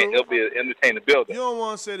say the truth. it'll be an entertaining building. You don't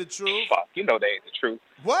want to say the truth. Fuck, you know they ain't the truth.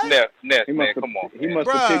 What? Ness, man, come on. Man.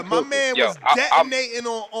 Bruh, my man Yo, was I'm- detonating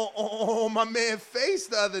on my man's face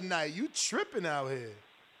the other night. You tripping out here.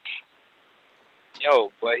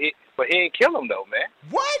 Yo, but he ain't kill him though, man.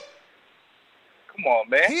 What? Come on,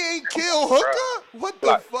 man. He ain't kill Hooker? What the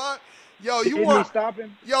Like- fuck? Yo, you Didn't want he stop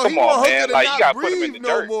him? Yo, Come he on, want Hooker man. to Like, you not gotta put him in breathe the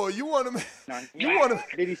no dirt. more. You want him? You want him?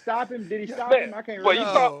 Did he stop him? Did he stop Man, him? I can't Well, you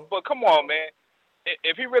remember. thought, but come on, man.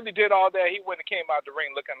 If he really did all that, he wouldn't have came out the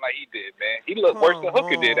ring looking like he did, man. He looked worse than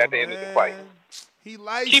Hooker did at the end of the fight. He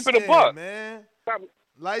light Keep it a skinned, buck. man. Stop.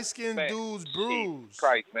 Light skinned Man, dudes Jesus bruise.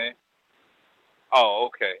 Christ, man.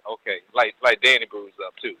 Oh, okay. Like Danny bruised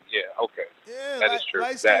up too. Yeah, okay. Yeah, that is true.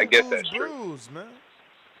 light That, I skinned guess dudes that's true. bruise, man.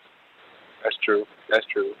 That's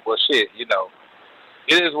true. Well, shit, you know,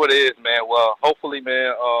 it is what it is, man. Well, hopefully,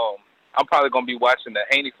 man. I'm probably gonna be watching the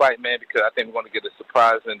Haney fight, man, because I think we're gonna get a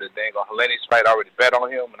surprise in the dang on Helenius fight. I already bet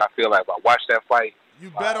on him, and I feel like if I watch that fight, You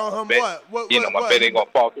bet on him bet- what? you know, my bet ain't gonna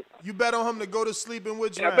fall through. You bet on him to go to sleep in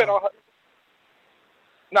which Yeah, I round? bet on.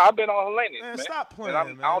 No, I've been on Hellenius, man. Stop playing, I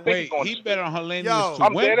don't think Wait, he's going he to bet on Hellenius Yo, to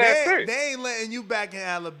I'm win. dead ass serious. they ain't letting you back in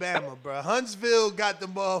Alabama, bro. Huntsville got the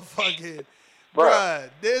motherfucking, Bruh.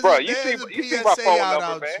 There's Bruh, a you see PSA my phone out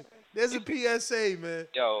number, man. you. There's a PSA, man.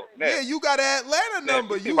 Yo, Yeah, you got an Atlanta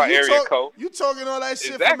number. You see my area code. You talking all that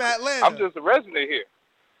shit Exactly. from Atlanta. I'm just a resident here.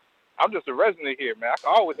 Man. I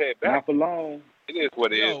can always head back. Not for long. It is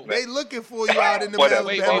what it is, man. They looking for you out in the Whatever.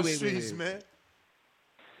 Alabama Wait. streets, man.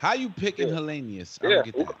 How you picking Hellenius? I don't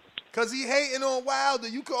get that. Cause he hating on Wilder.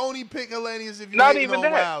 You can only pick Hellenius if you Not hating even on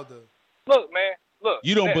that. Wilder. Look, man. Look.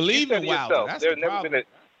 You don't man, believe you said in it Wilder. yourself. That's There's the never problem. been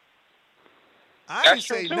I ain't That's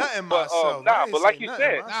say true, nothing too. But, myself. nah, I ain't but say like you nothing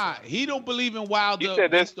said- myself. Nah, he don't believe in Wilder You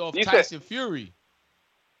said based this- off you said- Tyson Fury.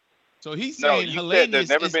 So he's No, saying you said Hellenius there's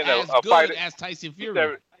never is been as a good fighter- as Tyson You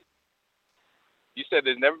Fury. said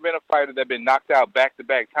there's never been a fighter that's been knocked out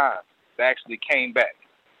back-to-back times that actually came back.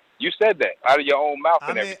 You said that out of your own mouth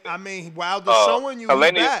and everything. I mean, Wilder showing you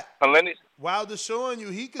he back. Wilder showing you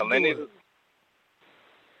he could do it.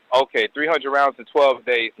 Okay, 300 rounds in 12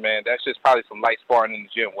 days, man. That's just probably some light sparring in the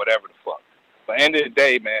gym, whatever the fuck. But end of the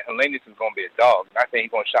day, man, Hellenius is gonna be a dog. I think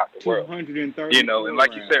he's gonna shock the world. 230. You know, and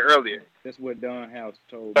like you said earlier, That's what Don House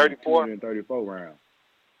told 34? me. 234 rounds.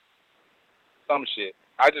 some shit.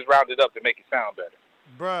 I just rounded up to make it sound better.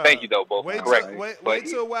 Bruh, Thank you, though, Bo. Wait Correct.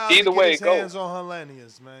 till Wilder either get way his it goes. hands on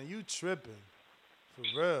Hellenius, man. You tripping. For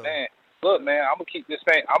real. Man, look, man, I'm gonna keep this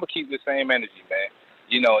same energy, man.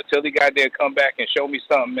 You know, until he got there, come back and show me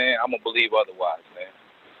something, man. I'm gonna believe otherwise, man.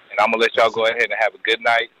 And I'm gonna let y'all go ahead and have a good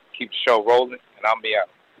night, keep the show rolling, and I'll be out.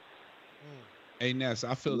 Hey Ness,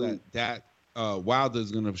 I feel that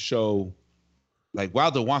Wilder's gonna show, like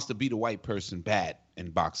Wilder wants to be the white person bad in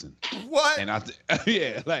boxing. What? And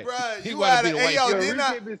yeah, like Bruh, he you want had to be the white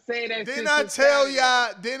person. Didn't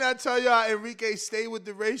I tell y'all Enrique stay with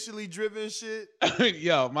the racially driven shit?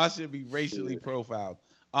 Yo, my shit be racially profiled.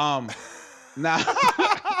 Nah.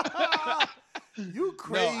 You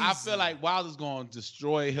crazy. No, I feel like Wilder's gonna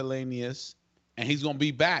destroy Hellenius, and he's gonna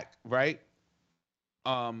be back, right?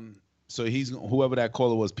 So whoever that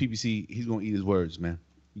caller was, PBC, he's gonna eat his words, man.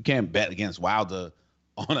 You can't bet against Wilder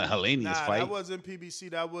on a Hellenius fight. That wasn't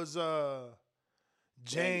PBC. That was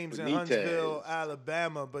James in Huntsville,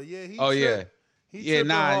 Alabama. But yeah, he hardcore.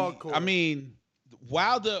 I mean,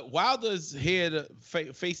 Wilder's here to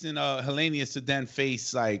facing Hellenius to then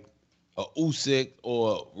face like a Usyk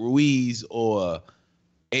or Ruiz or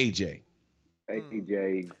AJ.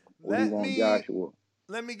 AJ, what do you want, Joshua?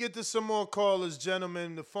 Let me get to some more callers,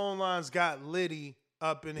 gentlemen. The phone lines got Liddy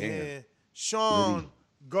up in here. Sean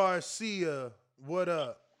Garcia, what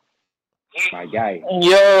up? My guy.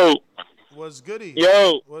 Yo. What's goody?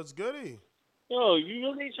 Yo. What's goody? Yo, you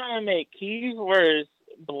really trying to make Keith versus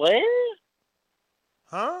Blair?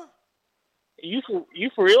 Huh? You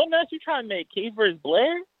for real, Ness? You trying to make Keith versus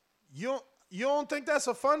Blair? You don't think that's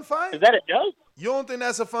a fun fight? Is that a joke? You don't think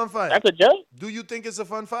that's a fun fight? That's a joke? Do you think it's a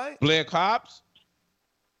fun fight? Blair Cobbs?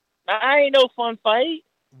 I ain't no fun fight.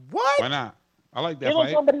 What? Why not? I like that Give fight.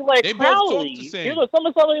 him somebody like They both talk Crowley. the same. Give him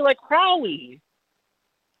somebody like Crowley.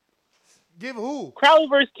 Give who? Crowley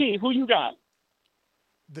versus Keith. Who you got?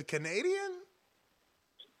 The Canadian?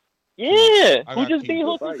 Yeah. I Who got just Keith. beat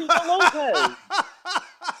Josefito Lopez?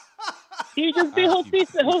 He just beat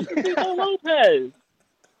Josefito Lopez.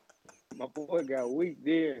 My boy got weak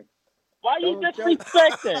there. Why you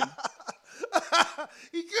disrespecting?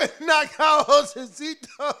 He could knock out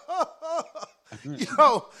Josecito.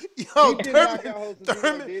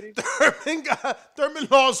 Thurman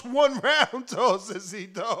lost 1 round to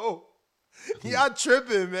Josecito. Y'all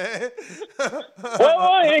tripping, man.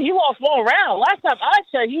 Well, he lost 1 round. Last time I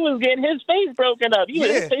checked, he was getting his face broken up.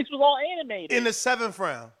 His face was all animated. In the 7th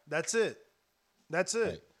round. That's it.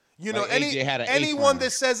 You know, Like AJ had an 8th anyone round.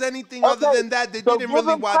 that says anything other than that, they didn't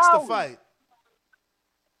really watch the fight.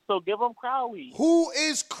 So give him Crowley. Who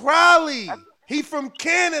is Crowley? He from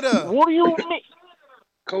Canada. What do you mean?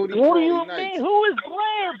 Cody What do you Crowley mean? Knights. Who is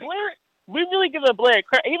Blair? Blair? We really giving Blair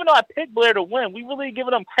credit. Even though I picked Blair to win, we really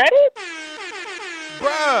giving him credit?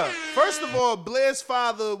 Bruh, first of all, Blair's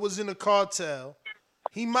father was in a cartel.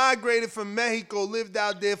 He migrated from Mexico, lived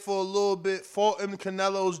out there for a little bit, fought in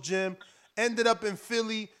Canelo's gym, ended up in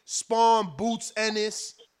Philly, spawned Boots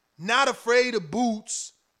Ennis, not afraid of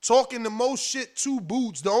Boots, talking the most shit to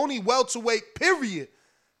Boots, the only welterweight, period,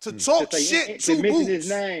 to talk shit to mention Boots. his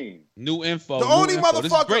name. New info. The new only info.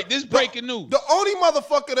 motherfucker. This breaking news. The only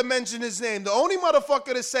motherfucker to mention his name. The only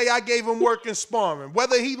motherfucker to say I gave him work in sparring.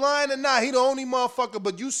 Whether he lying or not, he the only motherfucker.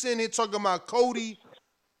 But you sitting here talking about Cody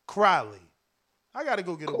Crowley. I gotta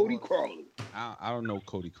go get Cody him. Crowley. I don't know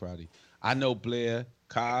Cody Crowley. I know Blair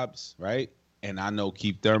Cobbs, right? And I know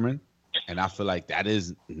Keith Thurman. And I feel like that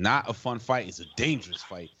is not a fun fight. It's a dangerous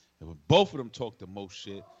fight. And both of them talk the most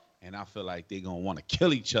shit. And I feel like they're going to want to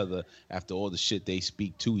kill each other after all the shit they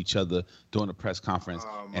speak to each other during the press conference.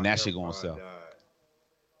 And that shit going to sell.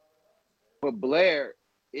 But Blair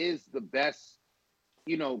is the best,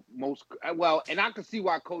 most well, and I can see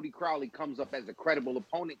why Cody Crowley comes up as a credible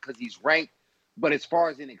opponent because he's ranked. But as far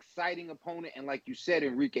as an exciting opponent, and like you said,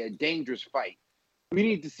 Enrique, a dangerous fight, we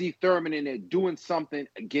need to see Thurman in there doing something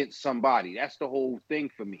against somebody. That's the whole thing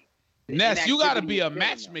for me. Ness, you got to be a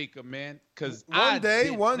matchmaker, man. Because one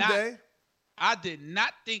day, I did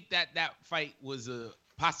not think that fight was a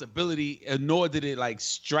possibility, nor did it like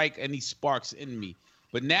strike any sparks in me.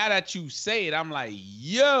 But now that you say it, I'm like,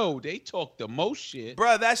 yo, they talk the most shit.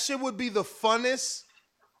 Bruh, that shit would be the funnest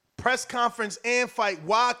press conference and fight.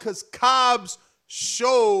 Why? Because Cobbs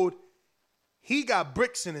showed he got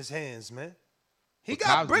bricks in his hands, man. He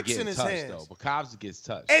got bricks in his hands. But Cobbs gets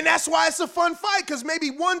touched. And that's why it's a fun fight, because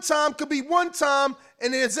maybe one time could be one time,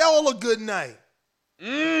 and it's all a good night.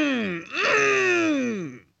 To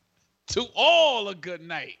all a good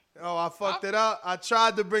night. Oh, I fucked it up. I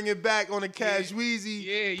tried to bring it back on the Cash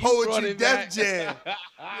Weezy Poetry Def Jam. You know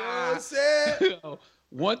what I'm saying?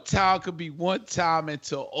 One time could be one time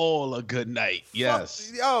until all a good night.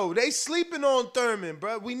 Yes. Yo, they sleeping on Thurman,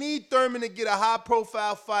 bro. We need Thurman to get a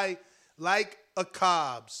high-profile fight like a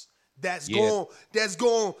Cobbs. That's going, it's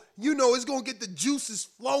going to get the juices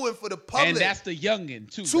flowing for the public. And that's the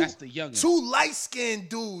youngin', too. That's the youngin'. Two light-skinned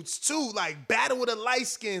dudes, too. Like, battle with the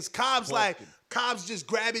light-skins. Cobbs just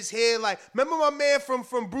grab his hair. Like, remember my man from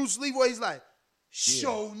Bruce Lee where he's like,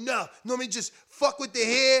 show enough. You know what I mean? Just fuck with the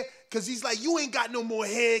hair. Because he's like, you ain't got no more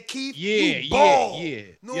hair, Keith. You bald.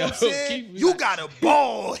 You know what I'm saying? You got a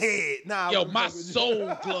bald head. Yo, my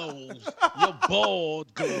soul glows. Your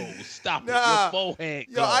bald glows. Stop it. Your forehead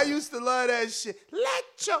glows. Yo, I used to love that shit.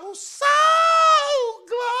 Let your soul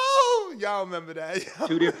glow. Y'all remember that?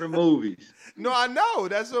 2 different movies. No, I know.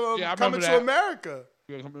 That's Coming to America.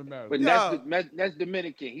 But that's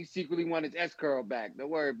Dominican. He secretly wanted his S-curl back. Don't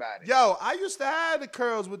worry about it. Yo, I used to have the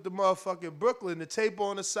curls with the motherfucking Brooklyn, the tape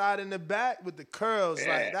on the side and the back with the curls.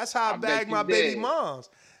 Yeah, like that's how I bagged my baby moms.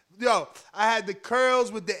 Yo, I had the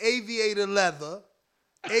curls with the aviator leather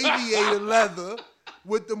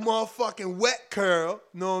with the motherfucking wet curl.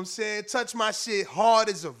 Know what I'm saying? Touch my shit hard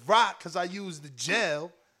as a rock because I used the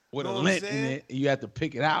gel. With a lint in it, you have to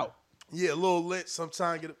pick it out. Yeah, a little lint.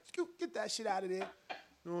 Sometimes get that shit out of there.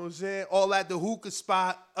 You know what I'm saying? All at the hookah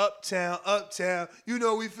spot, uptown. You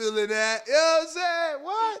know we feeling that. You know what I'm saying?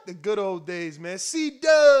 What? The good old days, man.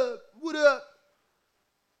 C-Dub, what up?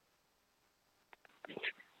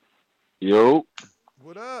 Yo.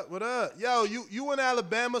 What up? Yo, you in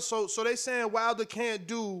Alabama, so they saying Wilder can't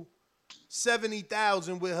do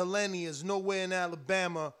 70,000 with Hellenius nowhere in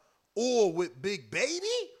Alabama or with Big Baby?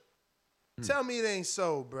 Tell me it ain't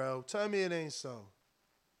so, bro. Tell me it ain't so.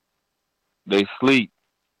 They sleep,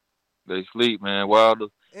 man. Wilder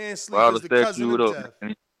set you up,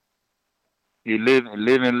 man. He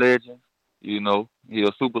living legend. You know, he a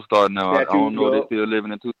superstar now. I don't know if they still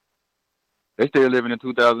living in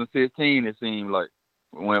 2016. It seemed like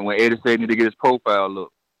when Eddie said he need to get his profile up,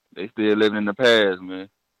 they still living in the past, man.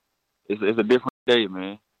 It's a different day,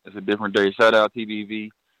 man. It's a different day. Shout out TBV.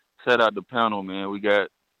 Shout out the panel, man. We got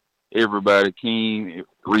everybody: Keem,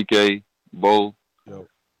 Enrique, Bo. Yo.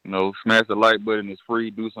 You know, smash the like button. It's free.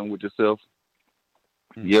 Do something with yourself.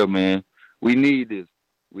 Yeah, man. We need this.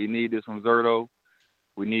 We need this from Zerto.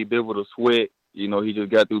 We need Bivol to sweat. You know, he just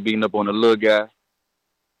got through beating up on the little guy.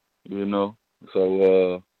 You know,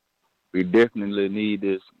 so we definitely need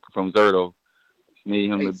this from Zerto. Need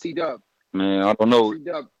him to. C-Dub. Man, I don't know.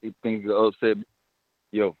 C-Dub. He thinks he's upset.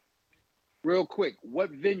 Yo. Real quick, what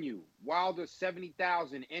venue? Wilder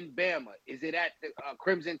 70,000 in Bama. Is it at the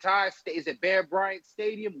Crimson Tide? Is it Bear Bryant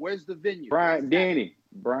Stadium? Where's the venue? Brian Denny.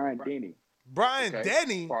 Brian Denny?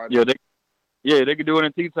 They could do it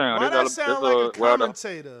in T-Town. Why that sound like a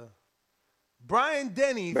commentator? Brian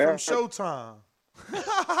Denny from Showtime. No,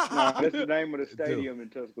 that's the name of the stadium in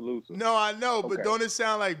Tuscaloosa. No, I know, but don't it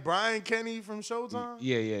sound like Brian Kenny from Showtime?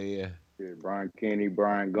 Yeah. Yeah, Brian Kenny,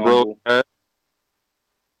 Brian Gumble.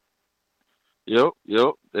 Yep.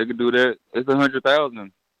 They could do that. It's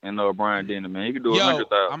 100,000 in Brian Denny, man. He could do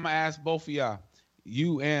 100,000. I'm gonna ask both of y'all.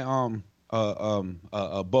 You and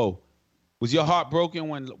Bo, was your heart broken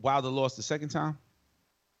when Wilder lost the second time?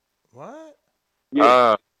 What?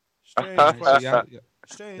 Yeah. Strange question.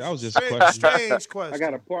 That was just a question. Strange question. I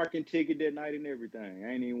got a parking ticket that night and everything.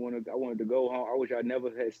 I wanted to go home. I wish I never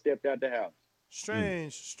had stepped out the house.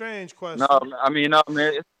 Strange question. No,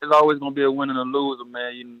 man. It's always gonna be a win and a loser,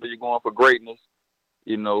 man. You know, you're going for greatness.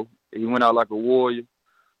 You know, He went out like a warrior.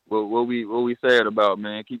 What we sad about,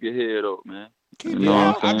 man? Keep your head up, man. You know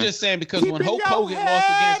what I'm just saying because when Hulk Hogan lost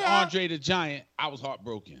against Andre the Giant, I was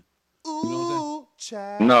heartbroken. You know what I'm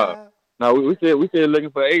saying? No, we still looking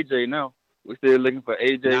for AJ now. We still looking for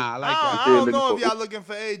AJ. Nah, I like that. I don't know if y'all looking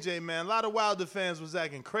for AJ, man. A lot of Wilder fans was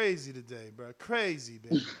acting crazy today, bro. Crazy,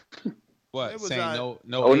 man. What? Saying no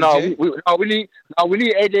Oh AJ? we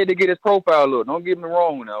need AJ to get his profile up. Don't get me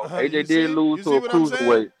wrong now. AJ did lose to a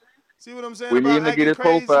cruiserweight. See what I'm saying? We need him to get his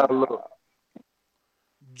profile up.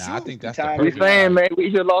 Nah, I think that's the we saying, man. We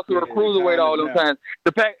should lost to a cruiserweight all those times.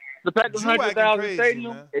 The pack the 100,000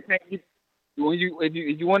 stadium. It can't be.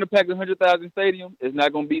 If you want to pack the 100,000 stadium, it's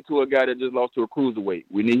not going to be to a guy that just lost to a cruiserweight.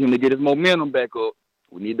 We need him to get his momentum back up.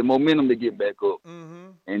 We need the momentum to get back up,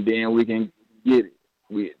 and then we can get it.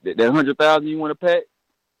 That 100,000 you want to pack,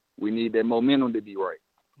 we need that momentum to be right.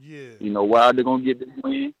 Yeah. You know, Wilder going to get this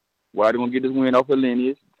win. Wilder going to get this win off of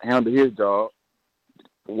Lineage, handle his job.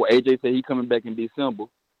 Well, AJ said he coming back in December.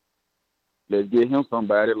 Let's get him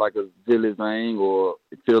somebody like a Zilli Zhang or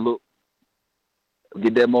Phillip.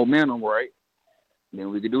 Get that momentum right. Then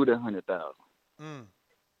we can do that 100,000.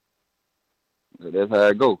 So that's how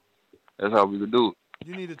it go. That's how we could do it.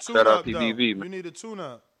 You need a tune-up, Shout out though. PPV, man. You need a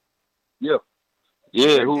tune-up. Yeah.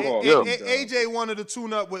 Yeah. AJ wanted to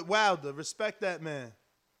tune up with Wilder. Respect that man.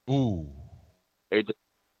 Ooh.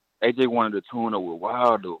 AJ wanted to tune up with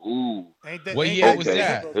Wilder. Ooh. Ain't that, what ain't year that, was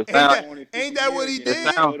that? Ain't that what he did?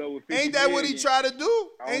 Ain't that what he tried to do?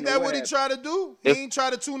 Ain't that what he tried to do? He ain't try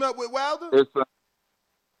to tune up with Wilder?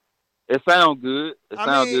 It sounds good. It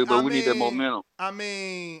sounds good, but we need that momentum. I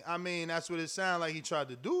mean, that's what it sounded like he tried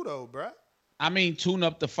to do, though, bruh. I mean, tune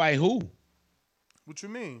up to fight who? What you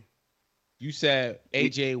mean? You said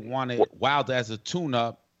AJ wanted Wilder as a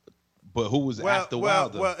tune-up, but who was after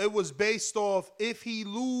Wilder? Well, it was based off if he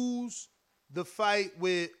lose the fight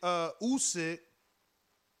with Usyk,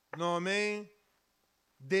 know what I mean?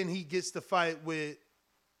 Then he gets the fight with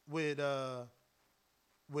AJ.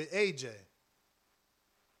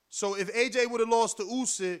 So if AJ would have lost to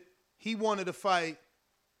Usyk, he wanted to fight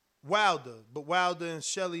Wilder, but Wilder and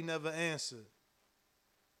Shelley never answered.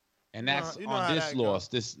 And that's on this loss,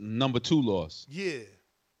 this number 2 loss. Yeah.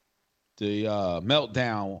 The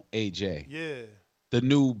meltdown AJ. Yeah. The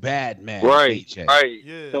new bad man AJ. Right.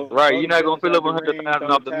 Yeah. So, right. You're not gonna fill up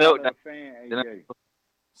 100,000 off the meltdown.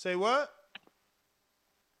 Say what?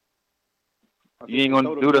 You ain't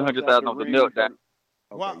gonna do the 100,000 off the meltdown.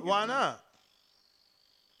 Why not?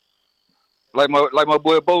 Like my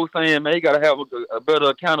boy Bo saying, man, he gotta have a better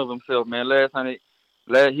account of himself, man.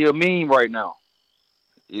 He a meme right now.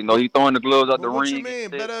 You know, he throwing the gloves out the ring. What you mean,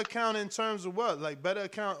 better account in terms of what? Like better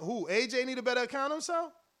account who? AJ need a better account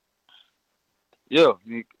himself? Yeah,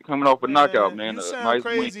 he coming off a knockout, man. You sound nice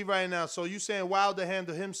crazy win. right now. So you saying Wilder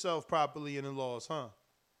handled himself properly in the loss, huh?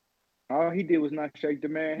 All he did was not shake the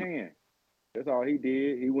man's hand. That's all he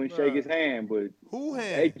did. He wouldn't shake his hand, but who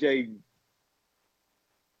hand? AJ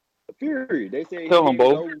Fury. They say tell him,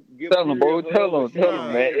 Bo. Tell him,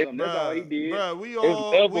 man. That's all he did. Bro,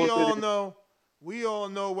 we all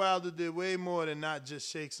know Wilder did way more than not just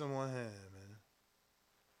shake someone's hand, man.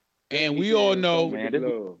 And we all know, man.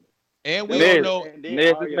 And we all know,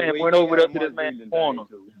 this man went over to this man's corner.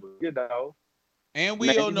 You know. And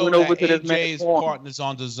we all know that AJ's partner's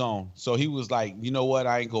on the zone. So he was like, you know what?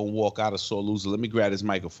 I ain't going to walk out a sore loser. Let me grab his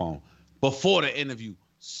microphone. Before the interview.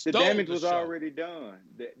 The damage was already done.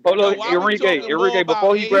 Hold on, Enrique,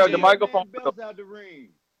 before he grabbed the microphone.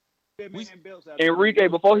 Enrique,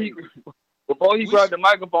 before he grabbed the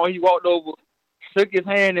microphone, he walked over, shook his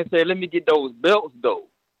hand, and said, let me get those belts, though.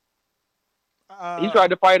 He tried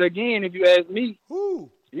to fight again, if you ask me.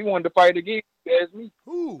 Who? He wanted to fight again, if you ask me.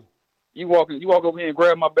 Who? You walk over here and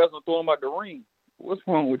grab my belts and throw them out the ring. What's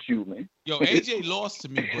wrong with you, man? Yo, AJ lost to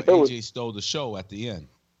me, but AJ stole the show at the end.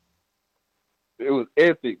 It was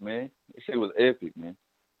epic, man. That shit was epic, man.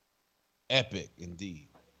 Epic, indeed.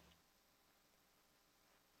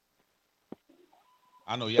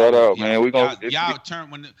 I know y'all. Shout out, man. Y'all turn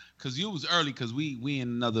because you was early because we in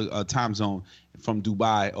another time zone from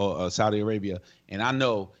Dubai or Saudi Arabia, and I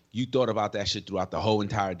know you thought about that shit throughout the whole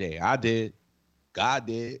entire day. I did. God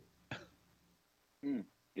did.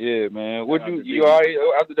 Yeah, man. What you all right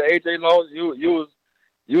after the AJ loss? You was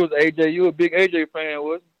AJ. You a big AJ fan,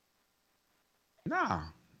 was? Nah,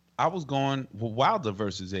 I was going Wilder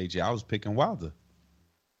versus AJ. I was picking Wilder.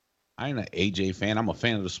 I ain't an AJ fan. I'm a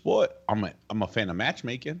fan of the sport. I'm a fan of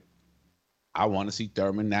matchmaking. I want to see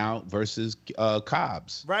Thurman now versus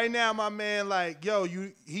Cobbs. Right now, my man, like, yo,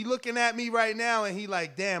 he looking at me right now, and he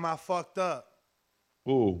like, damn, I fucked up.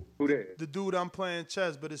 Who? Who that? The dude I'm playing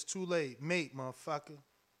chess, but it's too late. Mate, motherfucker.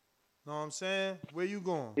 Know what I'm saying? Where you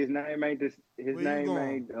going? His name ain't this. His Where you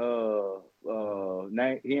name going?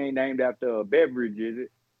 ain't He ain't named after a beverage, is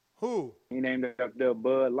it? Who? He named after a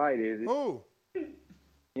Bud Light, is it? Who?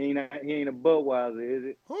 He ain't a Budweiser, is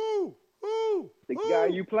it? Who? The guy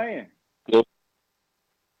you playing?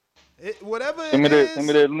 Whatever Send me it is,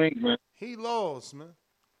 that link, man. he lost, man.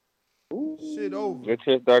 Ooh. Shit over.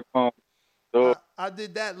 Redchest.com. I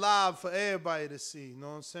did that live for everybody to see. You know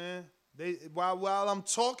what I'm saying? While I'm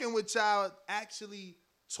talking with y'all, actually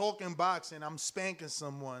talking boxing, I'm spanking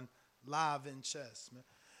someone live in chess, man.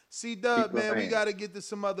 C-Dub, man, we got to get to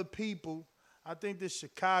some other people. I think there's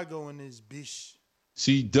Chicago in this bitch.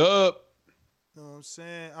 C-Dub. You know what I'm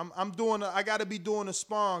saying? I got to be doing a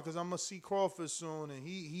sparring because I'm going to see Crawford soon, and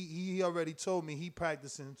he already told me he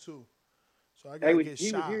practicing too. So I got to get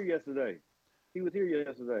shot. He was here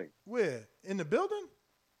yesterday. Where? In the building?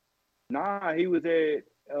 Nah, he was at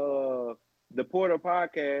the Porter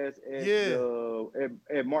podcast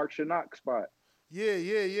at Mark Shinnok's spot.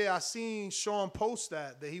 Yeah. I seen Sean post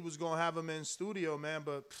that he was going to have him in studio, man,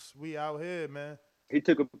 but we out here, man. He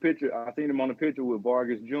took a picture. I seen him on a picture with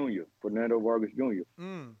Vargas Jr., Fernando Vargas Jr.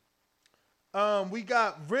 We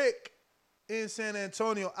got Rick in San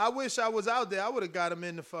Antonio. I wish I was out there. I would have got him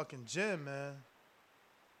in the fucking gym, man.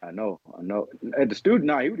 I know. At the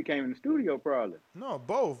studio, he would have came in the studio probably. No,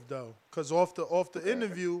 both though, because off the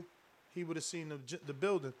interview, he would have seen the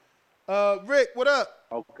building. Rick, what up?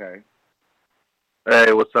 Okay.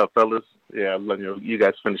 Hey, what's up, fellas? Yeah, I'm letting you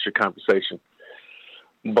guys finish your conversation.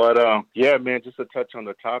 But yeah, man, just to touch on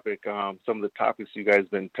the topic, some of the topics you guys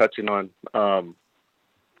been touching on.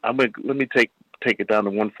 Let me take it down to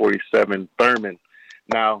 147. Thurman.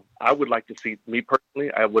 Now, I would like to see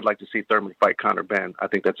Thurman fight Conor Benn. I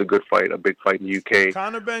think that's a good fight, a big fight in the UK.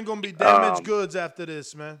 Conor Benn gonna be damaged goods after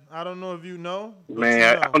this, man. I don't know if you know.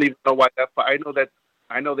 Man, I don't even know why that fight.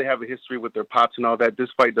 I know they have a history with their pops and all that.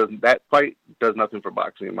 That fight does nothing for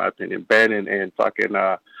boxing, in my opinion. Benn and fucking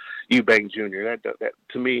Eubank Jr. That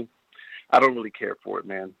to me, I don't really care for it,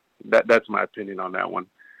 man. That's my opinion on that one.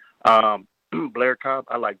 Blair Cobb,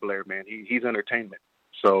 I like Blair, man. He's entertainment.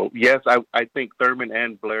 So yes, I think Thurman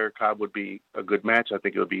and Blair Cobb would be a good match. I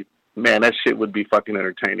think it would be, man, that shit would be fucking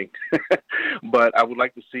entertaining. But I would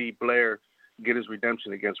like to see Blair get his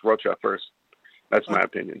redemption against Rocha first. That's my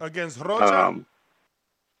opinion. Against Rocha?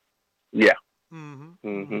 Yeah.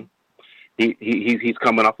 Mm-hmm. He's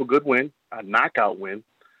coming off a good win, a knockout win.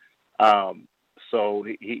 So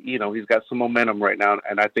he's got some momentum right now,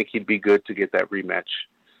 and I think he'd be good to get that rematch.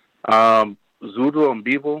 Zurdo and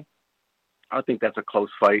Bivol, I think that's a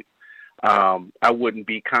close fight. I wouldn't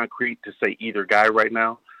be concrete to say either guy right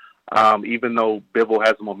now. Even though Bivol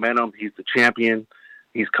has momentum, he's the champion.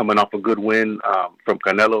 He's coming off a good win from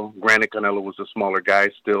Canelo. Granted, Canelo was a smaller guy.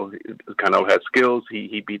 Still, Canelo has skills.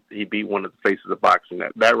 He beat one of the faces of boxing.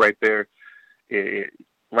 That right there.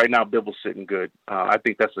 Right now, Bivol's sitting good. I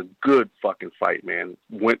think that's a good fucking fight, man.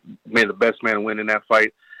 May the best man win in that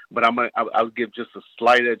fight. But I'll give just a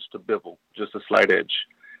slight edge to Bivol, just a slight edge.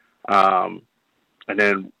 And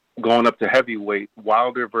then going up to heavyweight,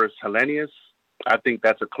 Wilder versus Helenius, I think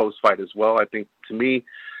that's a close fight as well. I think, to me,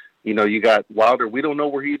 you got Wilder. We don't know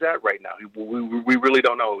where he's at right now. We really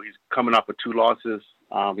don't know. He's coming off of 2 losses.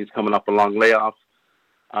 He's coming off a long layoff.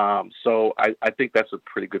 So I think that's a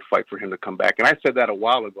pretty good fight for him to come back. And I said that a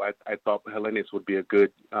while ago. I thought Helenius would be a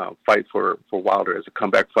good fight for Wilder as a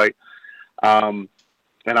comeback fight.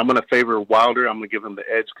 And I'm going to favor Wilder. I'm going to give him the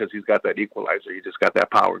edge because he's got that equalizer. He just got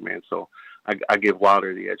that power, man. So I give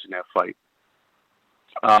Wilder the edge in that fight.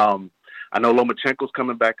 I know Lomachenko's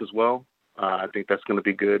coming back as well. I think that's going to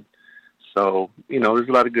be good. So, there's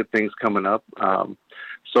a lot of good things coming up.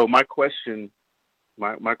 So my question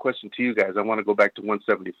to you guys, I want to go back to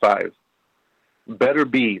 175. Better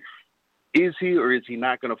Beef, is he or is he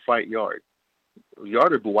not going to fight Yard?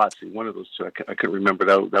 Yard or Buatsi, one of those two. I couldn't remember.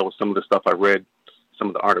 That was some of the stuff I read, some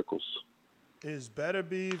of the articles. Is Better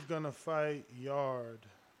Beef going to fight Yard?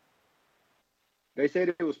 They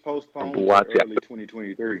said it was postponed to early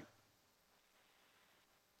 2023.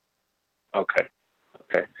 Okay.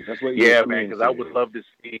 That's what. Yeah, man. Because I would love to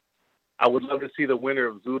see the winner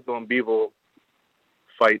of Zurdo and Bivol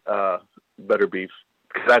fight Better Beef.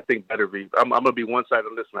 Because I think Better Beef. I'm gonna be one side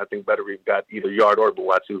on this one. I think Better Beef got either Yard or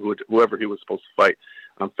Buatsi, whoever he was supposed to fight.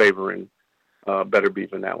 I'm favoring Better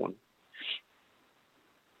Beef in that one.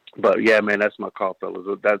 But yeah, man, that's my call, fellas.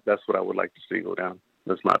 That's what I would like to see go down.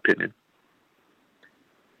 That's my opinion.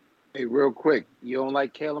 Hey, real quick, you don't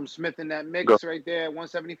like Caleb Smith in that mix right there at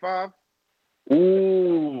 175?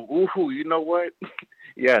 Ooh, you know what?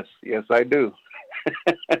 Yes, I do.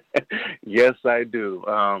 Yes, I do.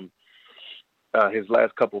 his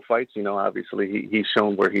last couple fights. Obviously he's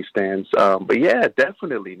shown where he stands. But yeah,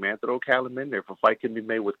 definitely, man, throw Callum in there. If a fight can be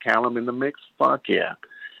made with Callum in the mix, fuck yeah.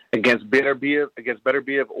 Against Beterbiev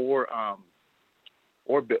or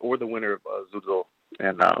the winner of Zuzul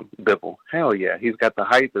and Bivol. Hell yeah, he's got the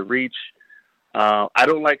height, the reach. I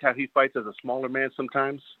don't like how he fights as a smaller man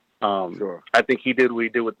sometimes. Sure. I think he did what he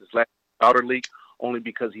did with his last outer league only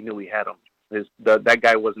because he knew he had him. That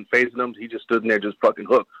guy wasn't phasing him. He just stood in there, just fucking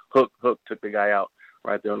hook, took the guy out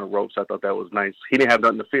right there on the ropes. I thought that was nice. He didn't have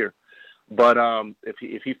nothing to fear. But if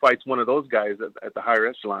he fights one of those guys at the higher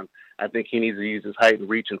echelon, I think he needs to use his height and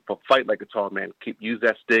reach and fight like a tall man. Use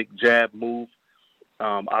that stick, jab, move.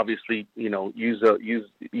 Obviously, use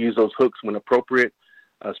those hooks when appropriate,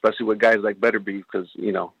 especially with guys like Beterbiev, because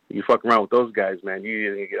you fuck around with those guys, man,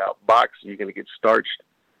 you're gonna get outboxed, you're gonna get starched.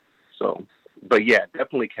 So, but yeah,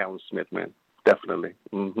 definitely Callum Smith, man, definitely.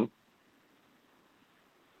 Mm-hmm.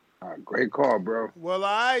 All right, great call, bro. Well,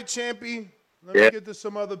 all right, Champy. Let me get to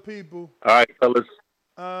some other people. All right, fellas.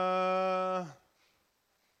 I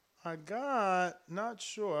got, not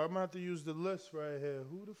sure. I'm going to have to use the list right here.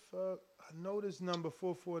 Who the fuck? I know this number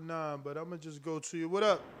 449, but I'm going to just go to you. What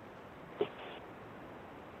up?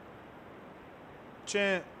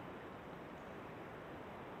 Champ.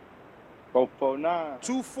 449.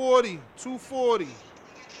 240.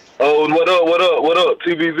 Oh, what up,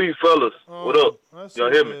 TBV fellas? What up?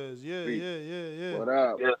 Y'all hear me? Yeah. What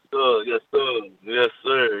up? Yes,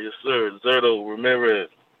 sir. Zerto Ramirez.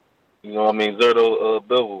 You know what I mean? Zerto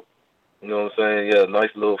Bivol. You know what I'm saying? Yeah,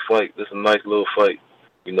 nice little fight. This is a nice little fight.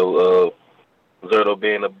 Zerto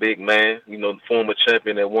being a big man, former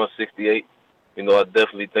champion at 168. I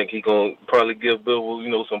definitely think he gonna probably give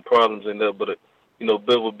Bivol, some problems in there, but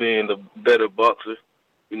Bivol being the better boxer,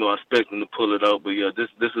 I expect him to pull it out. But yeah, this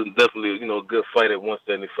is definitely, a good fight at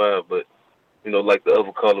 175. But, like the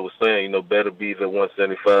other caller was saying, Beterbiev at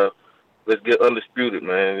 175. Let's get undisputed,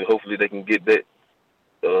 man. Hopefully they can get that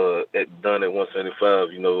done at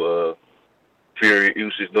 175. Fury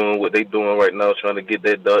Usyk doing what they doing right now, trying to get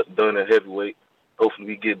that done at heavyweight. Hopefully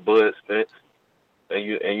we get Bud Spence. And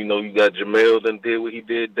you got Jamel done did what he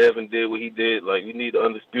did, Devin did what he did. Like, you need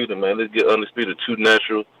undisputed, man. Let's get undisputed. 2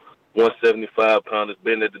 natural 175-pounders,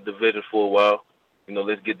 been at the division for a while.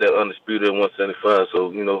 Let's get that undisputed at 175. So,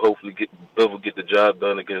 hopefully Bivol get the job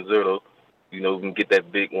done against Zerto. We can get that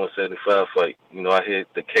big 175 fight. I heard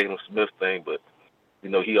the Callum Smith thing, but,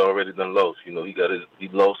 he already done lost. He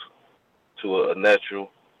lost to a natural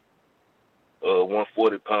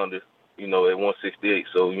 140-pounder, at 168.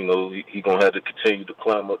 So, he going to have to continue to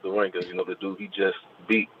climb up the rankings. The dude he just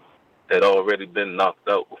beat had already been knocked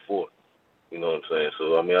out before. You know what I'm saying?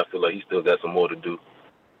 So, I feel like he still got some more to do.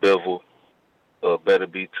 Bivol better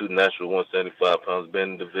be 2 natural 175 pounds.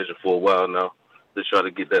 Been in the division for a while now. Let's try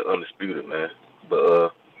to get that undisputed, man.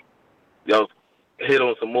 But y'all hit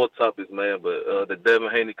on some more topics, man. But the Devin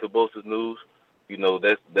Haney-Kambosos news,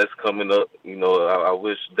 that's coming up. I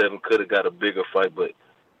wish Devin could have got a bigger fight, but,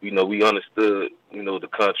 we understood, the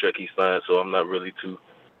contract he signed, so I'm not really too,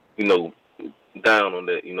 down on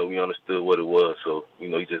that. We understood what it was. So, he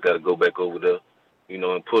just got to go back over there,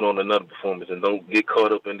 and put on another performance. And don't get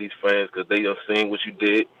caught up in these fans because they done seen what you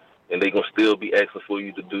did, and they going to still be asking for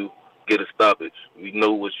you to get a stoppage. We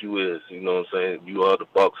know what you is. You know what I'm saying? You are the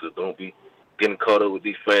boxer. Don't be getting caught up with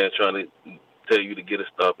these fans trying to tell you to get a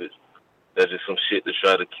stoppage. That's just some shit to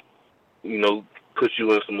try to, put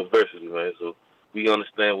you in some adversity, man. So we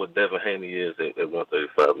understand what Devin Haney is at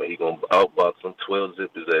 135, man. He going to outbox him,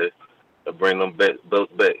 12-zip his ass, and bring them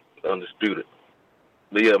belts back, undisputed.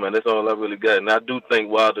 But yeah, man, that's all I really got. And I do think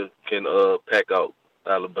Wilder can pack out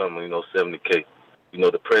Alabama, 70K.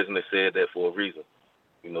 The president said that for a reason.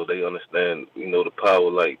 They understand, the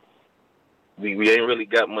power. Like, we ain't really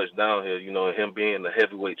got much down here, him being the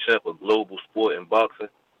heavyweight champ of global sport and boxing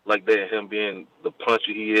like that, him being the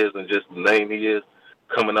puncher he is and just the name he is,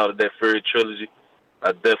 coming out of that Fury trilogy.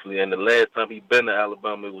 I definitely, and the last time he been to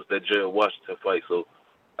Alabama, it was that Gerald Washington fight. So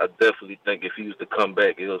I definitely think if he was to come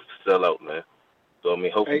back, he'll sell out, man. So,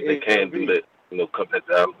 hopefully they can do that, come back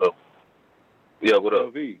to Alabama. Yeah, what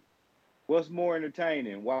up? LV, what's more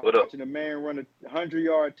entertaining, watching a man run a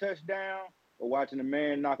 100-yard touchdown or watching a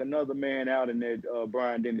man knock another man out in that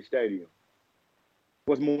Bryant-Denny Stadium?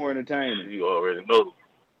 What's more entertaining? You already know.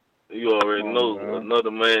 Man.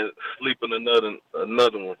 Another man sleeping another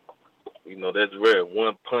one. That's rare.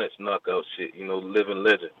 One punch knockout shit. Living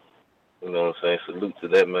legend. You know what I'm saying? Salute to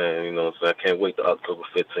that man. You know what I'm saying? I can't wait to October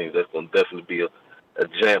 15th. That's going to definitely be a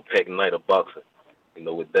jam-packed night of boxing,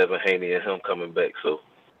 with Devin Haney and him coming back. So,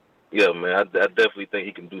 yeah, man, I definitely think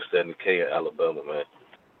he can do 70K in Alabama, man.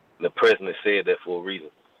 And the president said that for a reason.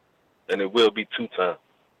 and it will be 2 times.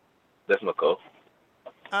 That's my call.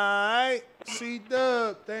 All right,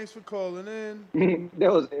 C-Dub, thanks for calling in.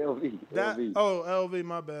 That was LV. LV. Oh, LV,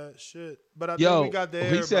 my bad. Shit. But I think we got the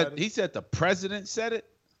he said the president said it?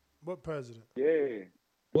 What president? Yeah.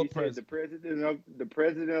 What he said the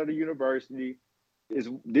president of the university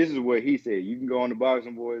this is what he said. You can go on the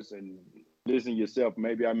Boxing Voice and listen yourself.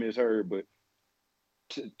 Maybe I misheard, but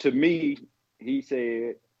to me, he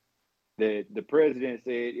said that the president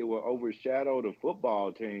said it will overshadow the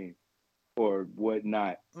football team or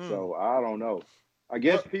whatnot. So I don't know. I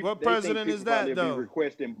guess what president is that though? Be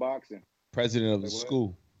requesting boxing. President of the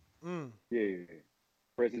school. Yeah,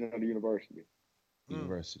 president of the university.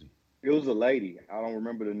 University. It was a lady. I don't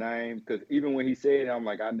remember the name because even when he said it, I'm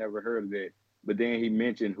like, I never heard of that. But then he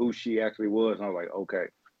mentioned who she actually was, and I was like, okay.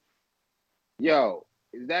 Yo,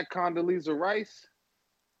 is that Condoleezza Rice?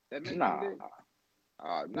 Nah,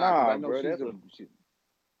 bro.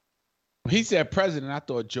 He said president. I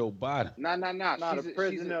thought Joe Biden. Nah. She's the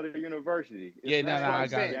president of the university. I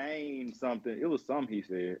got it. Jane something. It was something he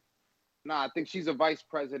said. Nah, I think she's a vice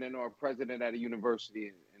president or a president at a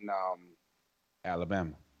university in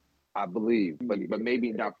Alabama. I believe, but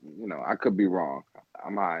maybe not. You know, I could be wrong.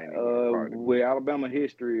 I'm high. With Alabama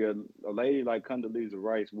history, a lady like Condoleezza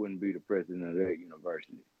Rice wouldn't be the president of that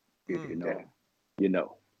university. If you know, you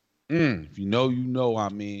know. If you know, you know. I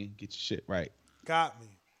mean, get your shit right. Got me.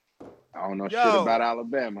 I don't know shit about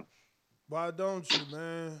Alabama. Why don't you,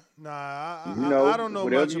 man? Nah, I don't know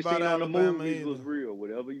whatever much you about seen Alabama on the movies either. was real.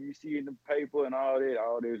 Whatever you see in the paper and all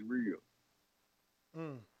that's real.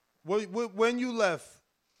 When you left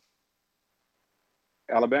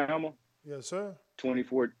Alabama? Yes, sir.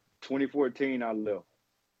 2014, I left.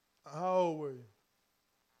 How old were you?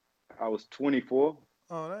 I was 24.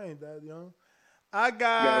 Oh, that ain't that young. I You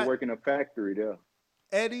gotta got work in a factory there.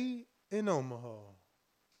 Eddie in Omaha.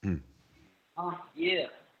 Yeah.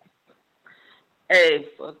 Hey,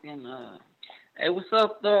 fucking, hey, what's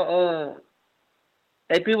up, though?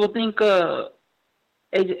 Hey, people think,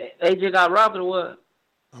 AJ got robbed or what?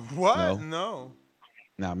 What? No.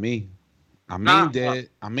 Not me. I mean, did.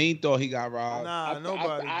 I mean, thought he got robbed. Nah,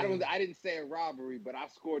 nobody. I didn't say a robbery, but I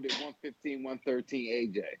scored it 115,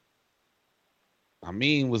 113 AJ. I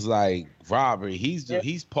mean, was like robbery.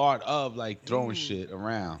 He's part of like throwing shit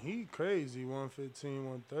around. He crazy. 115,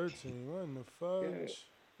 113. What in the fudge?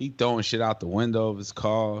 He throwing shit out the window of his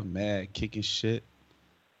car, mad, kicking shit.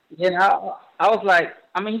 Yeah, I was like,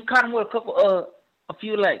 I mean, he caught him with a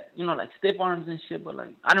few like, you know, like stiff arms and shit, but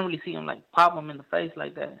like I didn't really see him like pop him in the face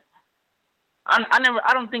like that.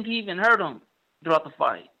 I don't think he even hurt him throughout the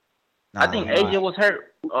fight. I think AJ was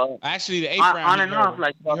hurt. Actually, the 8th round. On and off,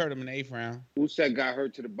 like he hurt him in the 8th round. Usyk got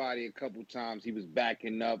hurt to the body a couple times. He was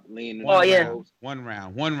backing up, leaning. One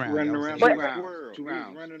round. Running around like a squirrel. He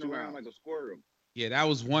was running around like a squirrel. Yeah, that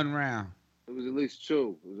was 1 round. It was at least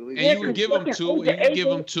 2. And you can give him 2. And you can give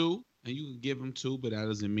him 2. And you can give him 2, but that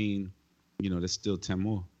doesn't mean, you know, there's still 10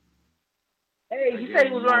 more. Hey, he said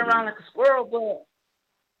he was running around like a squirrel, but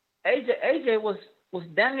AJ was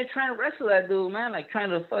damn near trying to wrestle that dude, man. Like trying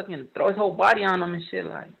to fucking throw his whole body on him and shit.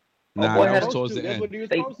 Like, nah, that was towards the That's end. what he was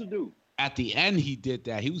supposed to do. At the end, he did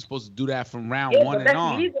that. He was supposed to do that from round 1 and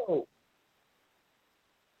on. Illegal.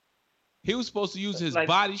 He was supposed to use his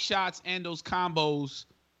body shots and those combos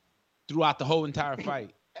throughout the whole entire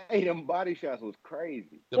fight. Hey, them body shots was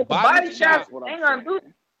crazy. The body shots ain't gonna do.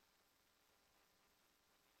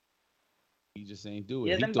 He just ain't do it.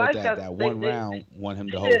 Yeah, He them thought body that shots, one they- round won him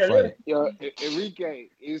the whole fight. Yo, Enrique,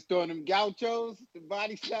 he was throwing them gauchos, the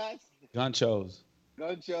body shots, Gunchos.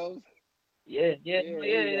 gunchos. Yeah.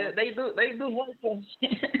 They do work for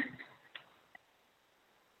shit.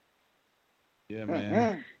 Yeah,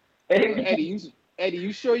 man. Hey, Eddie,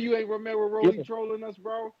 you sure you ain't Romero Rolly trolling us,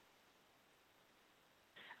 bro?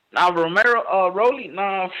 Nah, Romero, Rolly,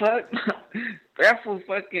 nah, fuck. That fool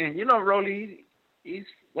fucking, you know, Rolly, he's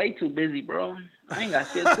way too busy, bro. I ain't got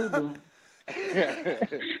shit to do.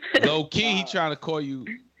 Low key, he trying to call you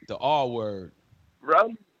the R word.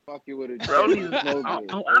 Rolly. Fuck you with a Rolly. I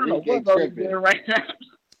don't know what Rolly's doing right now.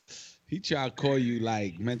 He trying to call you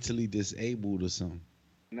like mentally disabled or something.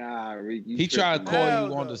 Nah, Rick, he tried to call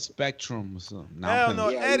you on the spectrum or something. Nah, Hell no,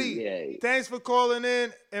 Eddie. Thanks for calling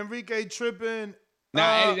in. Enrique tripping.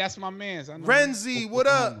 Nah, Eddie, that's my man. Renzi, what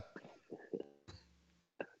up?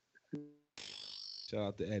 Shout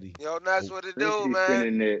out to Eddie. Yo, that's what it do,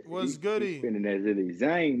 man. What's goody? Spending that Zilly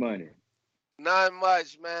Zane money. Not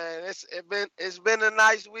much, man. It's been a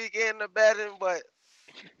nice weekend of betting, but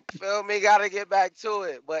feel me, gotta get back to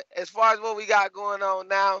it. But as far as what we got going on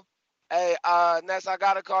now, hey, Ness, I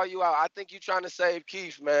gotta call you out. I think you're trying to save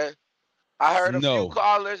Keith, man. I heard a few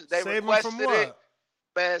callers. They Save him requested from it. what?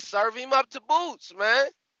 Man, serve him up to Boots, man.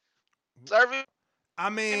 Serve him. I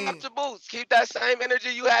mean, up to Boots. Keep that same energy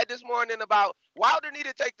you had this morning about Wilder need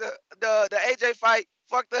to take the AJ fight.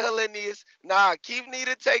 Fuck the Hellenius. Nah, Keith need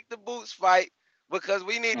to take the Boots fight because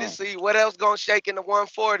we need to see what else gonna shake in the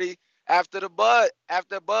 140 after Bud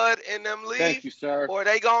and them leave. Thank you, sir. Or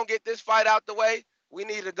they gonna get this fight out the way. We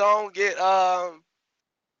need to go and get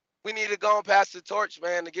we need to go and pass the torch,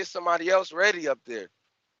 man, to get somebody else ready up there.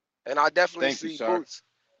 And I definitely see Boots.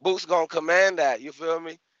 Boots gonna command that. You feel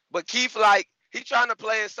me? But Keith, like, he trying to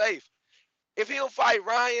play it safe. If he'll fight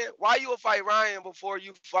Ryan, why you will fight Ryan before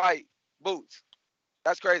you fight Boots?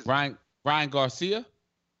 That's crazy. Ryan Garcia?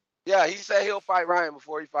 Yeah, he said he'll fight Ryan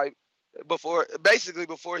before he'll fight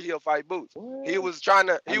Boots. He was trying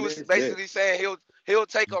to. He was basically saying he'll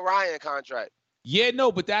take a Ryan contract. Yeah,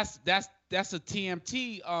 no, but that's a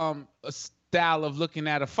TMT a style of looking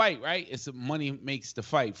at a fight, right? It's a money makes the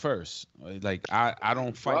fight first. Like I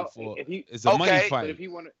don't fight it's a money fight. But if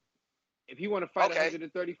he want to fight a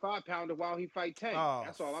 135 pounder while he fight Tank,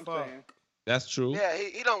 that's all I'm saying. That's true. Yeah,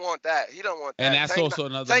 he don't want that. He don't want that. And that's also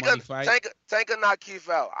another money fight. Tank will knock Keith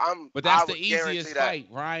out. But that's the easiest fight.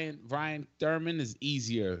 Ryan Thurman is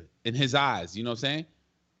easier in his eyes. You know what I'm saying?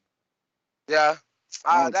 Yeah.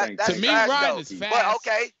 That's to me, Ryan is fast. But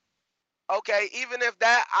okay. Even if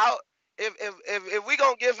that if we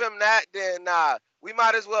gonna give him that, then we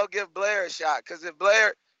might as well give Blair a shot. Because if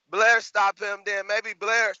Blair stop him, then maybe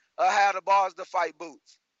Blair have the balls to fight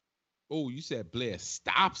Boots. Oh, you said Blair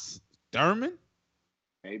stops Thurman?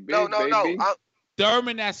 Hey, no.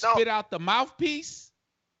 Thurman that spit out the mouthpiece?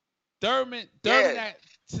 Thurman that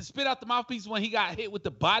spit out the mouthpiece when he got hit with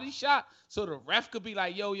the body shot, so the ref could be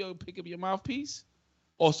like, yo, pick up your mouthpiece?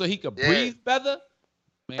 Or so he could breathe better?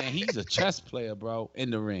 Man, he's a chess player, bro,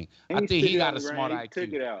 in the ring. I think he got a smart IQ. He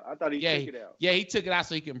took it out. I thought he took it out. Yeah, he took it out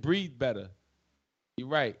so he can breathe better. You're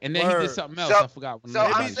right. And then he did something else. I forgot. So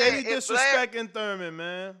they be disrespecting Thurman,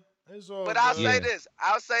 man. But I'll say this.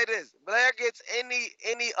 Blair gets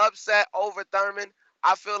any upset over Thurman,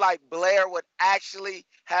 I feel like Blair would actually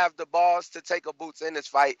have the balls to take a Boots in this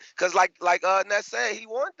fight. Because like Ness said, he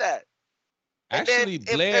want that. Actually,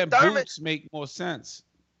 Blair and Boots make more sense.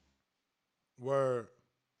 Word.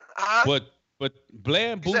 Uh-huh. But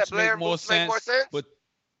Blair and Boots make more sense. But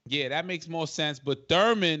yeah, that makes more sense. But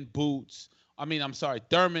Thurman Blair,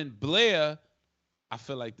 I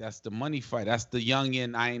feel like that's the money fight. That's the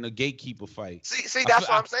youngin', I ain't a gatekeeper fight. See, that's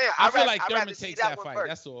what I'm saying. I feel like Thurman takes that fight. First.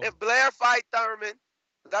 That's all. If Blair fight Thurman,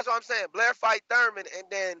 that's what I'm saying. Blair fight Thurman, and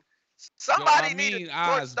then somebody needs to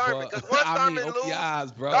torch Thurman. Because once Thurman loses, I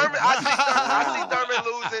see Thurman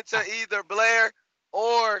losing to either Blair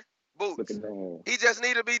or Boots. He just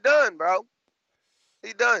need to be done, bro.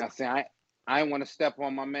 He done. I ain't want to step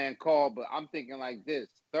on my man Carl, but I'm thinking like this.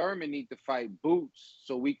 Thurman need to fight Boots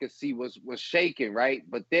so we could see what's shaking, right?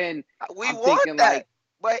 But then I'm want thinking that, like,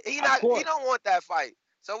 but he don't want that fight.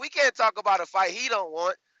 So we can't talk about a fight he don't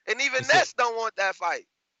want, and even Ness don't want that fight.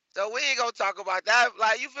 So we ain't gonna talk about that.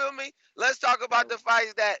 Like, you feel me? Let's talk about the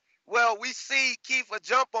fights that we see Keith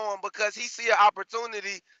jump on because he see an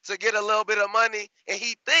opportunity to get a little bit of money, and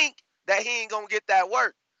he think that he ain't gonna get that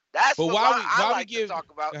work. That's what I like to talk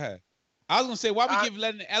about. Go ahead. I was gonna say, why we give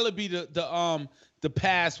letting Ellaby the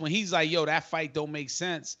pass when he's like, yo, that fight don't make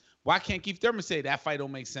sense? Why can't Keith Thurman say that fight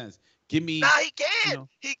don't make sense? Give me. Nah, he can.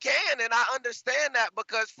 He can, and I understand that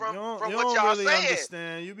because from what y'all really saying.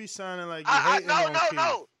 Understand. You be sounding like you hating on Keith.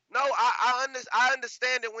 No. I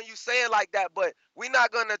understand it when you say it like that, but we're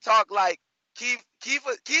not gonna talk like Keith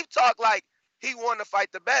talk like he want to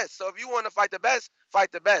fight the best. So if you want to fight the best,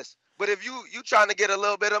 fight the best. But if you trying to get a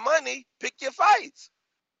little bit of money, pick your fights.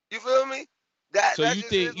 You feel me? So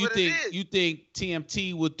you think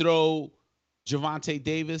TMT would throw Gervonta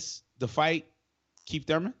Davis the fight, Keith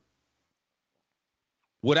Thurman?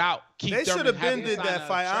 Without Keith Thurman, they should have been did that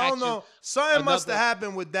fight. I don't know. Something must have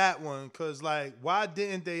happened with that one, cause like, why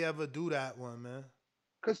didn't they ever do that one, man?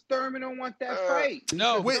 Cause Thurman don't want that fight.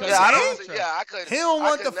 No, I couldn't. He don't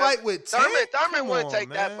want the fight with Tank. Thurman wouldn't take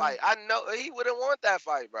that fight. I know he wouldn't want that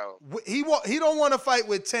fight, bro. He don't want to fight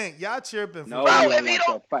with Tank. Y'all chirping. No, bro, if he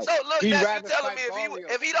don't. So look, you telling me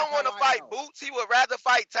if he don't want to fight Boots, he would rather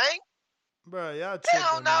fight Tank? Bro, y'all tripping.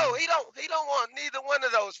 Hell no, he don't want neither one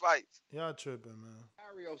of those fights. Y'all tripping, man.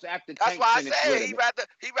 That's why I said he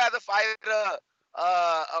rather fight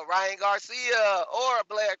a Ryan Garcia or a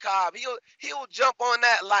Blair Cobb. He'll jump on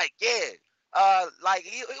that like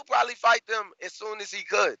he'll probably fight them as soon as he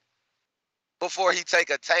could before he take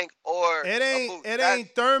a Tank or it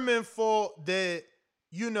ain't Thurman fault that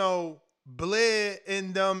Blair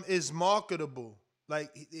and them is marketable. Like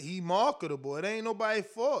he marketable. It ain't nobody's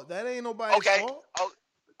fault. That ain't nobody's fault.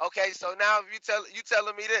 Okay. So now if you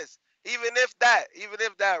telling me this, even if that,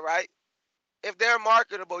 right? If they're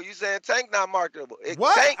marketable, you saying Tank not marketable?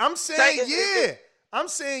 What? Tank, I'm saying Tank yeah. I'm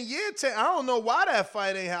saying yeah. Tank. I don't know why that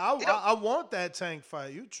fight ain't. I want that Tank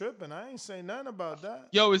fight. You tripping? I ain't saying nothing about that.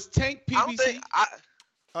 Yo, is Tank PBC?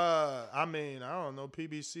 I mean, I don't know.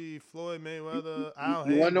 PBC, Floyd Mayweather.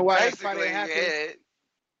 You wonder why that fight Basically, ain't happened?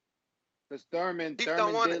 Because Thurman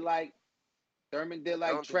did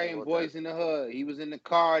like Trey and Boys in the Hood. He was in the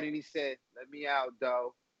car and he said, "Let me out,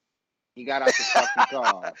 though." He got out the fucking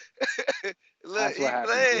car. Look, he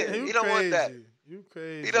playing. He don't want that. You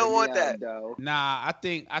crazy? He don't want that. Nah, I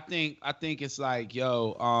think it's like,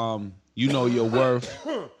 yo, you know your worth,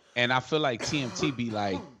 and I feel like TMT be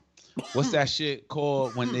like, what's that shit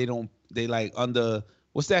called when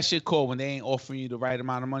what's that shit called when they ain't offering you the right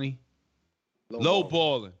amount of money? Low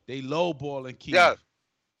balling. They low balling Keith. Yeah.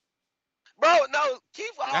 Bro, no,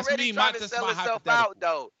 Keith already trying to sell himself out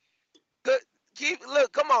though. Keith,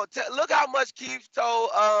 look, come on, look how much Keith told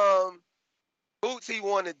Boots he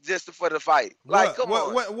wanted just for the fight. Like, come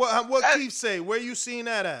on. What Keith say? Where you seen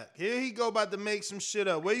that at? Here he go about to make some shit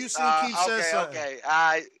up. Where you seen Keith say something? Okay, all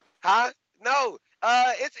right. Huh? No,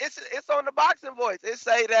 it's on the Boxing Voice. It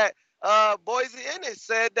say that Boise Ennis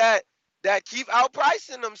said that Keith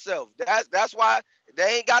outpricing himself. That's why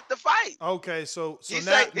they ain't got the fight. Okay, so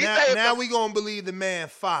now we gonna believe the man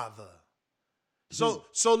father. So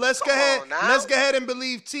let's go ahead and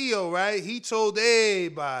believe Tio, right? He told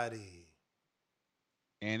everybody.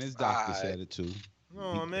 And his doctor said it too.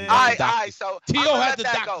 Oh man. All right. So Tio had the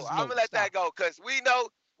doctor. I'm gonna let that go because we know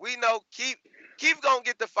Keith gonna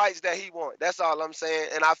get the fights that he want. That's all I'm saying.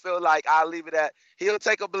 And I feel like I'll leave it at he'll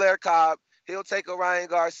take a Blair Cobb, he'll take a Ryan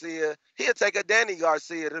Garcia, he'll take a Danny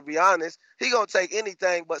Garcia. To be honest, he gonna take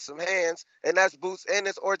anything but some hands, and that's Boots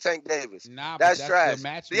Ennis or Tank Davis. Nah, that's trash.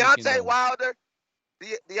 Deontay Wilder,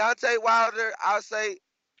 I'll say,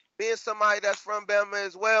 being somebody that's from Bama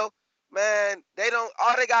as well. Man,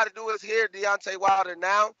 all they got to do is hear Deontay Wilder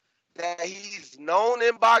now that he's known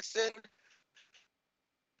in boxing.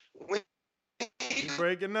 When you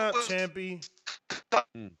breaking up, Champy.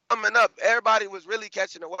 Coming up, everybody was really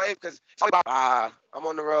catching the wave because I'm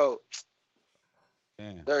on the road.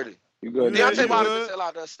 Damn. Dirty. You good? Deontay Wilder can sell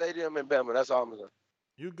out the stadium in Bama. That's all I'm saying.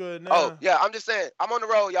 You good now? Oh, yeah, I'm just saying. I'm on the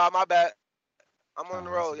road, y'all. My bad. I'm on the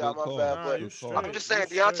road, y'all. My bad. But I'm just saying,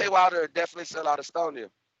 Deontay Wilder definitely sell out a stadium.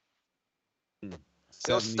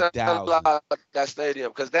 He'll sell out that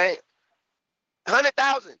stadium because they ain't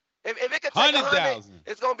 100,000. If it could take 100,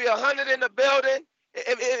 it's gonna be 100 in the building.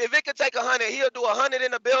 If it could take 100, he'll do 100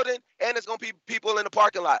 in the building, and it's gonna be people in the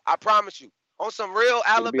parking lot. I promise you. On some real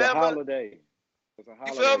Alabama. It'll be a holiday. It's a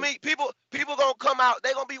holiday. You feel me? People gonna come out.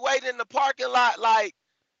 They gonna be waiting in the parking lot. Like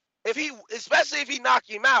especially if he knock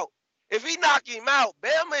him out. If he knock him out,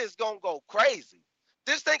 Bama is gonna go crazy.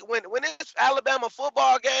 Just think when it's Alabama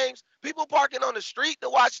football games, people parking on the street to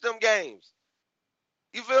watch them games.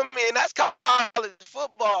 You feel me? And that's college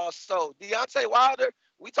football. So Deontay Wilder,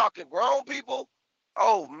 we talking grown people.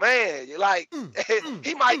 Oh man, like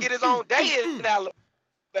he might get his own day in Alabama.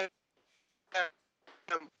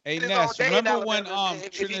 Hey Ness, remember when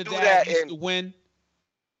Trinidad used to win,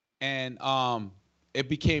 and it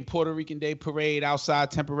became Puerto Rican Day Parade outside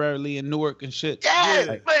temporarily in Newark and shit?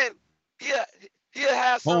 Yeah, man. He'll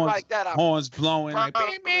have something like that. Horns blowing, like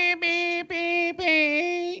beep, beep, beep, beep,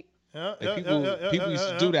 beep. People used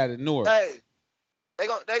to do that in Newark. Hey, they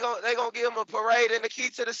gonna give him a parade in the key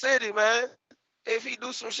to the city, man. If he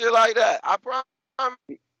do some shit like that, I promise.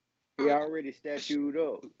 He already statued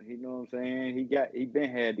up. You know what I'm saying? He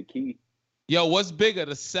been had the key. Yo, what's bigger,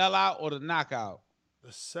 the sellout or the knockout? The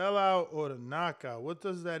sellout or the knockout? What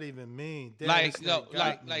does that even mean? Damn, like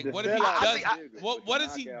what if he does? What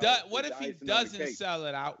if he does? What if he doesn't sell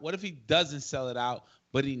it out? What if he doesn't sell it out,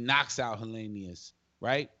 but he knocks out Helenius,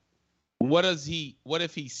 right? What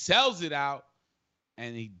if he sells it out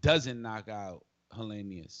and he doesn't knock out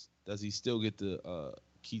Helenius? Does he still get the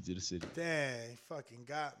key to the city? Damn, he fucking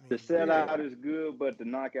got me. The sellout is good, but the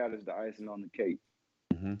knockout is the icing on the cake.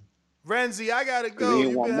 Mm-hmm. Renzi, I gotta go.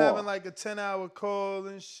 You've been having like a 10-hour call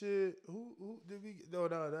and shit. Who did we? No,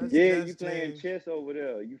 that's you playing chess over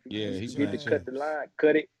there. You forget to cut the line,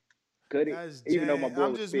 cut it. Even though my boy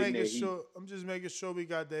I'm just making sure we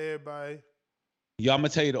got to everybody. Yo, I'm gonna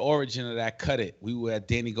tell you the origin of that. Cut it. We were at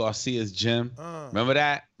Danny Garcia's gym. Remember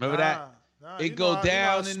that? It go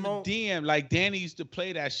down in the DM. Like Danny used to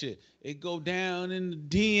play that shit. It go down in the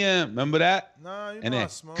DM. Remember that? Nah, you and know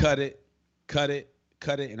then cut it.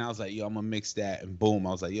 cut it, and I was like, yo, I'm gonna mix that, and boom, I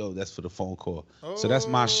was like, yo, that's for the phone call. So that's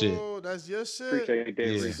my shit. Oh, that's your shit. Appreciate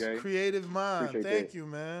that, Yeah. Creative mind. Appreciate Thank that. you,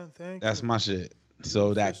 man. Thank That's you. my shit.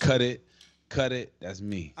 So that cut it, that's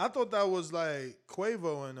me. I thought that was like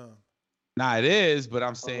Quavo and Nah, it is, but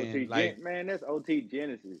I'm saying OT like, man, that's OT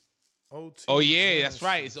Genesis. OT. oh yeah, Genesis. that's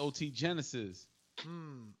right. It's OT Genesis.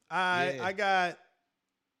 I got.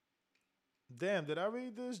 Damn, did I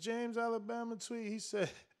read this James Alabama tweet? He said,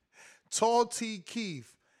 "Tall T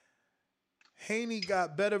Keith, Haney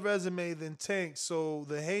got better resume than Tank, so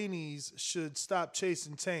the Haneys should stop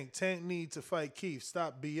chasing Tank. Tank need to fight Keith.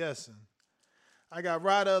 Stop BSing." I got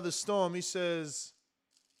Ryder of the Storm. He says,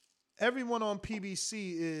 "Everyone on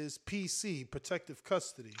PBC is PC, protective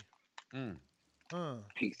custody."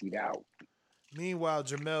 PC'd out. Meanwhile,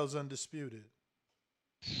 Jamel's undisputed.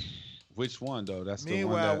 Which one though? That's the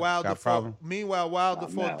Meanwhile, one that Wilder got fought. problem. Meanwhile, Wilder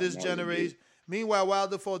fought no, this no, generation. Meanwhile,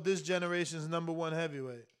 Wilder fought this generation's #1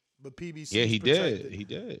 heavyweight. But PBC. Yeah, he protected. did. He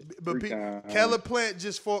did. But Keller Plant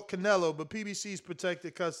just fought Canelo, but PBC's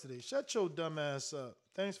protected custody. Shut your dumb ass up.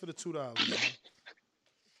 Thanks for the $2.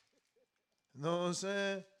 You know what I'm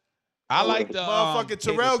saying? I like the motherfucker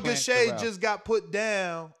Terrell Plant Gachet Terrell. just got put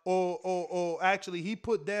down, or actually he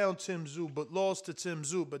put down Tim Tszyu, but lost to Tim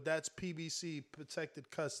Tszyu. But that's PBC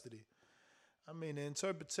protected custody. I mean, the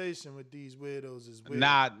interpretation with these weirdos is weird.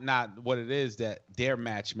 Not what it is that they're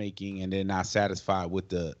matchmaking and they're not satisfied with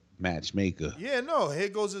the matchmaker. Yeah, no. Here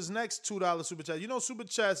goes his next $2 super chat. You know, super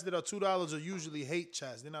chats that are $2 are usually hate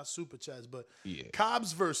chats. They're not super chats. But Yeah.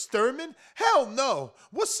 Cobbs versus Thurman? Hell no.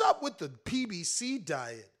 What's up with the PBC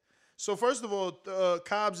diet? So first of all,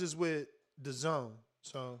 Cobbs is with the Zone,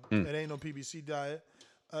 so it ain't no PBC diet.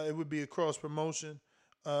 It would be a cross promotion,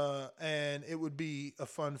 and it would be a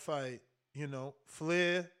fun fight. You know,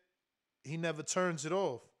 Flair, he never turns it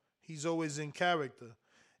off. He's always in character.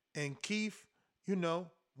 And Keith, you know,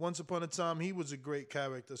 once upon a time, he was a great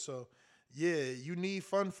character. So, yeah, you need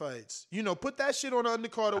fun fights. You know, put that shit on the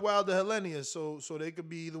undercard of Wilder Helenia so they could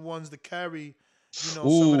be the ones to carry, you know,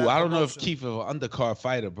 some of that I don't know if promotion. Keith is an undercard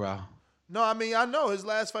fighter, bro. No, I mean I know his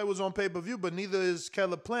last fight was on pay-per-view, but neither is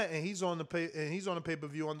Keller Plant, and he's on the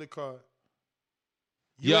pay-per-view undercard.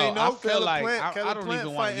 You Yo, ain't know I feel Keller like Plant, I Keller don't Plant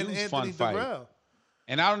even want to fighting use Anthony fun fight. Durrell.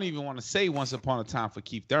 And I don't even want to say once upon a time for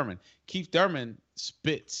Keith Thurman. Keith Thurman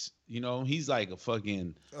spits. You know, he's like a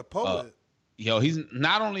fucking A poet. He's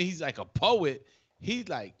not only he's like a poet, he's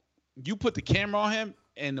like, you put the camera on him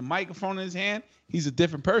and the microphone in his hand, he's a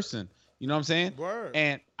different person. You know what I'm saying? Word.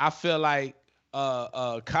 And I feel like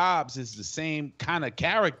Cobbs is the same kind of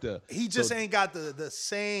character. He just ain't got the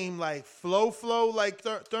same like flow like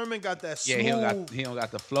Thurman got that smooth. Yeah, he don't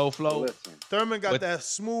got the flow. Thurman got But- that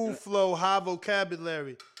smooth flow, high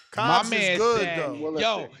vocabulary. My Cobbs man is good said, though.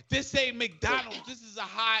 yo, this ain't McDonald's. This is a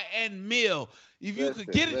high-end meal. If you could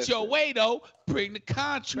Listen, get it your listen. way, though, bring the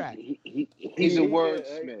contract. He's a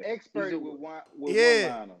wordsmith. Expert He's a- with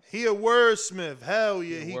Yeah, one-liners. he a wordsmith. Hell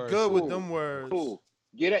yeah, he Word. good with Cool. them words. Cool.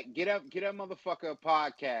 Get that motherfucker a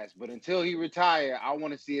podcast. But until he retire, I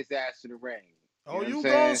want to see his ass in the ring. Oh, know what you I'm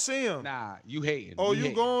gonna saying? see him. Nah, you hating. Oh, you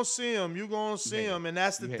hating. gonna see him. You gonna see hating. him. And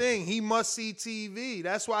that's the You thing. He must see TV.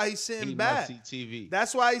 That's why he's sitting He back. must see TV.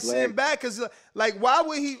 That's why he's sitting back. Because, like, why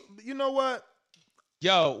would he? You know what?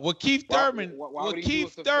 Yo, with Keith Thurman, why would with he do Keith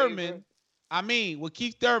us a favor? Thurman, I mean, with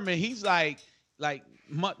Keith Thurman, he's like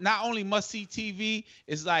not only must see TV,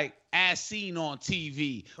 it's like as seen on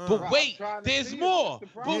TV. But I'm wait, trying to there's see it. more.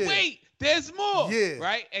 That's the But problem. wait, there's more. Yeah.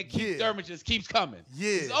 Right? And Keith Yeah. Thurman just keeps coming.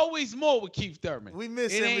 Yeah. There's always more with Keith Thurman. We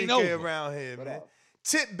miss It ain't Enrique over. around here, man.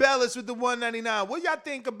 Tip Bellis with the 199. What y'all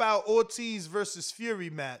think about Ortiz versus Fury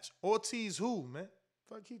match? Ortiz who, man?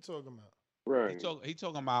 Fuck he talking about? Right. He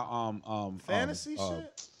talking about Fantasy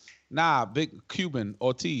shit? Nah, big Cuban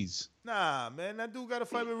Ortiz. Nah, man. That dude got to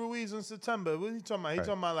fight with Ruiz in September. What he talking about? He Right.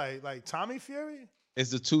 talking about like Tommy Fury? It's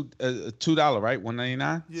the $2, right?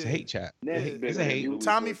 $1.99. It's a Yeah. hate chat. That's It's bigger a than hate. you.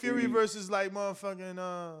 Tommy Fury versus like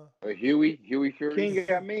motherfucking Huey Fury. King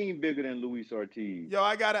got mean bigger than Luis Ortiz. Yo,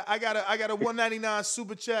 I got a 199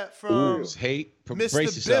 super chat Ooh, from it's hate. Mr.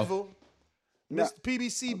 Brace yourself. Bivel. Mr.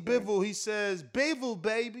 PBC Bivel, he says, Bivel,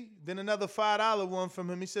 baby. Then another $5 one from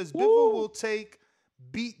him. He says, Bivel will take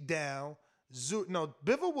beat down.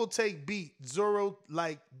 Bivel will take beat Zorro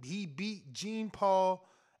like he beat Gene Paul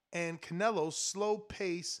and Canelo's slow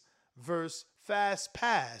pace versus fast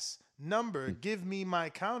pass. Give me my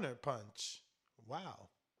counter punch. Wow.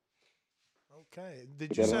 Okay.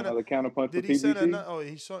 Did you Is that send another counterpunch Did for he send PBC? another? Oh,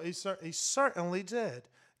 he certainly did.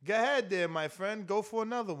 Go ahead, there, my friend. Go for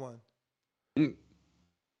another one.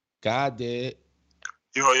 God did.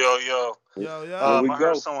 Yo. Yo. There we I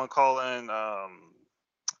heard go. someone call in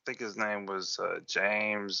think his name was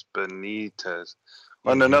James Benitez.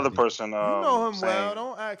 And another person. You know him well.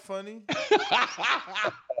 Don't act funny.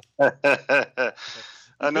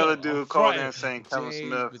 Another dude called in saying Kevin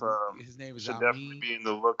Smith his name is should definitely be in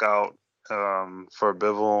the lookout for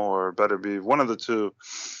Bivol or better be one of the two.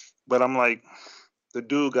 But I'm like, the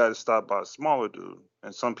dude got stopped by a smaller dude,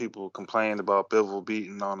 and some people complained about Bivol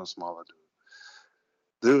beating on a smaller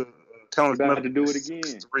dude. Kevin Smith to do it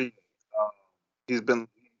again. 3. He's been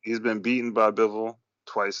beaten by Bivol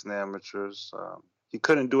twice in the amateurs. He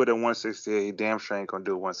couldn't do it at 168. He damn sure ain't gonna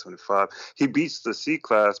do it 175. He beats the C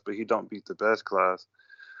class, but he don't beat the best class.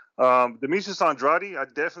 Demetrius Andrade, I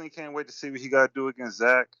definitely can't wait to see what he got to do against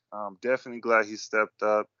Zach. Definitely glad he stepped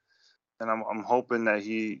up, and I'm hoping that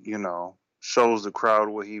he, shows the crowd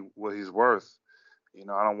what he's worth.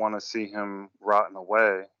 I don't want to see him rotting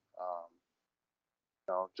away.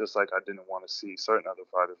 Just like I didn't want to see certain other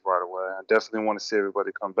fighters right away. I definitely want to see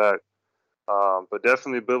everybody come back. But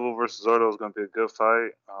definitely Bivol versus Zurdo is going to be a good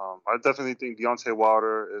fight. I definitely think Deontay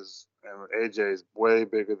Wilder and AJ is way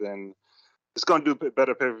bigger than. It's going to do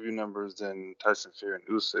better pay-per-view numbers than Tyson Fury and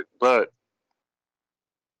Usyk, but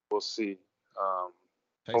we'll see.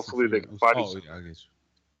 Hopefully they can fight each other.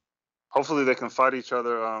 Hopefully they can fight each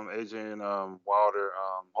other, AJ and Wilder.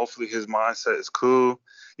 Hopefully his mindset is cool.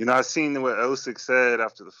 I seen what Usyk said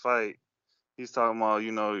after the fight. He's talking about,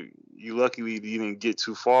 you luckily you didn't get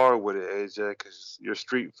too far with it, AJ, because your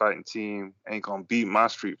street fighting team ain't going to beat my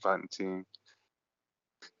street fighting team.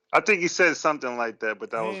 I think he said something like that,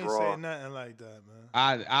 but that was He wrong. ain't say nothing like that, man.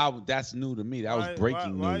 I that's new to me. That was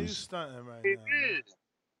breaking news. Why are you stunting right now?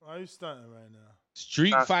 Why are you stunting right now?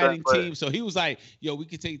 Street fighting team. So he was like, "Yo, we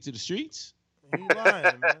can take it to the streets." He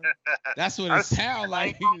lying, man. That's what it sounds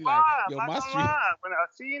like. He was like, "Yo, my street." When I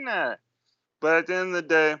seen that, but at the end of the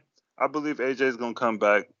day, I believe AJ is gonna come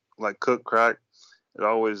back like cook crack. It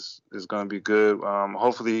always is gonna be good.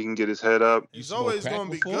 Hopefully he can get his head up. He's always gonna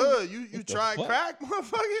be good. You tried crack,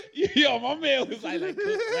 motherfucker? Yo, my man was like cook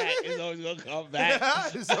crack. It's always gonna come back.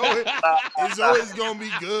 It's always gonna be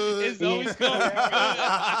good. It's always gonna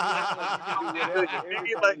be good. You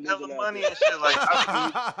need like hella money and shit. Like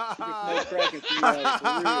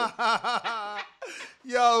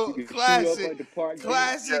Yo,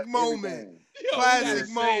 classic moment. Classic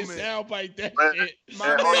moment. Soundbite that shit.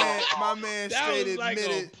 My man that straight was like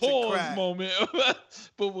admitted a pause to crack. moment,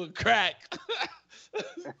 but with crack.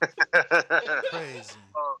 Crazy.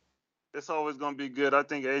 It's always gonna be good. I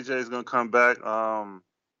think AJ is gonna come back.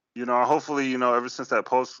 Hopefully, ever since that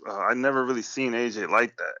post, I never really seen AJ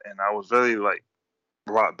like that, and I was really like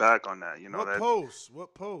brought back on that.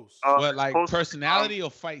 What post? What, like personality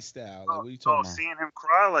or fight style? Like, what are you talking about? Seeing him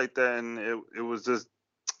cry like that, and it was just.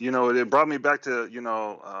 It brought me back to,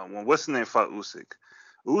 when what's his name fought Usyk.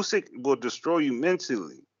 Usyk will destroy you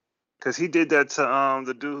mentally, because he did that to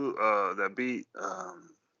the dude that beat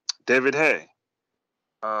David Hay.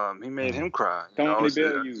 He made him cry. Tony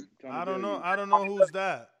Bellew. I don't know who's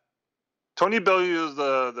that. Tony Bellew is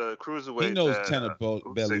the cruiserweight. He knows Tanner Bellew.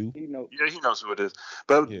 Yeah, he knows who it is.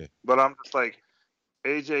 But I'm just like,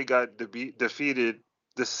 AJ got defeated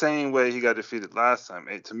the same way he got defeated last time.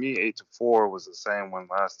 To me, 8-4 was the same one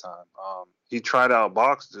last time. He tried out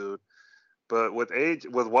box dude, but with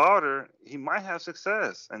Wilder, he might have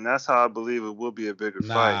success, and that's how I believe it will be a bigger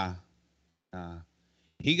fight. Nah,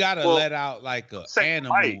 he gotta let out like an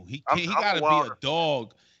animal. Fight. He gotta be a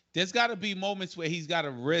dog. There's got to be moments where he's got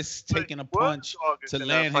to risk taking a punch to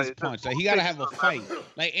land his punch. Like, he got to have a fight.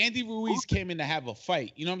 Like, Andy Ruiz came in to have a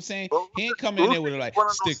fight. You know what I'm saying? He ain't come in there with like,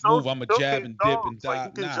 stick move, I'm a jab and dip and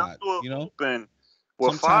dive. Nah,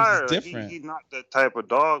 Well, sometimes Fire, it's different. He's not that type of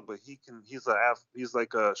dog, but he's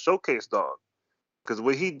like a showcase dog. Because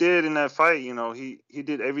what he did in that fight, he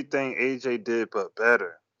did everything AJ did, but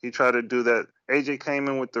better. He tried to do that. AJ came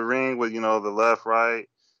in with the ring with, the left, right.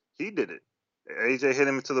 He did it. AJ hit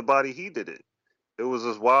him into the body. He did it. It was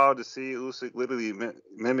just wild to see Usyk literally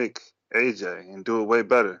mimic AJ and do it way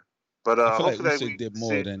better. But I feel like Usyk did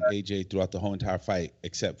more than AJ throughout the whole entire fight,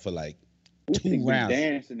 except for like 2 rounds.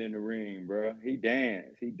 Dancing in the ring, bro. He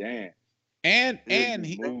danced. And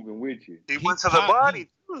he moving with you. He went to the body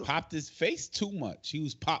too. Popped his face too much. He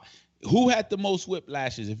was Who had the most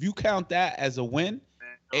whiplashes? If you count that as a win,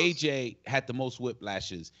 AJ had the most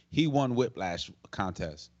whiplashes. He won whiplash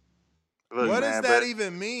contest. Look, what does that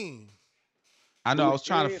even mean? I know I was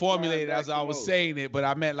trying to formulate it as I was saying it, but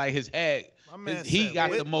I meant like his head. He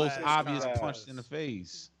got the most obvious punch in the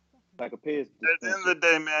face. Like a piss. At the end of the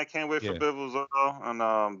day, man, I can't wait for Bivol Zurdo, and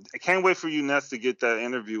I can't wait for you Nets to get that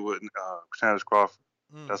interview with Terrence Crawford.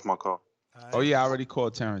 That's my call. Oh yeah, I already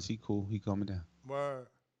called Terrence. He cool. He coming down. Word.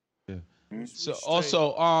 Yeah. So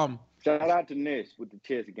also, shout out to Ness with the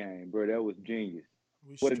chess game, bro. That was genius.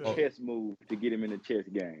 What a chess move to get him in the chess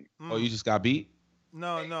game. Oh, you just got beat?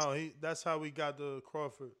 No, that's how we got the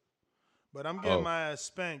Crawford. But I'm getting my ass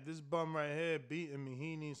spanked. This bum right here beating me.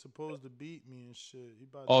 He ain't supposed to beat me and shit.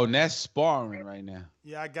 Ness sparring right now.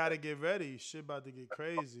 Yeah, I gotta get ready. Shit about to get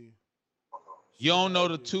crazy. You don't know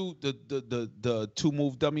the two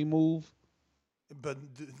move dummy move? But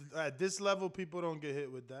at this level, people don't get hit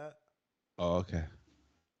with that. Oh, okay.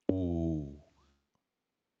 Ooh.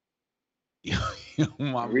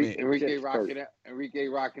 Enrique rocking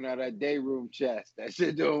out that day room chest. That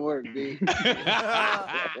shit don't work, B.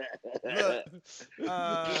 Look,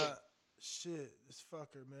 shit, this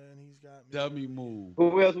fucker, man, he's got me. Dummy move.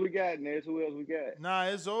 Who else we got, Ness? Who else we got? Nah,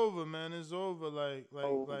 it's over, man. It's over. Like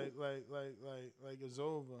it's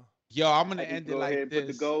over. Yo, I'm gonna end it like ahead and this.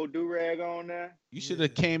 Put the gold do-rag on there. You should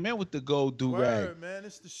have came in with the gold do-rag. Word, man,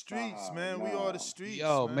 it's the streets, man. We are the streets.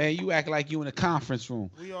 Yo, man, you act like you in a conference room.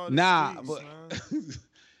 We are the streets,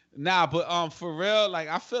 man. But for real, like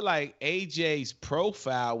I feel like AJ's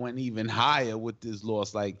profile went even higher with this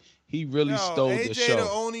loss. Like he really stole the show. AJ the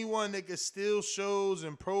only one that can steal shows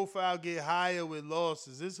and profile get higher with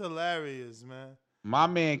losses. It's hilarious, man. My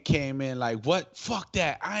man came in like, what? Fuck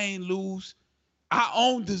that. I ain't lose. I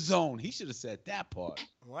own the zone. He should have said that part.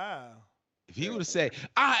 Wow. If he would have said,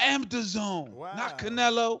 I am the zone, not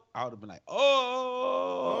Canelo, I would have been like,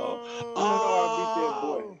 oh.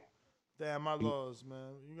 Damn, I lost,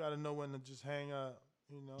 man. You got to know when to just hang up.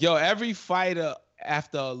 You know? Yo, every fighter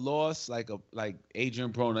after a loss, like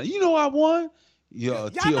Adrian Broner, you know I won? Yo,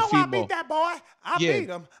 y'all know I beat that boy. I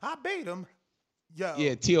beat him. Yo.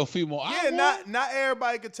 Yeah, Teofimo. Yeah, not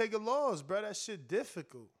everybody could take a loss, bro. That shit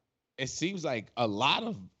difficult. It seems like a lot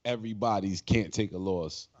of everybody's can't take a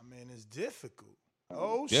loss. I mean, it's difficult.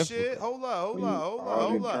 Oh shit! Hold up.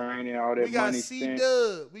 We got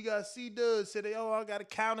C-Dub. Said, I got a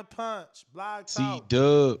counter punch.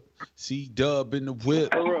 C-Dub in the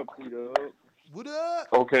whip. What up, C-Dub? What up?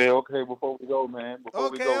 Okay. Before we go, man. Before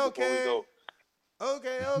we go.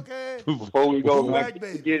 Okay. Before we go, man,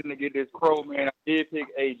 to get this crow, man. I did pick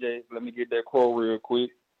AJ. Let me get that crow real quick.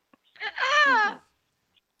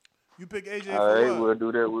 You pick AJ All right, we'll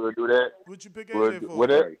do that. What you pick AJ for?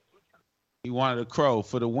 Whatever. He wanted a crow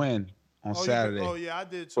for the win on Saturday. Yeah, I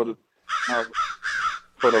did too. I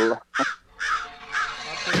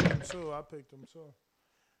picked him too.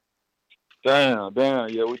 Damn.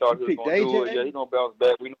 Yeah, we thought he was gonna do it. Yeah, he gonna bounce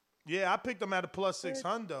back. Yeah, I picked him at a plus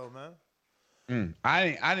 600, man.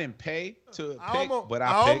 I didn't pay to pick, but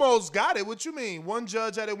I almost got it. What you mean? One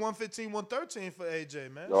judge had it 115, 113 for AJ,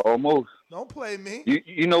 man. Almost. Don't play me.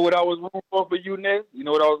 You know what I was rooting for you, Ness? You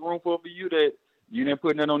know what I was rooting for you that you didn't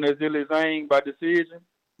put nothing on that Zilli Zhang by decision?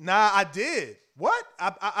 Nah, I did. What?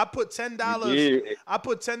 I put $10. I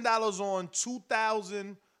put $10 on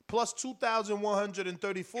 2,000 plus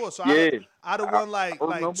 2,134. So I'd have won like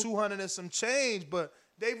 200 and some change, but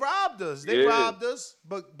they robbed us.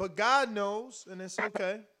 But God knows, and it's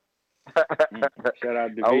okay. Shout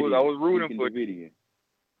out to I was rooting for you.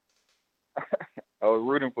 I was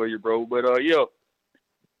rooting for you, bro. But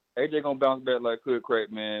AJ gonna bounce back like hood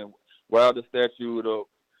crack, man. Wilder statue up.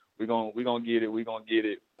 We gonna get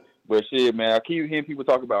it. But shit, man, I keep hearing people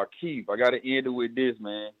talk about Keith. I gotta end it with this,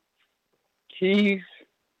 man. Keith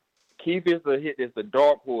is the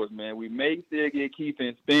dark horse, man. We may still get Keith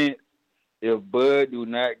and Spence if Bud do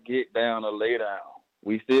not get down or lay down.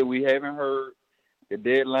 We haven't heard the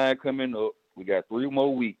deadline coming up. We got 3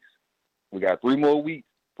 more weeks.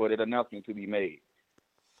 For that announcement to be made.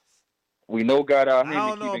 We know God out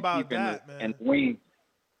here keeping and the wings.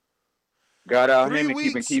 God out here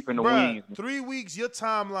keeping the wings. 3 weeks, your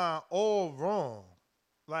timeline all wrong.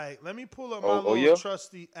 Like, let me pull up my little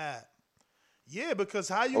trusty app. Yeah, because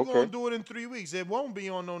how you gonna do it in 3 weeks? It won't be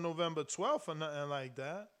on no November 12th or nothing like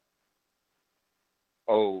that.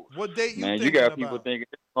 Oh, what date you man? Thinking you got about? people thinking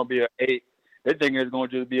it's gonna be They think it's gonna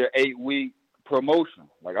just be an 8-week promotion.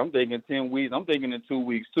 Like I'm thinking 10 weeks. I'm thinking in 2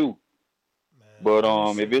 weeks too. Man, but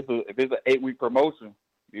if it's an 8-week promotion,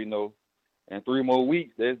 you know, and 3 more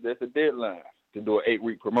weeks, that's a deadline to do an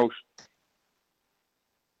 8-week promotion.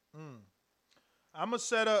 I'm gonna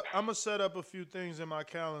set up a few things in my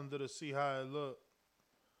calendar to see how it look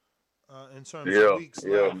in terms of weeks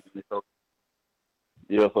left.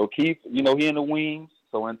 So Keith, you know, he in the wings.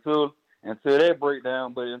 So until that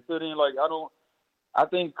breakdown, but until then, like I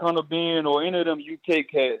think Conor Ben or any of them UK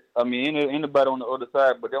cats, anybody on the other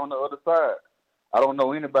side, but they're on the other side. I don't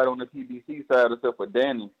know anybody on the PBC side except for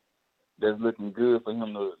Danny that's looking good for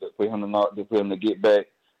him to get back.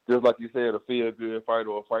 Just like you said, a feel good fight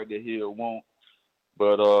or a fight that he'll want.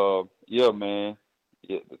 But yeah, man.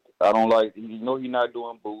 Yeah, I don't like. He's not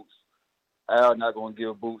doing Boots. Al not gonna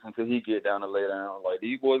give Boots until he get down to lay down. Like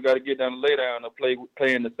these boys got to get down to lay down and play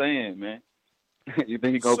in the sand, man. You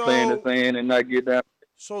think he gonna play in the sand and not get down?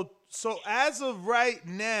 So as of right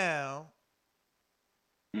now,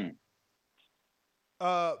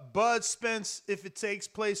 Bud Spence, if it takes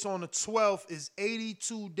place on the 12th, is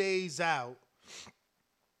 82 days out,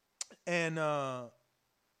 and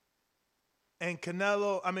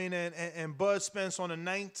Canelo, and Bud Spence on the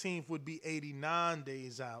 19th would be 89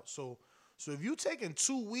 days out. So if you're taking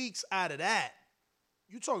 2 weeks out of that,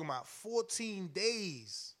 you're talking about 14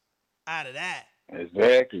 days out of that.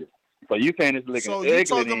 Exactly. So you saying it's looking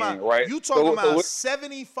ugly then, right? You talking about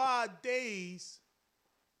 75 days.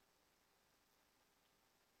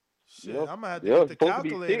 Shit, I'm gonna have to get the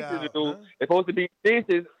calculator out. It's supposed to be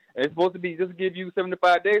stitches. It's supposed to be just give you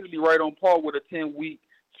 75 days to be right on par with a 10-week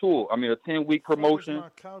tour. I mean, a 10-week promotion.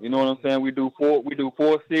 You know what I'm saying? We do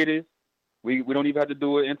four cities. We don't even have to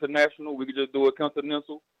do it international. We can just do it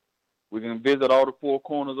continental. We can visit all the four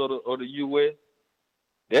corners of the U.S.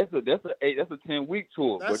 That's a 10-week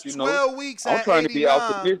tour. That's but 12 weeks. I'm trying 89. to be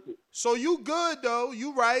optimistic. So you good though?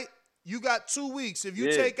 You right? You got 2 weeks. If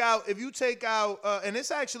you take out, and it's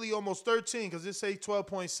actually almost 13 because it say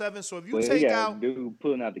 12.7. So if you take out, dude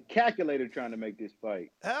pulling out the calculator trying to make this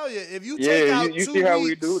fight. Hell yeah! If you take out 2 weeks, see how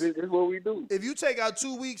we do this? This is what we do. If you take out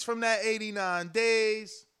 2 weeks from that 89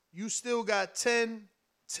 days, you still got 10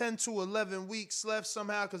 to 11 weeks left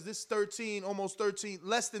somehow because this 13, almost 13,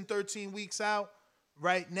 less than 13 weeks out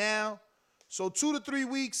right now. So 2 to 3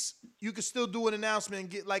 weeks, you can still do an announcement and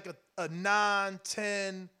get like a 9,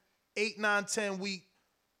 10. 8, 9, 10 week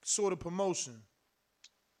sort of promotion.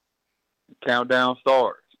 Countdown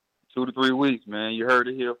starts 2 to 3 weeks, man. You heard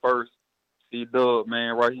it here first. C-Dub,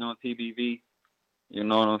 man, right here on TBV. You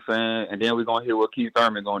know what I'm saying? And then we're going to hear what Keith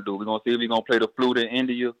Thurman going to do. We're going to see if he's going to play the flute in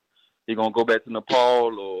India. He's going to go back to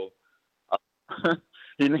Nepal or...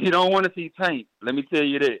 He don't want to see Tank. Let me tell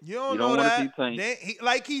you that. You don't want that. to see Tank.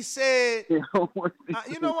 Like he said, you know what?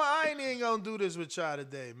 I ain't even gonna do this with y'all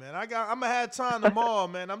today, man. I'm gonna have time tomorrow,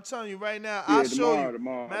 man. I'm telling you right now. I'll show you.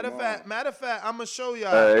 Matter of fact, I'm gonna show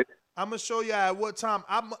y'all. Right. I'm gonna show y'all at what time.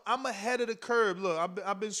 I'm ahead of the curve. Look,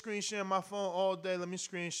 I've been screen sharing my phone all day. Let me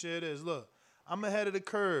screen share this. Look, I'm ahead of the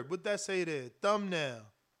curve. What that say there? Thumbnail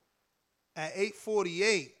at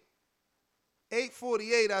 8:48.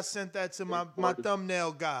 8:48, I sent that to my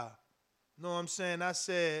thumbnail guy. Know what I'm saying? I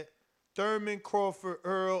said, Thurman, Crawford,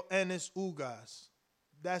 Earl, Ennis, Ugas.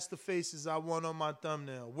 That's the faces I want on my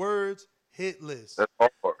thumbnail. Words, hit list. That's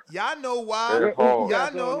hard. Y'all know why.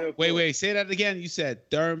 Y'all know. Wait, say that again. You said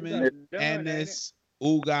Thurman, Ennis,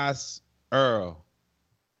 Ugas, Earl.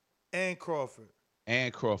 And Crawford.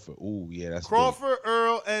 Ooh, yeah, that's Crawford, big.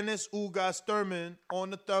 Earl, Ennis, Ugas, Thurman on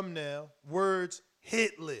the thumbnail. Words,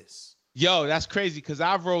 hit list. Yo, that's crazy because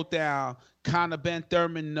I wrote down Conor Ben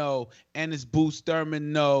Thurman, no. Ennis Boots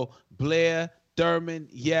Thurman, no. Blair Thurman,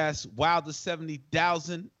 yes. Wilder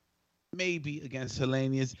 70,000, maybe against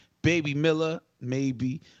Helenius. Baby Miller,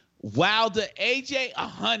 maybe. Wilder AJ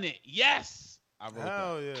 100, yes. I wrote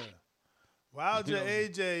Hell that. Yeah. Wilder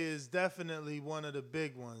AJ is definitely one of the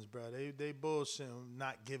big ones, bro. They bullshit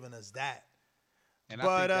not giving us that. And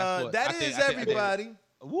but that is everybody.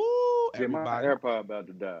 Woo! Yeah, my AirPod about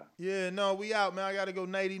to die. Yeah, no, we out, man. I gotta go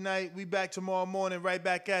nighty night. We back tomorrow morning, right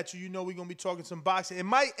back at you. You know we're gonna be talking some boxing. It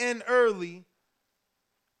might end early,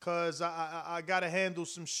 cause I gotta handle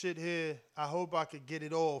some shit here. I hope I could get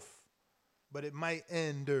it off, but it might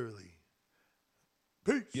end early.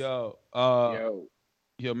 Peace. Yo,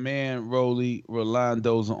 your man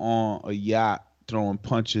Rolando's on a yacht throwing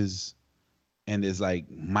punches, and there's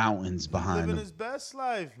like mountains behind him. Living his best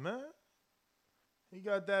life, man. He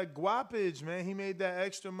got that guapage, man. He made that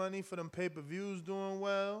extra money for them pay-per-views doing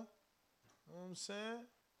well. You know what I'm saying?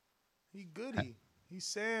 He goody. He's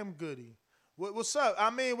Sam Goody. What's up? I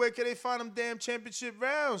mean, where can they find them damn championship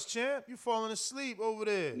rounds, champ? You falling asleep over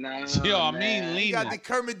there. Nah, You got the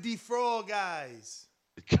Kermit D. Frog guys.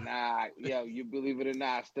 Nah, yo, you believe it or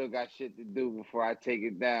not, I still got shit to do before I take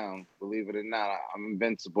it down. Believe it or not, I'm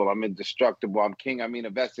invincible. I'm indestructible. I'm King Amin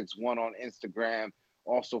of Essex 1 on Instagram.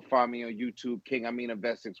 Also find me on YouTube, King Amin of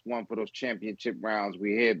Essex 1 for those championship rounds.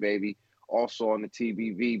 We here, baby. Also on the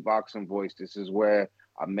TBV Boxing Voice. This is where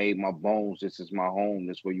I made my bones. This is my home.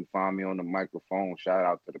 This is where you find me on the microphone. Shout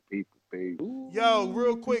out to the people, baby. Yo,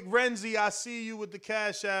 real quick, Renzi, I see you with the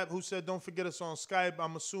Cash App who said don't forget us on Skype.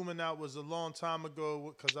 I'm assuming that was a long time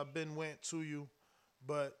ago because I've been went to you.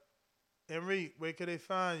 But Enrique, where can they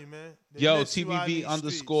find you, man? They Yo, miss you out in TBV these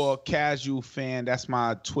underscore casual fan. That's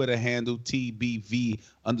my Twitter handle. TBV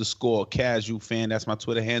underscore casual fan. That's my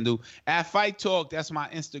Twitter handle. At Fight Talk, that's my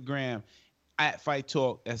Instagram. At Fight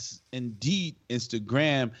Talk, that's indeed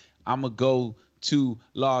Instagram. I'm going to go to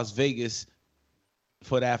Las Vegas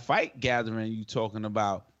for that fight gathering you talking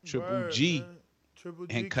about. Triple G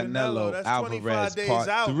and Canelo That's Alvarez 25 days part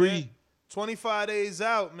out, 3. Man. 25 days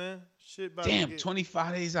out, man. Shit about Damn, to get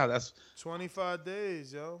 25 days out. That's 25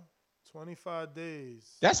 days, yo. 25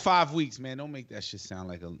 days. That's 5 weeks, man. Don't make that shit sound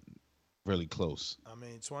like a really close. I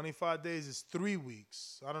mean, 25 days is 3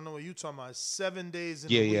 weeks. I don't know what you talking about. 7 days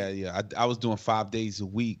in a week. Yeah. I was doing 5 days a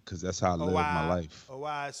week because that's how I live my life. Oh,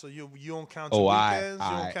 why? So you don't count your weekends? You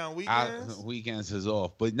don't count weekends? Weekends is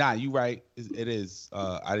off. But nah, you right. It is.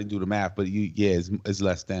 I didn't do the math, but it's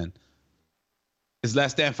less than. It's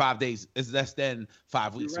less than 5 days. It's less than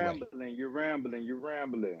 5 weeks away. You're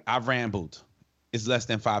rambling. I've rambled. It's less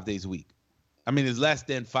than 5 days a week. I mean, it's less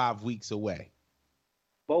than 5 weeks away.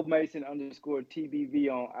 Bo Mason underscore TBV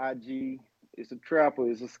on IG. It's a trapper.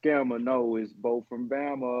 It's a scammer. No, it's Bo from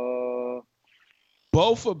Bama.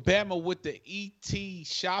 Bo for Bama with the ET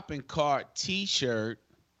shopping cart T-shirt.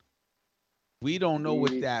 We don't know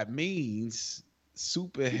what that means.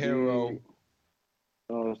 Superhero.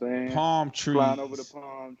 You know what I'm saying? Palm trees. Flying over the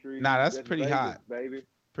palm trees. Nah, that's pretty Vegas, hot. Baby.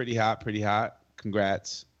 Pretty hot.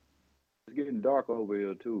 Congrats. It's getting dark over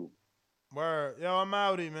here, too. Word. Yo, I'm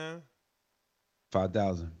outie, man.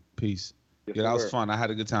 5,000. Peace. Yes, Yeah, that was sir. fun. I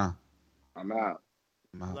had a good time. I'm out.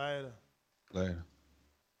 I'm out. Later. Later.